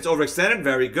consolidating and it's overextended.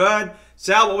 Very good.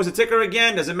 Sal, what was the ticker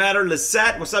again? Doesn't matter.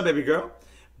 Lisette, what's up, baby girl?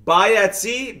 Buy at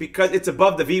C because it's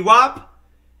above the VWAP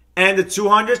and the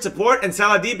 200 support, and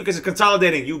sell at D because it's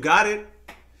consolidating. You got it.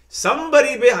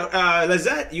 Somebody,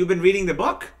 Lizette, you've been reading the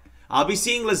book. I'll be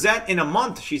seeing Lizette in a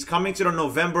month. She's coming to the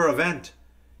November event.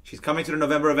 She's coming to the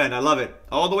November event. I love it.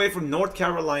 All the way from North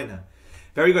Carolina.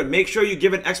 Very good. Make sure you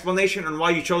give an explanation on why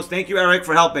you chose. Thank you, Eric,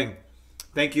 for helping.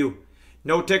 Thank you.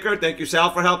 No ticker. Thank you,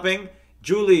 Sal, for helping.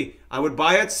 Julie, I would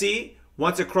buy at C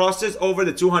once it crosses over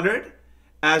the 200,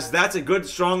 as that's a good,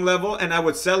 strong level, and I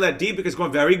would sell at D because it's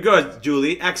going very good,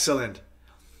 Julie. Excellent.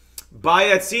 Buy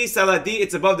at C, sell at D.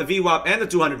 It's above the VWAP and the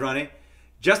 200, Ronnie.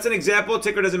 Just an example.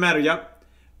 Ticker doesn't matter. Yep.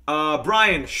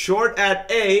 Brian, short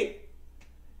at A,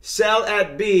 sell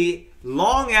at B,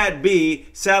 long at B,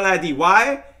 sell at D.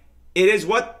 Why? It is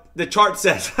what the chart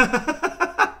says.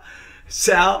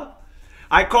 Sal.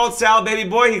 I called Sal baby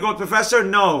boy. He goes, Professor,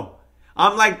 no.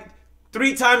 I'm like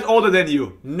 3 times older than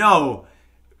you. No.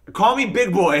 Call me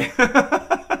big boy.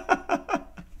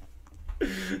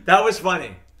 That was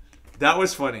funny. That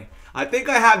was funny. I think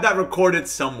I have that recorded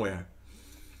somewhere.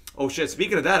 Oh shit,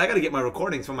 speaking of that, I gotta get my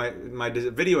recordings from my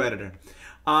video editor.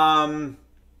 I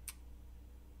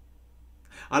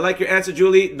like your answer,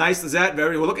 Julie. Nice as that.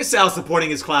 Very well. Look at Sal supporting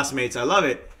his classmates. I love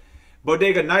it.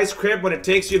 Bodega, nice crib when it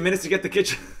takes you minutes to get the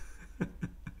kitchen.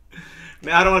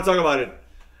 Man, I don't want to talk about it.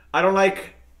 I don't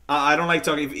like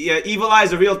talking. Yeah, Evil Eye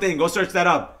is a real thing. Go search that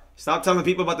up. Stop telling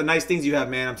people about the nice things you have,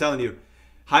 man. I'm telling you.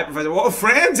 Hi, Professor. Whoa,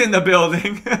 Fran's in the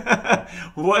building.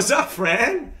 What's up,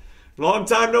 Fran? Long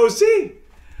time no see.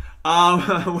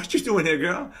 What you doing here,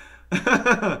 girl?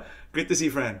 Good to see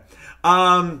Fran.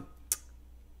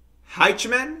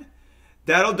 Heichman,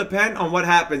 that'll depend on what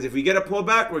happens. If we get a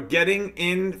pullback, we're getting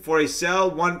in for a sell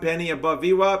 1 penny above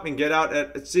VWAP and get out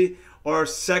at C, or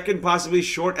second possibly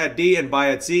short at D and buy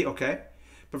at C. Okay.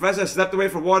 Professor, I stepped away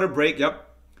for water break. Yep.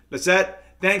 Lisette,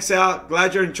 thanks, Sal.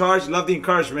 Glad you're in charge. Love the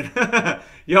encouragement.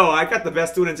 Yo, I got the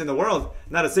best students in the world.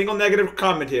 Not a single negative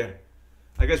comment here.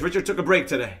 I guess Richard took a break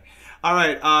today. All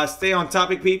right. Stay on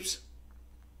topic, peeps.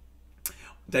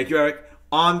 Thank you, Eric.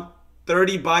 On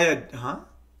 30 buy a... Huh?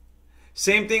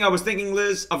 Same thing I was thinking,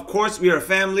 Liz. Of course, we are a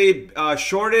family.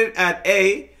 Shorted at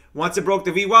A. Once it broke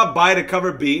the VWAP, buy to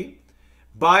cover B.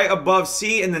 Buy above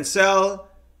C and then sell.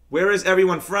 Where is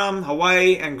everyone from?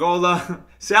 Hawaii, Angola.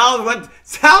 Sal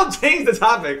changed the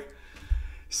topic.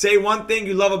 Say one thing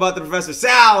you love about the professor.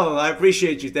 Sal, I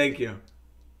appreciate you. Thank you.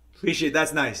 Appreciate.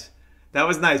 That's nice. That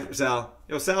was nice, Sal.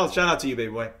 Yo, Sal, shout out to you,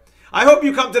 baby boy. I hope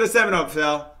you come to the seminar,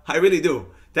 Sal. I really do.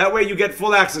 That way you get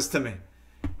full access to me.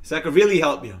 So I could really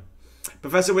help you.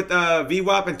 Professor with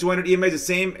VWAP and 200 EMA is the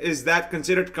same. Is that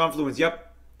considered confluence?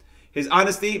 Yep. His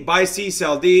honesty, buy C,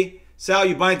 sell D. Sal,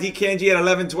 you buying DKNG at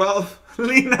 11.12?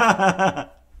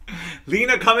 Lena.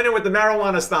 Lena coming in with the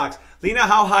marijuana stocks. Lena,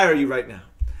 how high are you right now?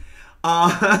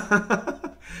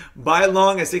 Buy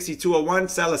long at 62.01,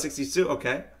 sell at 62.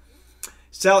 Okay.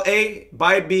 Sell A,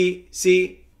 buy B,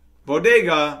 C,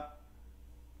 Bodega.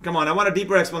 Come on, I want a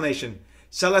deeper explanation.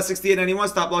 Sell at 68.91,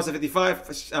 stop loss at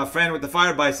 55. Friend with the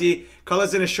fire, buy C.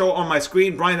 Colors in a show on my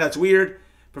screen. Brian, that's weird.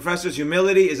 Professor's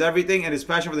humility is everything, and his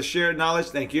passion for the shared knowledge.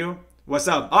 Thank you. What's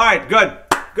up? All right, good.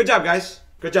 Good job, guys.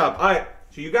 Good job. All right,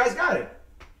 so you guys got it.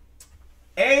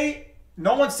 A,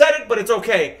 no one said it, but it's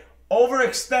okay.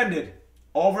 Overextended.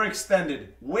 Overextended.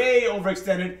 Way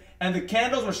overextended. And the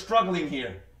candles were struggling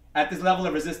here at this level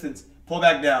of resistance. Pull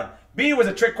back down. B was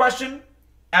a trick question.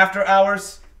 After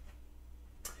hours.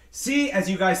 C, as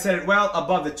you guys said it well,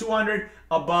 above the 200,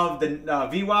 above the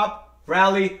VWAP.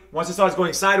 Rally. Once it starts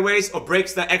going sideways or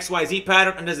breaks the XYZ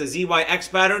pattern and there's a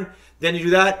ZYX pattern, then you do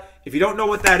that. If you don't know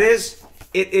what that is,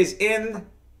 it is in...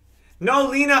 No,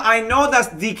 Lena, I know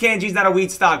that DKNG is not a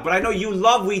wheat stock, but I know you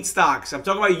love wheat stocks. I'm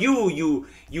talking about you.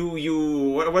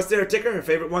 What's their ticker? Her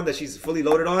favorite one that she's fully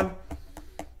loaded on?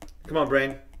 Come on,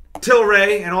 brain.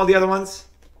 Tilray and all the other ones.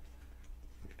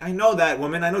 I know that,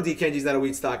 woman. I know DKNG is not a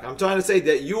wheat stock. I'm trying to say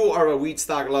that you are a wheat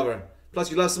stock lover.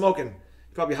 Plus, you love smoking.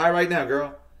 You're probably high right now,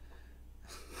 girl.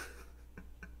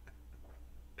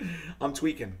 I'm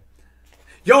tweaking.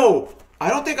 Yo,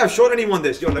 I don't think I've showed anyone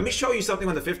this. Yo, let me show you something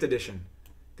on the 5th edition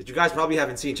that you guys probably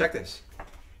haven't seen. Check this.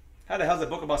 How the hell's the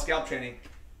book about scalp trading?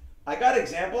 I got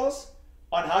examples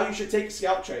on how you should take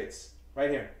scalp trades. Right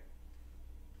here.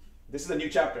 This is a new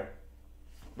chapter.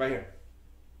 Right here.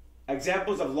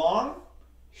 Examples of long,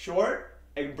 short,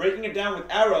 and breaking it down with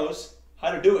arrows,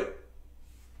 how to do it.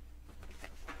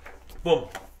 Boom.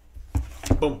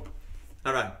 Boom.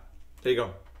 All right. There you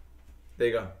go. There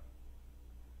you go.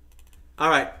 All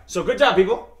right. So good job,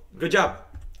 people. Good job.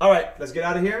 All right. Let's get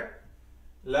out of here.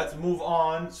 Let's move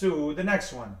on to the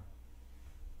next one.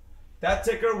 That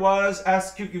ticker was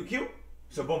SQQQ.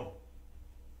 So boom.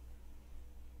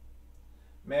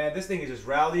 Man, this thing is just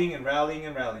rallying and rallying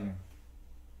and rallying.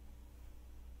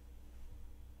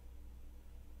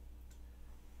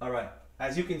 All right.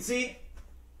 As you can see,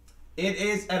 it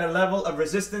is at a level of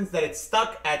resistance that it's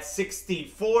stuck at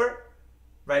 64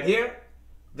 right here.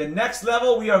 The next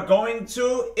level we are going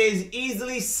to is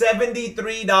easily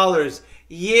 $73.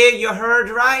 Yeah, you heard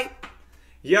right.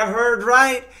 You heard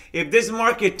right. If this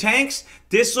market tanks,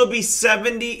 this will be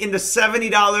in the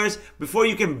 $70 before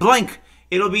you can blink.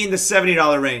 It'll be in the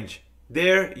 $70 range.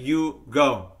 There you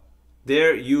go.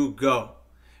 There you go.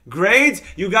 Grades,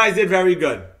 you guys did very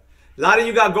good. A lot of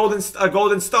you got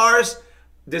golden stars.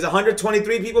 There's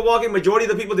 123 people walking. Majority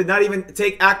of the people did not even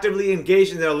actively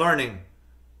engage in their learning.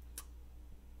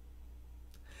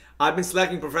 I've been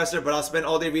slacking, Professor, but I'll spend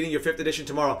all day reading your 5th edition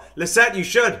tomorrow. Lisette, you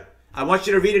should. I want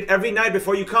you to read it every night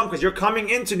before you come because you're coming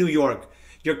into New York.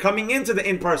 You're coming into the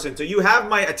in-person, so you have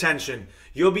my attention.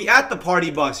 You'll be at the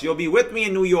party bus. You'll be with me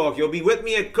in New York. You'll be with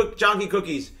me at Chunky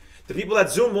Cookies. The people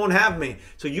at Zoom won't have me.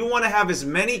 So you want to have as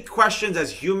many questions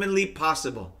as humanly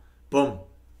possible. Boom.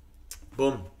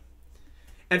 Boom.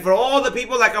 And for all the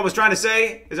people, like I was trying to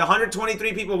say, there's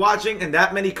 123 people watching and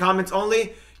that many comments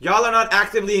only. Y'all are not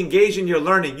actively engaged in your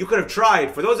learning. You could have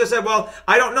tried. For those that said, well,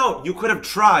 I don't know, you could have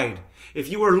tried. If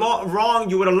you were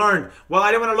wrong, you would have learned. Well,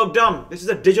 I didn't want to look dumb. This is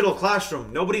a digital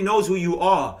classroom. Nobody knows who you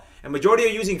are. And majority are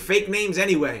using fake names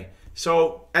anyway.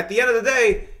 So at the end of the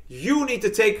day, you need to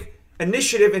take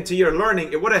initiative into your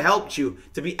learning. It would have helped you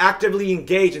to be actively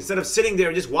engaged instead of sitting there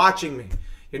and just watching me.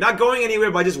 You're not going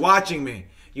anywhere by just watching me.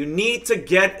 You need to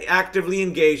get actively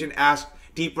engaged and ask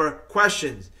deeper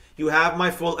questions. You have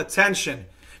my full attention.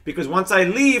 Because once I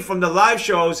leave from the live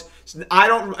shows,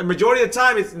 majority of the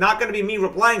time, it's not going to be me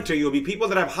replying to you. It'll be people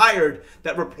that I've hired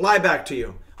that reply back to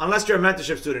you. Unless you're a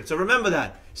mentorship student. So remember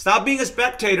that. Stop being a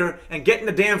spectator and get in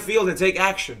the damn field and take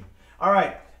action. All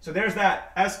right. So there's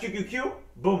that. SQQQ.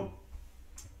 Boom.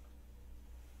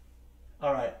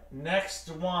 All right. Next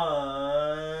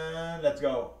one. Let's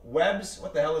go. Webs.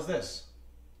 What the hell is this?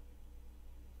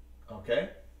 Okay.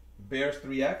 Bears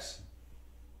 3X.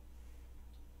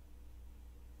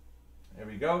 Here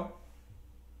we go.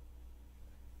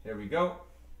 Here we go.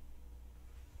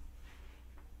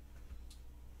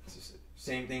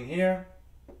 Same thing here.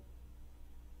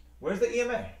 Where's the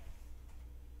EMA?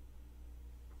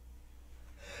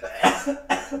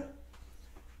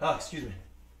 Oh, excuse me.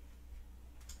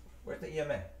 Where's the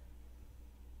EMA?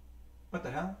 What the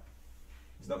hell?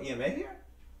 There's no EMA here?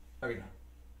 There we go.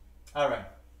 All right.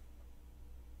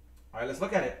 All right, let's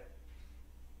look at it.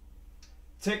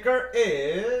 Ticker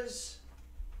is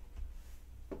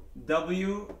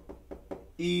WEBS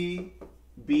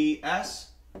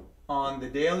on the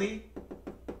daily.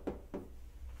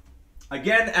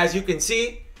 Again, as you can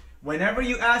see, whenever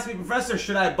you ask me, Professor,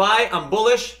 should I buy? I'm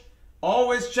bullish.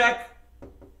 Always check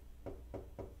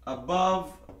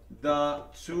above the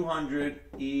 200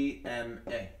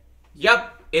 EMA.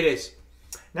 Yep, it is.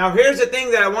 Now, here's the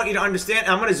thing that I want you to understand.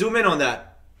 I'm going to zoom in on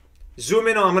that. I'm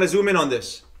going to zoom in on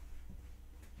this.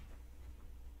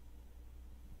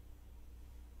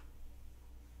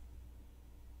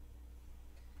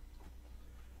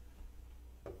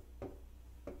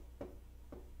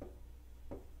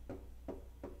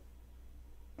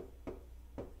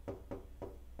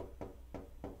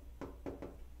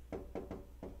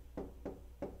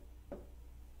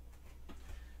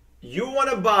 You want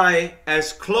to buy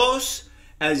as close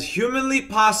as humanly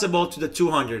possible to the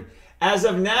 200. As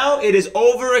of now, it is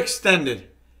overextended.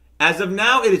 As of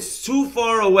now, it is too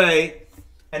far away.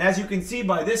 And as you can see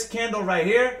by this candle right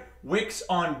here, wicks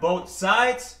on both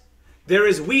sides, there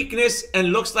is weakness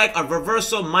and looks like a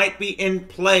reversal might be in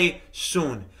play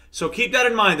soon. So keep that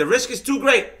in mind. The risk is too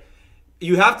great.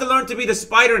 You have to learn to be the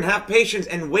spider and have patience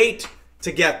and wait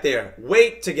to get there.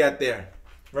 Wait to get there.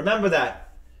 Remember that.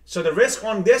 So the risk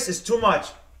on this is too much.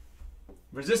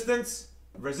 Resistance,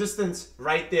 resistance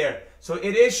right there. So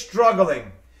it is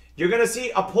struggling. You're going to see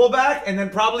a pullback and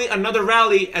then probably another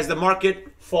rally as the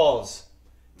market falls.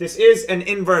 This is an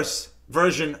inverse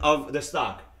version of the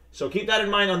stock. So keep that in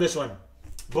mind on this one.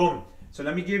 Boom. So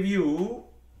let me give you,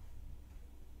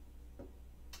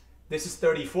 this is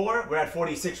 34. We're at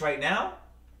 46 right now.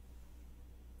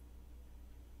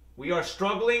 We are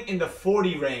struggling in the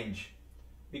 40 range.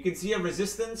 You can see a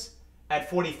resistance at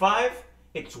 45.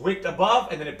 It's wicked above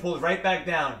and then it pulls right back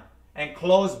down and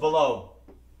closed below.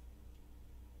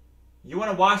 You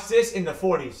want to watch this in the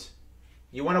 40s.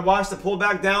 You want to watch the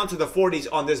pullback down to the 40s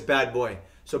on this bad boy.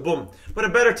 So boom. But a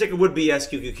better ticker would be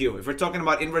SQQQ. If we're talking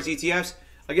about inverse ETFs,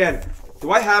 again,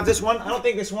 do I have this one? I don't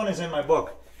think this one is in my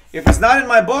book. If it's not in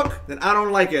my book, then I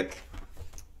don't like it.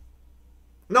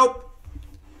 Nope.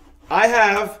 I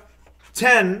have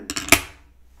 10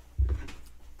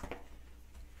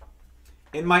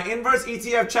 in my inverse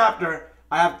ETF chapter.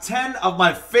 I have 10 of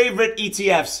my favorite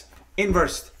ETFs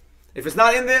inversed. If it's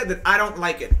not in there, then I don't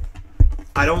like it.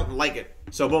 I don't like it.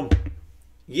 So boom.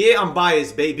 Yeah, I'm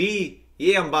biased, baby.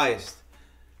 Yeah, I'm biased.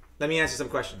 Let me answer some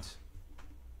questions.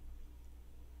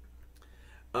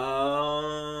 You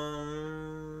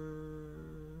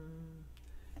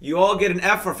all get an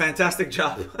F for fantastic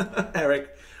job, Eric.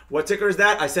 What ticker is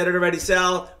that? I said it already.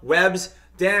 Sell. Webs.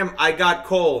 Damn, I got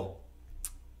coal.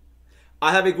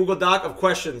 I have a Google Doc of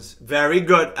questions. Very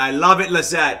good. I love it,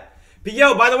 Lisette. But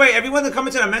yo, by the way, everyone that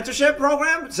comes to the mentorship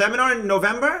program, seminar in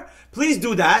November, please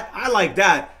do that. I like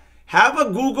that. Have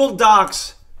a Google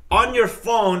Docs on your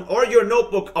phone or your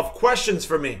notebook of questions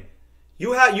for me.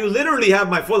 You literally have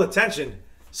my full attention.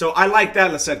 So I like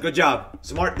that, Lisette. Good job.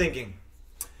 Smart thinking.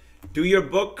 Do your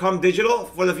book come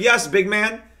digital? Well, yes, big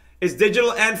man. It's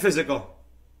digital and physical.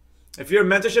 If you're a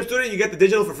mentorship student, you get the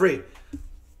digital for free.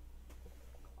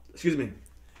 Excuse me.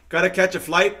 Gotta catch a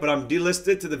flight, but I'm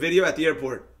delisted to the video at the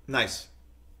airport. Nice.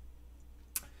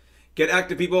 Get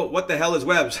active, people. What the hell is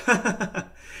Webs?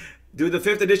 Do the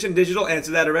 5th edition digital?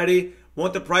 Answer that already.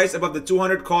 Won't the price above the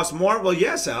 200 cost more? Well,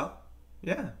 yes, Al.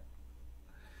 Yeah.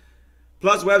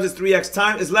 Plus Webs is 3x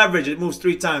time. It's leverage. It moves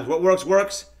 3 times. What works,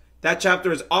 works. That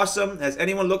chapter is awesome. Has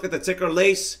anyone looked at the ticker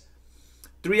Lace?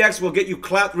 3x will get you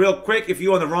clapped real quick if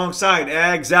you're on the wrong side.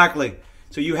 Exactly.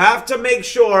 So you have to make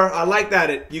sure, I like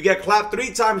that, you get clapped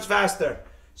 3 times faster.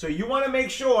 So you want to make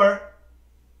sure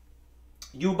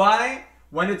you buy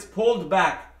when it's pulled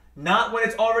back, not when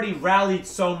it's already rallied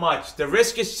so much. The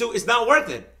risk is it's not worth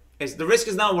it. The risk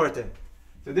is not worth it.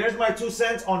 So there's my 2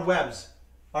 cents on Webs.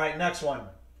 All right, next one.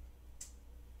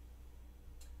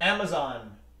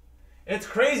 Amazon. It's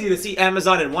crazy to see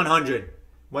Amazon at 100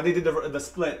 when they did the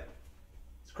split.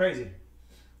 It's crazy.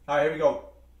 All right, here we go.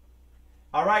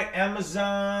 All right,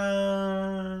 Amazon.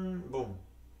 Boom.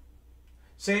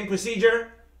 Same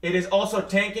procedure. It is also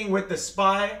tanking with the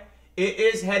SPY. It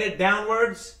is headed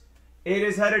downwards. It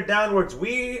is headed downwards.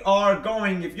 We are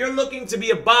going, if you're looking to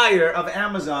be a buyer of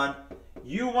Amazon,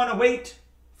 you want to wait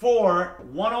for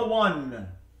 101.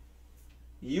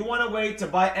 You want to wait to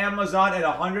buy Amazon at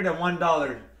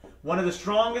 $101. One of the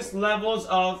strongest levels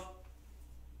of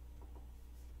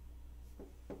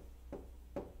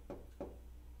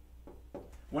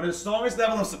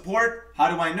support. How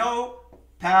do I know?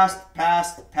 Past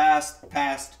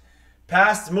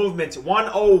movements.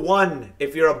 101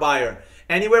 if you're a buyer.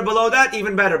 Anywhere below that,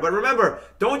 even better. But remember,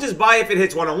 don't just buy if it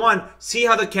hits 101. See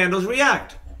how the candles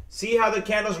react. See how the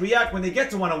candles react when they get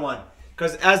to 101.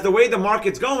 Because as the way the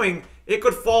market's going, it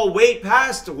could fall way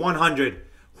past 100.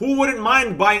 Who wouldn't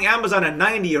mind buying Amazon at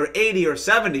 90 or 80 or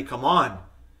 70? Come on.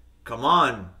 Come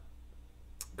on.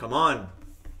 Come on.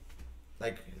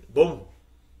 Like, boom.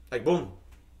 Like, boom.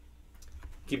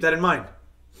 Keep that in mind.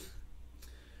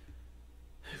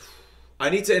 I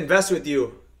need to invest with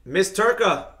you. Miss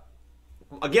Turka.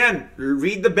 Again,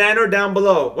 read the banner down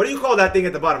below. What do you call that thing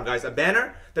at the bottom, guys? A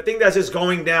banner? The thing that's just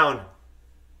going down.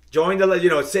 Join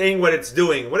the, saying what it's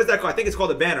doing. What is that called? I think it's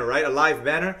called a banner, right? A live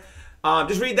banner.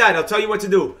 Just read that. I'll tell you what to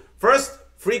do. First,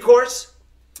 free course.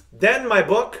 Then my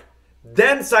book.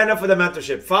 Then sign up for the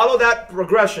mentorship. Follow that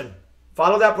progression.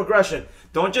 Follow that progression.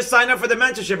 Don't just sign up for the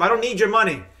mentorship. I don't need your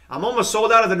money. I'm almost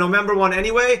sold out of the November one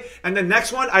anyway. And the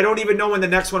next one, I don't even know when the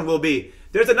next one will be.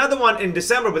 There's another one in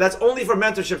December, but that's only for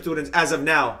mentorship students as of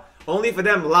now. Only for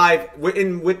them live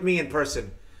with me in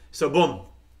person. So boom.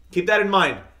 Keep that in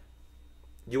mind.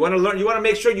 You want to learn, you want to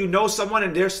make sure you know someone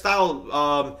and their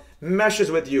style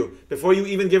meshes with you before you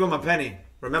even give them a penny.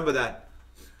 Remember that.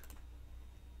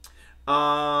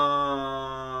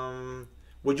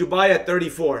 Would you buy at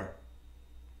 34?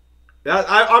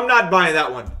 I'm not buying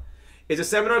that one. Is a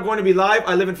seminar going to be live?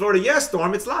 I live in Florida. Yes,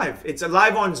 Storm, it's live. It's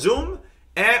live on Zoom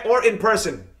or in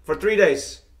person for 3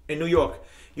 days in New York.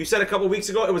 You said a couple weeks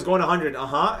ago it was going 100.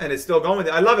 And it's still going.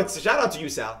 I love it. So shout out to you,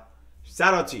 Sal.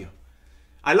 Shout out to you.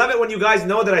 I love it when you guys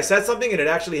know that I said something and it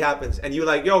actually happens. And you're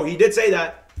like, yo, he did say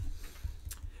that.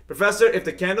 Professor, if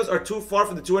the candles are too far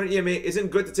from the 200 EMA,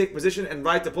 isn't good to take position and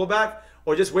ride the pullback?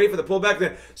 Or just wait for the pullback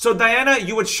then? So, Diana,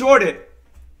 you would short it.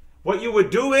 What you would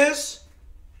do is...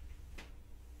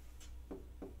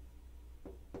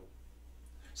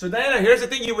 So, Diana, here's the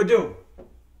thing you would do.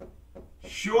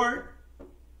 Short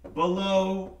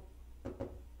below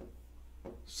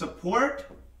support.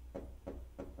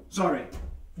 Sorry.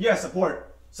 Yeah,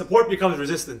 support. Support becomes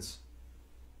resistance.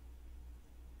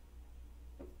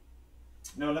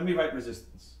 No, let me write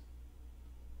resistance.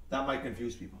 That might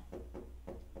confuse people.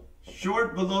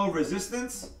 Short below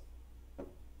resistance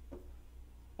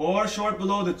or short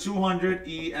below the 200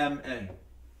 EMA.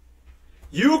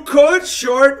 You could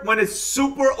short when it's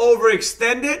super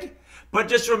overextended, but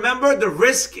just remember the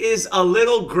risk is a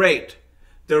little great.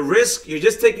 The risk, you're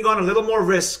just taking on a little more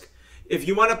risk. If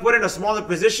you want to put in a smaller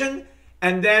position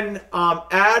and then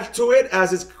add to it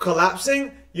as it's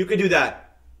collapsing, you could do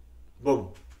that.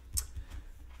 Boom.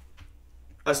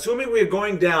 Assuming we're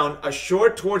going down, a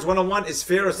short towards 101 is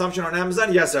fair assumption on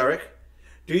Amazon? Yes, Eric.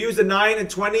 Do you use the 9 and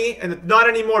 20? And not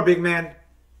anymore, big man.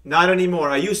 Not anymore.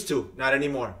 I used to. Not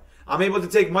anymore. I'm able to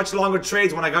take much longer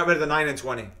trades when I got rid of the 9 and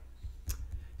 20.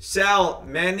 Sal,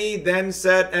 many then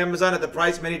said Amazon at the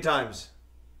price many times.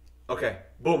 Okay.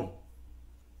 Boom.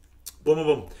 Boom, boom,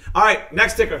 boom. All right,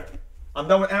 next ticker. I'm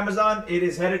done with Amazon. It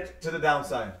is headed to the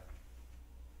downside.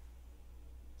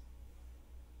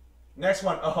 Next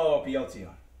one. Oh,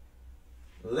 PLTR.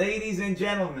 Ladies and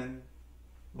gentlemen,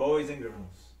 boys and girls.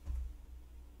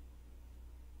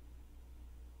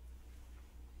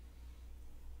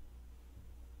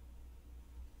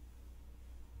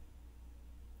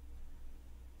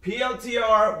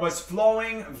 PLTR was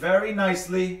flowing very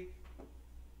nicely.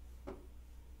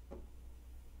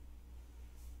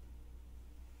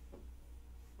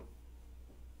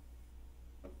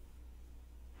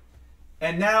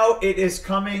 And now it is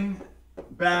coming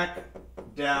back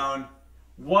down.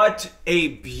 What a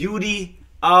beauty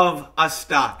of a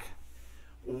stock.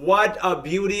 What a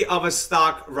beauty of a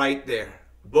stock right there.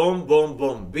 Boom, boom,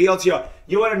 boom. BLTR.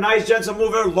 You want a nice gentle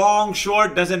mover, long,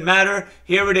 short, doesn't matter.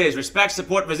 Here it is. Respects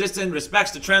support, resistance,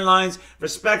 respects the trend lines,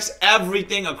 respects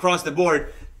everything across the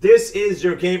board. This is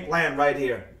your game plan right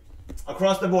here.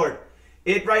 Across the board.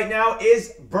 It right now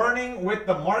is burning with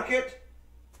the market,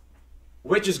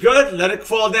 which is good. Let it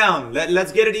fall down.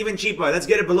 Let's get it even cheaper. Let's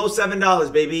get it below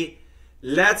 $7, baby.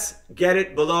 Let's get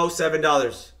it below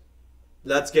 $7.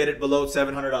 Let's get it below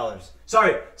 $700.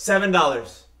 Sorry,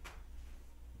 $7.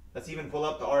 Let's even pull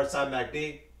up the RSI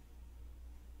MACD.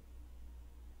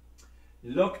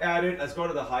 Look at it. Let's go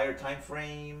to the higher time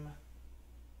frame.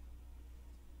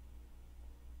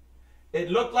 It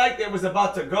looked like it was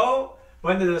about to go,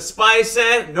 but then the SPY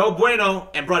said, no bueno,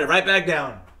 and brought it right back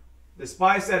down. The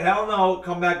SPY said, hell no,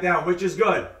 come back down, which is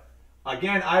good.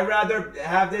 Again, I'd rather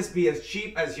have this be as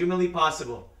cheap as humanly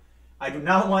possible. I do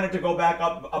not want it to go back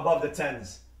up above the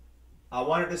 10s. I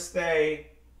want it to stay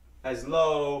as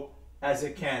low as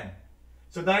it can.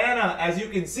 So Diana, as you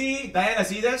can see, Diana,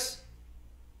 see this?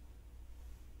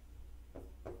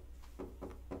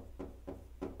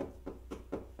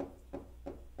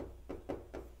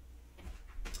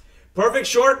 Perfect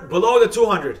short below the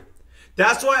 200.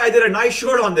 That's why I did a nice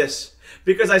short on this,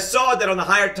 because I saw that on the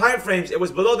higher time frames it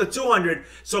was below the 200,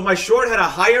 so my short had a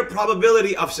higher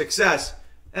probability of success.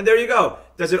 And there you go.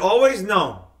 Does it always?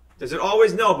 No. Does it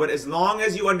always? No. But as long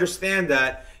as you understand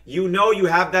that, you know you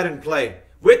have that in play.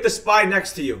 With the SPY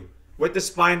next to you. With the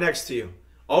SPY next to you.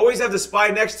 Always have the SPY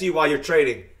next to you while you're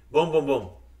trading. Boom, boom, boom.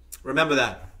 Remember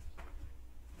that.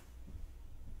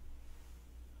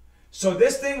 So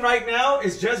this thing right now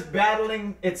is just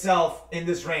battling itself in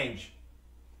this range.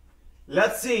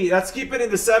 Let's see. Let's keep it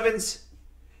in the 7s.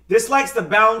 This likes to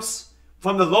bounce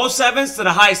from the low 7s to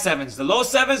the high 7s. The low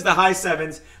 7s, the high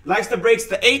 7s. Likes to break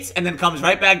the 8s and then comes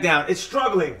right back down. It's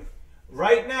struggling.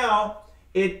 Right now,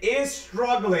 it is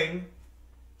struggling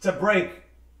to break.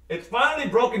 It's finally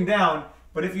broken down.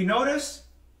 But if you notice,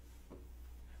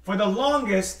 for the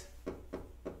longest,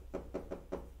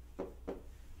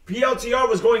 PLTR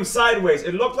was going sideways.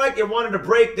 It looked like it wanted to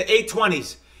break the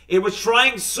 820s. It was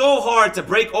trying so hard to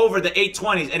break over the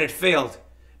 820s and it failed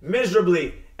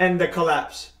miserably and the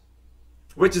collapse.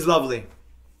 Which is lovely.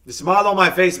 The smile on my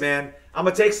face, man. I'm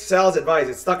going to take Sal's advice.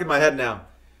 It's stuck in my head now.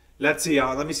 Let's see.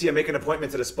 Let me see. I make an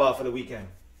appointment to the spa for the weekend.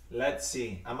 Let's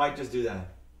see. I might just do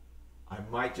that.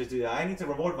 I need to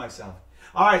reward myself.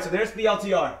 All right, so there's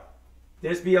BLTR.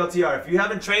 There's BLTR. If you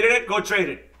haven't traded it, go trade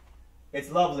it.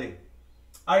 It's lovely.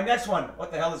 All right, next one.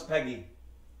 What the hell is Peggy?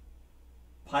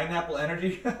 Pineapple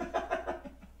Energy?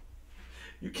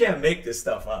 You can't make this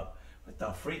stuff up. What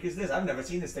the freak is this? I've never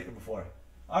seen this ticker before.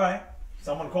 All right.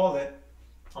 Someone called it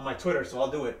on my Twitter, so I'll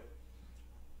do it.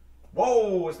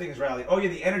 Whoa, this thing's rallying. Oh, yeah,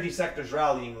 the energy sector's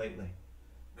rallying lately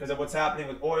because of what's happening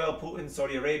with oil, Putin,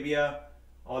 Saudi Arabia,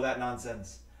 all that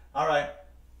nonsense. All right.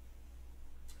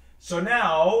 So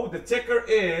now the ticker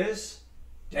is,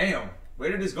 damn,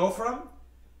 where did this go from?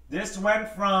 This went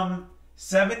from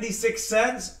 76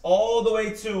 cents all the way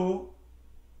to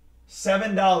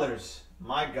 $7.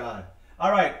 My God.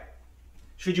 All right.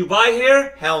 Should you buy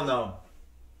here? Hell no.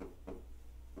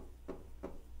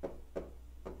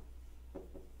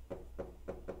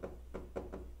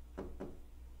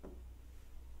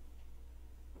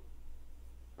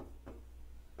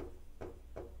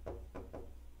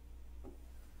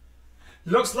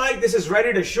 Looks like this is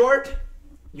ready to short.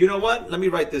 You know what? Let me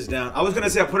write this down. I was going to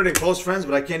say I put it in close friends,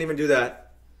 but I can't even do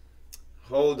that.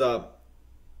 Hold up.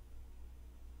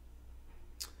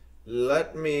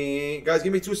 Guys,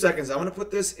 give me 2 seconds. I want to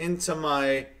put this into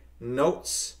my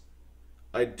notes.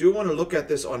 I do want to look at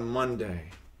this on Monday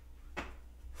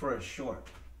for a short.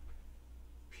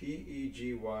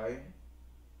 PEGY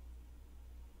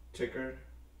ticker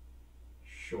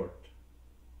short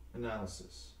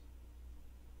analysis.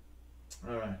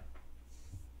 All right.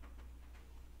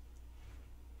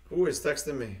 Who is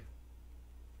texting me?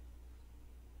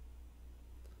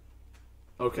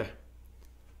 Okay.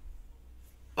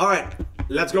 All right,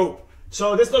 let's go.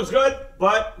 So this looks good,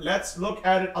 but let's look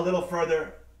at it a little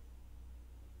further.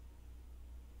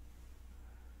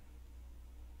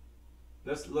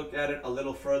 Let's look at it a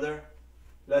little further.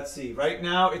 Let's see. Right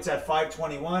now it's at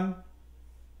 521.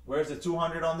 Where's the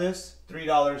 200 on this?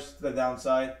 $3 to the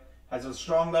downside. Has a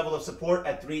strong level of support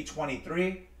at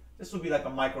 323. This will be like a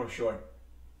micro short.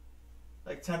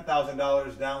 Like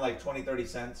 $10,000 down like 20, 30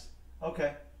 cents.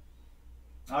 Okay.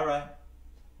 All right.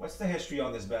 What's the history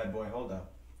on this bad boy? Hold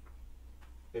up.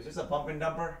 Is this a pump and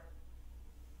dumper?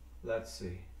 Let's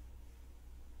see.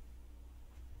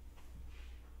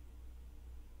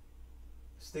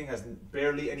 This thing has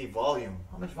barely any volume.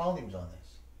 How much volume's on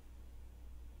this?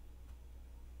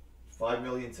 5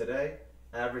 million today.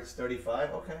 Average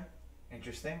 35. Okay.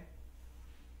 Interesting.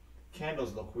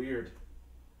 Candles look weird.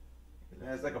 It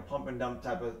has like a pump and dump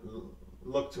type of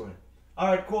look to it. All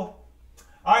right, cool.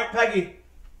 All right, Peggy.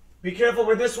 Be careful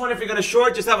with this one. If you're going to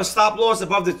short, just have a stop loss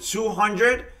above the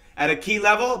 200 at a key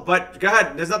level. But go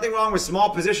ahead. There's nothing wrong with small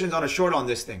positions on a short on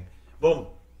this thing. Boom.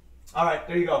 All right,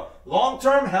 there you go. Long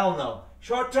term, hell no.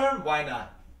 Short term, why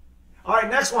not? All right,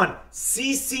 next one.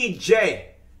 CCJ.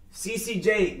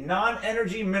 CCJ,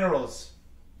 non-energy minerals.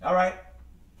 All right.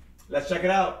 Let's check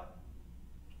it out.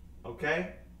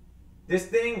 Okay. This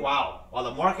thing, wow. While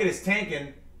the market is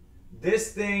tanking,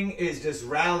 this thing is just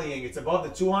rallying. It's above the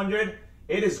 200.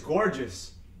 It is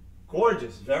gorgeous.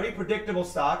 Gorgeous. Very predictable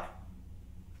stock.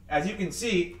 As you can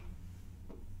see,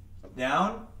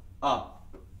 down, up,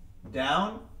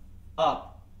 down,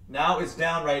 up. Now it's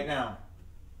down right now.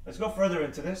 Let's go further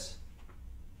into this.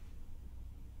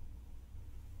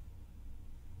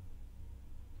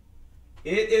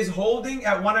 It is holding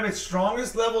at one of its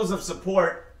strongest levels of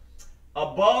support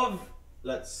above,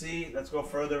 let's see, let's go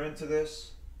further into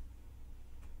this.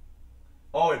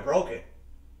 Oh, it broke it.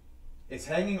 It's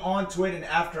hanging on to it in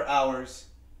after hours.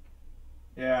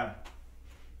 Yeah.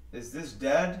 Is this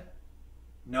dead?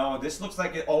 No, this looks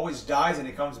like it always dies and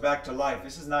it comes back to life.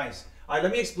 This is nice. All right,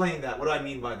 let me explain that. What do I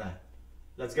mean by that?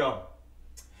 Let's go.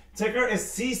 Ticker is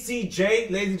CCJ,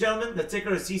 ladies and gentlemen. The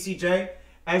ticker is CCJ.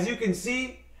 As you can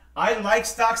see, I like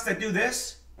stocks that do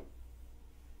this.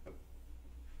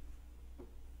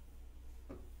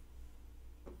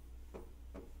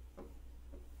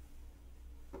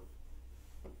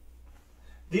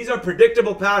 These are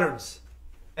predictable patterns.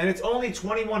 And it's only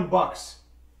 21 bucks.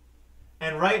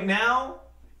 And right now,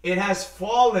 it has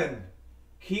fallen.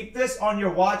 Keep this on your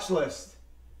watch list.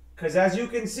 Because as you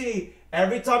can see,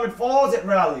 every time it falls, it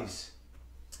rallies.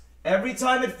 Every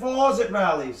time it falls, it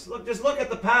rallies. Look, just look at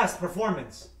the past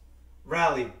performance.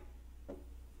 Rally.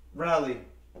 Rally.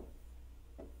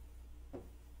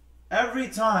 Every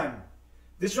time.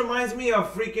 This reminds me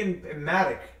of freaking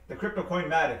Matic, the crypto coin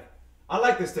Matic. I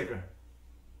like this ticker.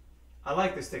 I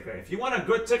like this ticker. If you want a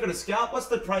good ticker to scalp, what's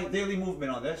the daily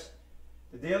movement on this?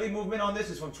 The daily movement on this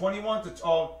is from 21 to...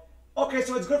 Oh, okay,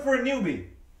 so it's good for a newbie.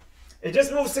 It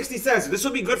just moved 60 cents. So this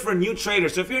will be good for a new trader.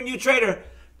 So if you're a new trader,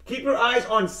 keep your eyes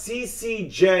on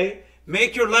CCJ.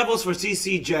 Make your levels for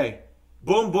CCJ.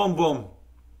 Boom, boom, boom.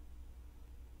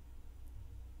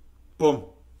 Boom.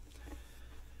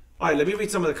 All right, let me read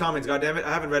some of the comments. God damn it,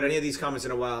 I haven't read any of these comments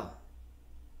in a while.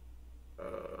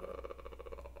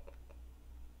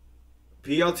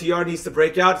 PLTR needs to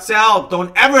break out. Sal,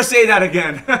 don't ever say that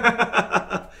again.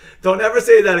 Don't ever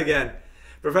say that again.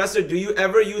 Professor, do you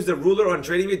ever use the ruler on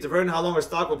TradingView to determine how long a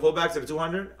stock will pull back to the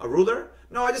 200? A ruler?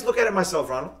 No, I just look at it myself,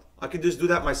 Ronald. I can just do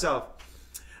that myself.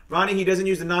 Ronnie, he doesn't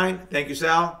use the 9. Thank you,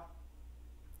 Sal.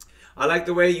 I like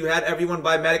the way you had everyone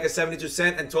buy Matic at 72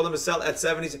 cents and told them to sell at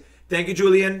 70. Thank you,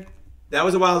 Julian. That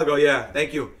was a while ago. Yeah,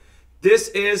 thank you. This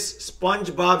is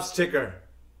SpongeBob's ticker.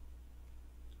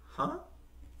 Huh?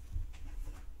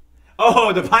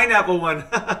 Oh, the pineapple one.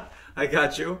 I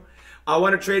got you. I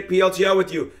want to trade PLTR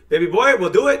with you. Baby boy, we'll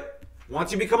do it.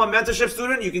 Once you become a mentorship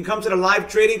student, you can come to the live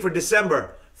trading for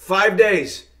December. 5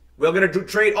 days. We're going to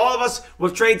trade. All of us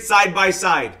will trade side by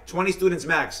side. 20 students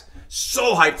max.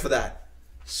 So hyped for that.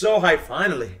 So hyped.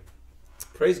 Finally.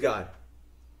 Praise God.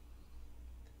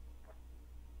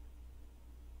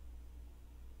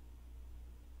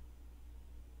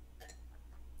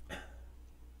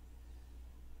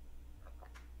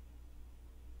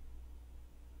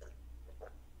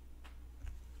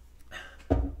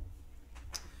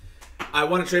 I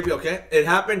want to trade you, okay? It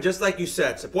happened just like you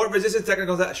said. Support, resistance,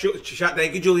 technical shot.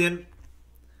 Thank you, Julian.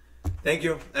 Thank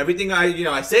you. Everything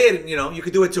I say it, you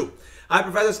could do it too. Hi,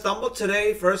 Professor. Stumbled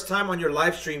today, first time on your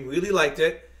live stream. Really liked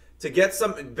it. To get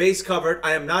some base covered,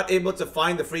 I am not able to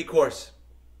find the free course.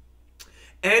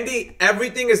 Andy,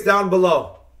 everything is down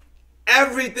below.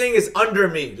 Everything is under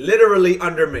me. Literally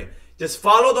under me. Just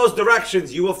follow those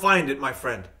directions. You will find it, my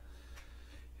friend.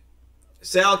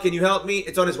 Sal, can you help me?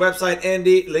 It's on his website,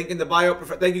 Andy. Link in the bio.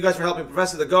 Thank you guys for helping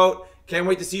Professor the GOAT. Can't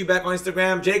wait to see you back on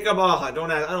Instagram. Jacob, I don't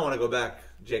want to go back.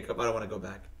 Jacob, I don't want to go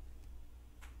back.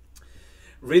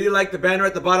 Really like the banner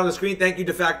at the bottom of the screen. Thank you,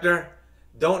 Defactor.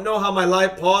 Don't know how my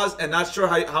live paused and not sure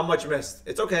how much missed.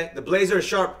 It's okay. The blazer is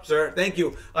sharp, sir. Thank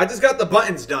you. I just got the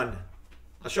buttons done.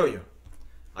 I'll show you.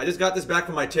 I just got this back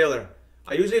from my tailor.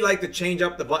 I usually like to change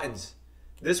up the buttons.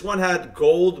 This one had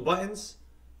gold buttons.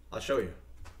 I'll show you.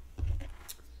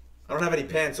 I don't have any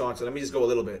pants on, so let me just go a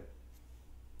little bit.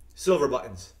 Silver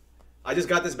buttons. I just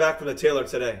got this back from the tailor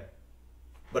today.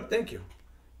 But thank you.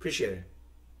 Appreciate it.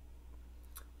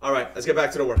 All right, let's get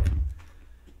back to the work.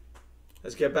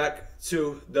 Let's get back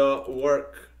to the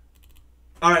work.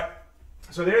 All right,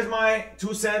 so there's my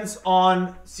 2 cents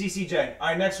on CCJ. All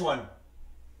right, next one.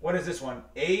 What is this one?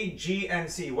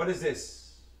 AGNC. What is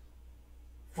this?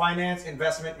 Finance,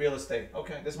 investment, real estate.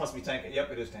 Okay, this must be tanking.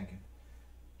 Yep, it is tanking.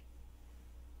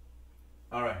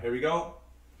 All right, here we go.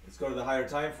 Let's go to the higher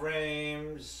time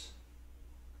frames.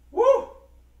 Woo!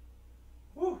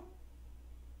 Woo!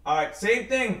 All right, same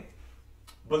thing.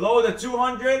 Below the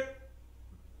 200,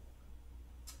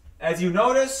 as you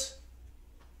notice,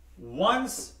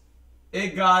 once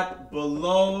it got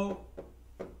below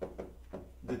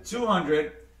the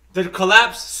 200, the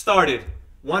collapse started.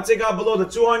 Once it got below the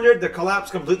 200, the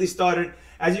collapse completely started.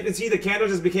 As you can see, the candle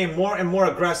just became more and more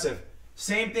aggressive.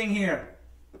 Same thing here.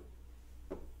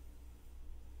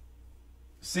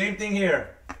 Same thing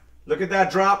here. Look at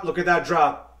that drop. Look at that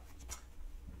drop.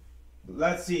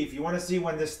 Let's see. If you want to see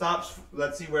when this stops,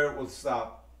 let's see where it will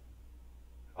stop.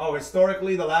 Oh,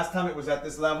 historically, the last time it was at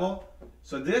this level.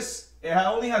 So this, it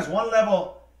only has one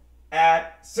level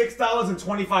at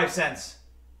 $6.25.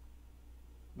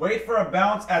 Wait for a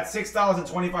bounce at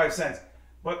 $6.25.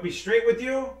 But be straight with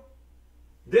you,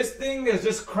 this thing has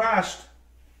just crashed.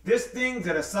 This thing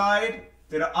to the side,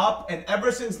 to the up, and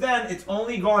ever since then, it's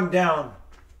only gone down.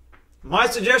 My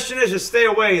suggestion is just stay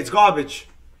away. It's garbage.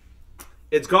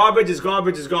 It's garbage, it's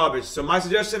garbage, it's garbage. So my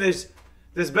suggestion is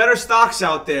there's better stocks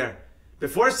out there.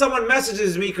 Before someone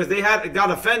messages me because they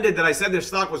got offended that I said their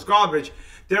stock was garbage,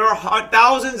 there are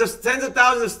tens of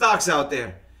thousands of stocks out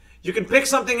there. You can pick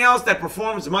something else that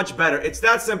performs much better. It's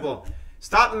that simple.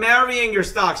 Stop marrying your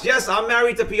stocks. Yes, I'm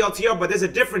married to PLTR, but there's a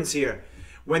difference here.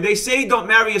 When they say don't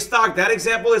marry a stock, that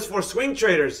example is for swing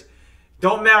traders.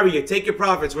 Don't marry it. Take your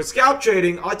profits. With scalp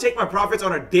trading, I take my profits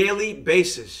on a daily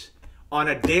basis. On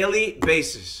a daily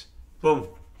basis. Boom.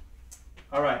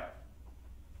 All right.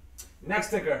 Next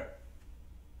ticker.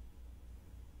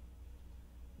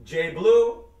 J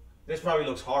Blue. This probably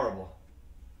looks horrible.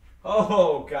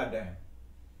 Oh, goddamn.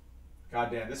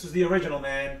 Goddamn. This was the original,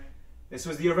 man. This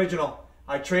was the original.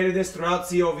 I traded this throughout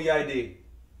COVID.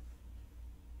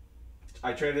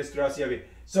 I traded this throughout COVID.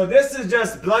 So this is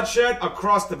just bloodshed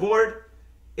across the board.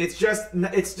 It's just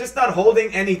not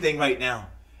holding anything right now.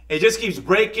 It just keeps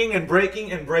breaking and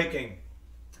breaking and breaking.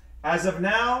 As of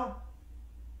now,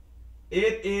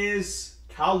 it is,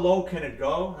 how low can it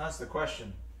go? That's the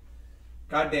question.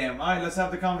 Goddamn. All right, let's have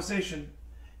the conversation.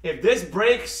 If this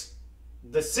breaks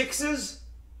the 6s,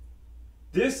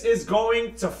 this is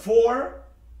going to 4.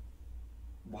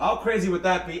 How crazy would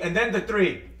that be? And then the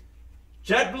 3.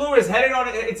 JetBlue is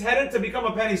headed to become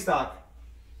a penny stock.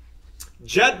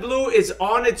 JetBlue is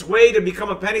on its way to become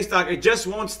a penny stock. It just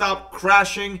won't stop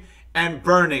crashing and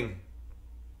burning.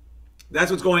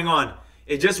 That's what's going on.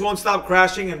 It just won't stop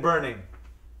crashing and burning.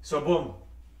 So boom.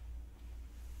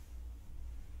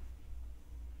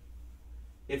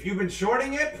 If you've been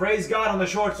shorting it, praise God on the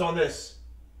shorts on this.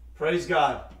 Praise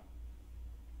God.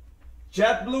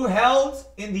 JetBlue held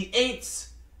in the 8s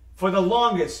for the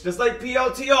longest. Just like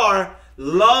PLTR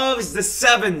loves the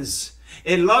 7s.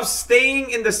 It loves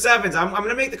staying in the 7s. I'm going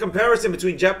to make the comparison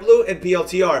between JetBlue and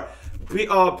PLTR.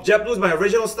 JetBlue is my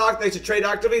original stock that I used to trade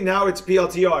actively. Now it's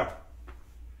PLTR.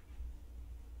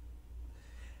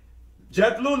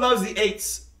 JetBlue loves the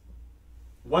 8s.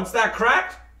 Once that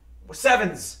cracked,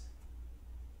 7s.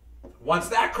 Once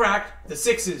that cracked, the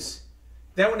 6s.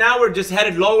 Then now we're just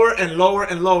headed lower and lower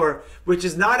and lower, which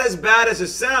is not as bad as it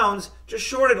sounds. Just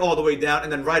short it all the way down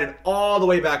and then ride it all the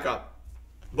way back up.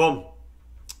 Boom.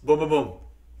 Boom, boom, boom.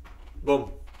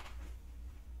 Boom.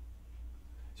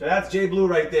 So that's JBlue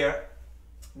right there.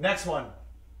 Next one.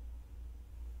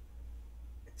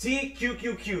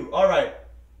 TQQQ. All right.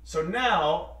 So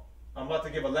now I'm about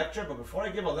to give a lecture, but before I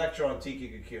give a lecture on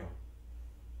TQQQ.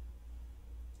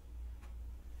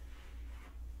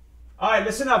 All right,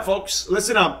 listen up, folks.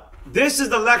 Listen up. This is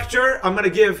the lecture I'm going to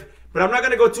give, but I'm not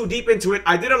going to go too deep into it.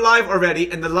 I did a live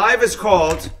already, and the live is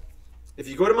called, if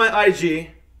you go to my IG,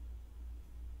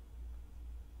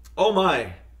 oh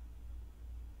my.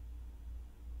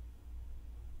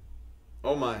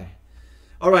 Oh my.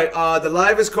 All right, the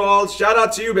live is called, shout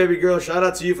out to you, baby girl. Shout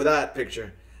out to you for that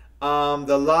picture.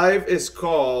 The live is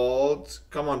called,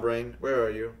 come on, brain. Where are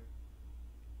you?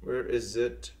 Where is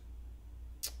it?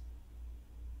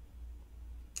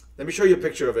 Let me show you a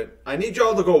picture of it. I need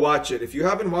y'all to go watch it. If you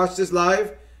haven't watched this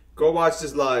live, go watch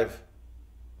this live.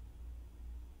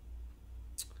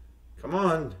 Come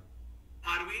on.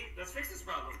 How do we? Let's fix this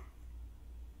problem.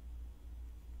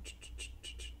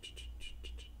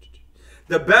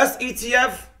 The best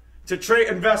ETF to trade,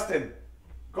 invest in.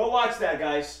 Go watch that,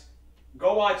 guys.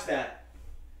 Go watch that.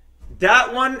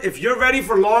 That one, if you're ready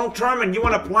for long term and you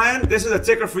want to plan, this is a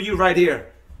ticker for you right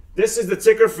here. This is the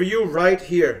ticker for you right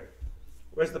here.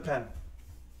 Where's the pen?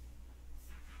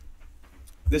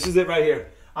 This is it right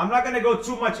here. I'm not going to go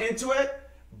too much into it,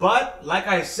 but like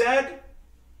I said,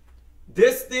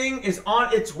 this thing is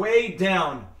on its way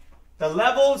down. The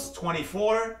levels,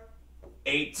 24,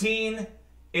 18.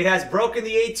 It has broken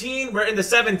the 18. We're in the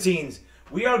 17s.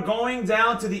 We are going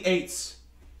down to the 8s.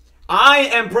 I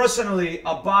am personally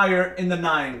a buyer in the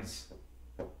 9s.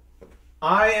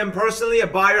 I am personally a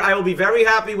buyer. I will be very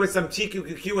happy with some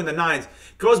TQQQ in the 9s.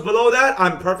 Goes below that,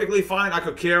 I'm perfectly fine. I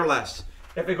could care less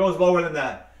if it goes lower than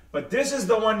that. But this is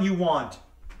the one you want.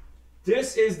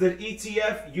 This is the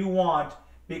ETF you want,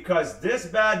 because this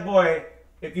bad boy,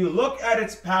 if you look at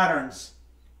its patterns,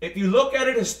 if you look at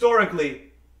it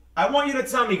historically, I want you to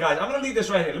tell me, guys. I'm going to leave this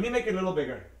right here. Let me make it a little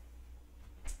bigger.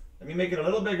 Let me make it a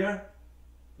little bigger.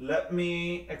 Let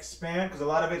me expand, because a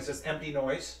lot of it is just empty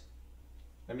noise.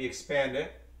 Let me expand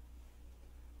it.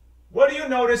 What do you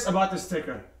notice about this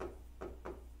ticker?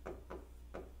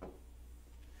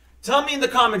 Tell me in the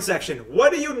comment section.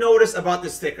 What do you notice about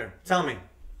this ticker? Tell me.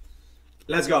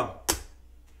 Let's go.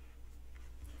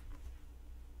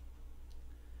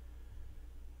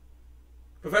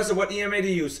 Professor, what EMA do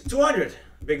you use? 200.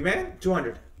 Big man,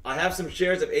 200. I have some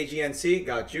shares of AGNC.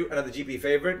 Got you. Another GP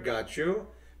favorite. Got you.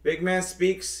 Big man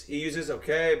speaks. He uses,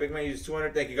 okay. Big man uses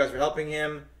 200. Thank you guys for helping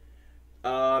him.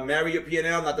 Marry your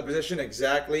P&L, not the position.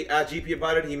 Exactly. Ask GP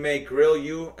about it. He may grill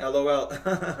you. LOL.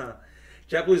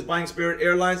 JetBlue is buying Spirit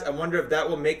Airlines. I wonder if that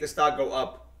will make the stock go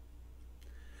up.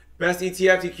 Best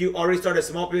ETF TQ. Already started a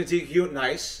small position TQ.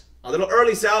 Nice. A little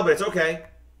early, Sal, but it's okay.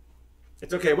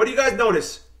 It's okay. What do you guys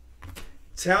notice?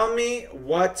 Tell me,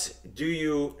 what do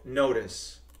you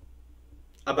notice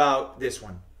about this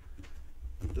one?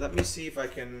 Let me see if I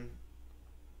can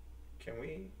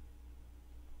we?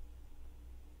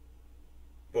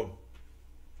 Boom.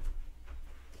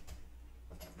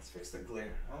 Let's fix the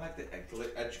glare. I don't like the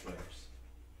edge glares.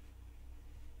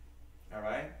 All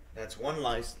right, that's one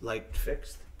light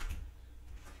fixed.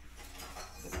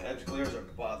 The edge glares are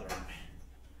bothering me.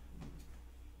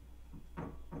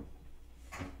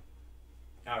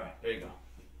 All right, there you go.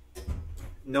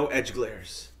 No edge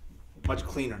glares. Much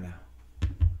cleaner now.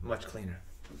 Much cleaner.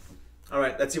 All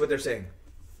right, let's see what they're saying.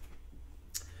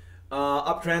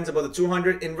 Uptrends above the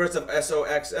 200, inverse of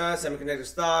SOXS, semiconductor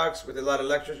stocks with a lot of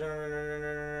lectures.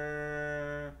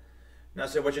 Now,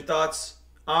 sir, what's your thoughts?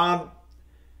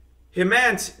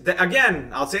 Himant,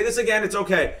 again, I'll say this again, it's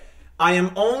okay. I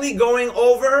am only going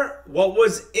over what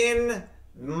was in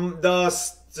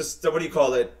the, what do you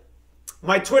call it?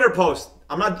 My Twitter post.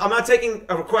 I'm not taking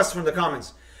a request from the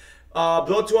comments.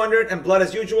 Below 200 and blood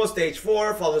as usual. Stage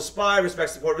 4 follows SPY,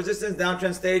 respects support resistance.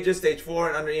 Downtrend stages. Stage 4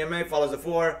 and under EMA follows the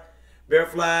 4. Bear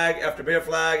flag after bear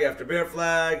flag after bear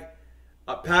flag.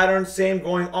 Pattern same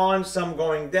going on, some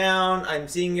going down. I'm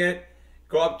seeing it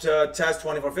go up to test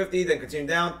 2450, then continue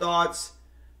down. Thoughts.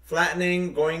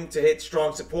 Flattening, going to hit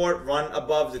strong support. Run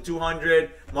above the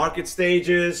 200. Market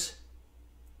stages.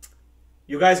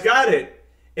 You guys got it.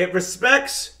 It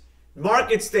respects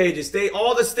market stages.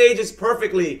 All the stages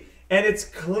perfectly. And it's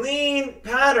clean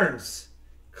patterns.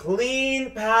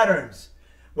 Clean patterns.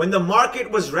 When the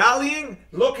market was rallying,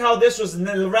 look how this was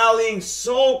rallying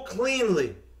so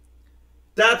cleanly.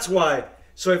 That's why.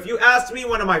 So if you ask me,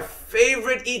 one of my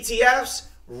favorite ETFs,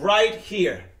 right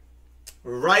here.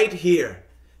 Right here.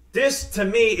 This to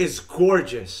me is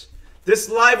gorgeous. This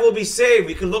live will be saved.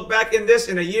 We can look back in this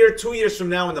in a year, 2 years from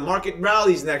now when the market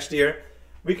rallies next year.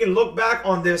 We can look back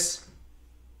on this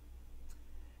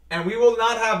and we will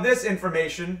not have this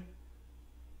information.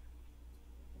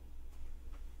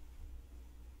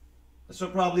 This will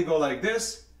probably go like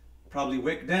this, probably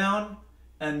wick down,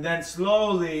 and then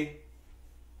slowly.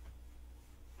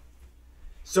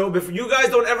 So if you guys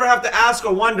don't ever have to ask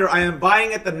or wonder, I am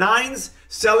buying at the 9s,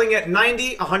 selling at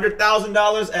 90,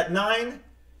 $100,000 at 9,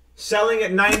 selling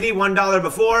at 90, $1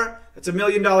 before. It's $1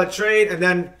 million trade, and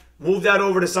then move that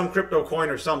over to some crypto coin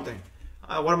or something.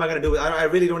 What am I going to do? I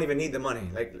really don't even need the money.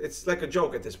 Like, it's like a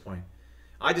joke at this point.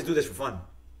 I just do this for fun.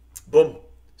 Boom.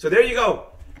 So there you go.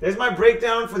 There's my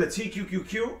breakdown for the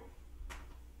TQQQ.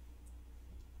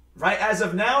 Right as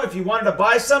of now, if you wanted to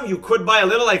buy some, you could buy a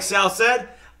little, like Sal said.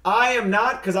 I am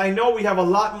not, because I know we have a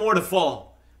lot more to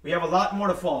fall. We have a lot more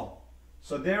to fall.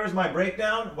 So there is my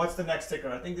breakdown. What's the next ticker?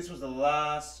 I think this was the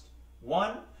last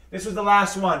one. This was the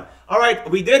last one. All right,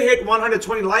 we did hit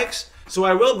 120 likes, so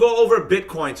I will go over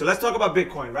Bitcoin. So let's talk about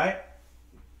Bitcoin, right?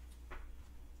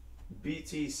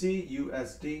 BTC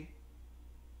USD.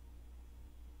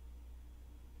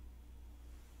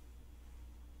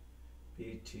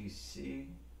 BTC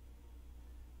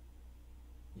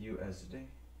USD.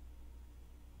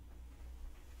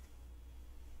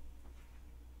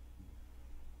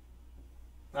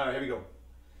 All right, here we go.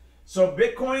 So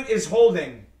Bitcoin is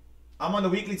holding. I'm on the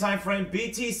weekly time frame.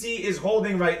 BTC is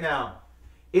holding right now.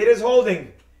 It is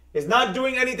holding. It's not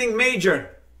doing anything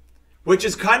major, which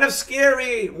is kind of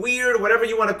scary, weird, whatever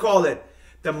you want to call it.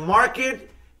 The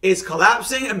market is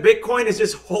collapsing and Bitcoin is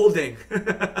just holding.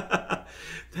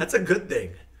 That's a good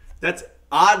thing. That's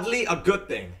oddly a good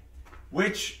thing,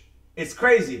 which is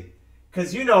crazy.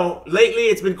 Because, you know, lately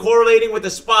it's been correlating with the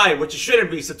SPY, which it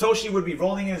shouldn't be. Satoshi would be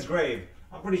rolling in his grave.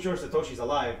 I'm pretty sure Satoshi's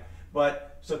alive,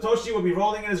 but Satoshi would be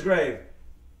rolling in his grave.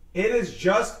 It is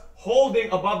just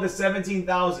holding above the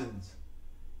 17,000s.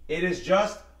 It is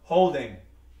just holding.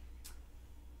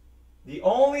 The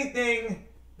only thing,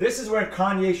 this is where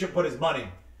Kanye should put his money.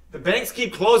 The banks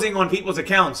keep closing on people's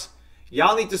accounts.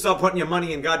 Y'all need to start putting your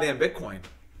money in goddamn Bitcoin.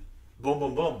 Boom,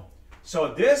 boom, boom.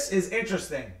 So this is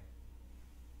interesting.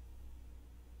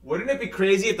 Wouldn't it be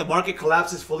crazy if the market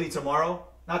collapses fully tomorrow?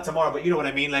 Not tomorrow, but you know what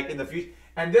I mean, like in the future.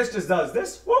 And this just does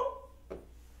this. Whoop.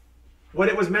 What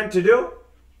it was meant to do,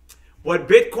 what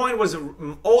Bitcoin was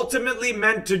ultimately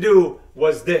meant to do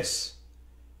was this.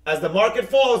 As the market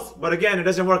falls, but again, it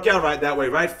doesn't work out right that way,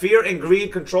 right? Fear and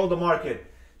greed control the market.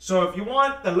 So if you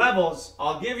want the levels,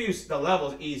 I'll give you the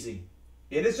levels easy.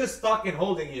 It is just stuck in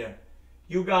holding here.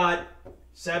 You got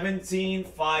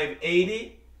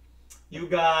 17,580. You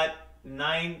got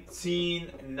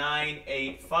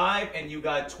 19,985. And you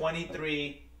got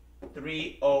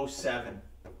 23,307.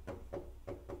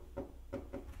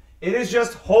 It is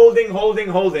just holding, holding,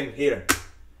 holding here.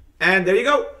 And there you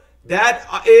go.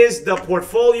 That is the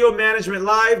Portfolio Management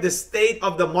Live, the State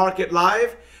of the Market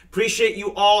Live. Appreciate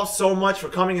you all so much for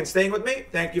coming and staying with me.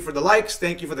 Thank you for the likes.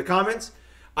 Thank you for the comments.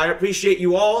 I appreciate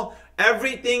you all.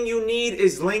 Everything you need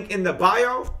is linked in the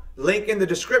bio, link in the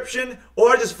description,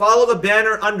 or just follow the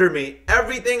banner under me.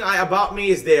 Everything about me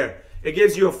is there. It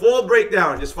gives you a full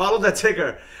breakdown. Just follow the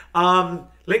ticker.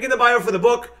 Link in the bio for the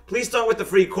book. Please start with the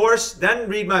free course, then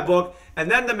read my book,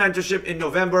 and then the mentorship in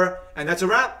November. And that's a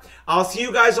wrap. I'll see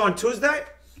you guys on Tuesday.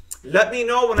 Let me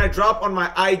know when I drop on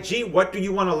my IG, what do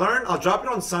you want to learn? I'll drop it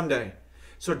on Sunday.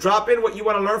 So drop in what you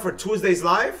want to learn for Tuesday's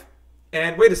live.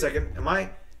 And wait a second. I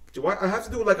have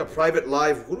to do like a private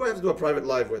live? Who do I have to do a private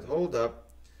live with? Hold up.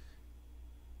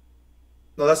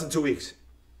 No, that's in 2 weeks.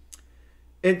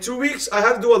 In 2 weeks, I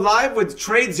have to do a live with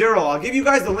Trade Zero. I'll give you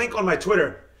guys the link on my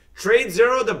Twitter. Trade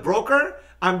Zero, the broker,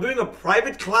 I'm doing a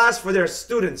private class for their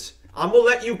students. I'm going to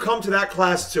let you come to that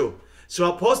class too. So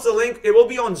I'll post the link. It will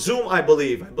be on Zoom, I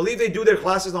believe. I believe they do their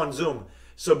classes on Zoom.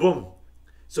 So boom.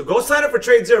 So go sign up for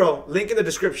Trade Zero. Link in the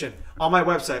description on my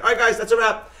website. All right, guys, that's a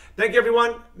wrap. Thank you,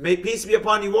 everyone. May peace be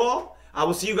upon you all. I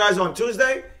will see you guys on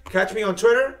Tuesday. Catch me on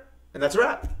Twitter. And that's a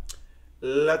wrap.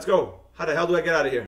 Let's go. How the hell do I get out of here?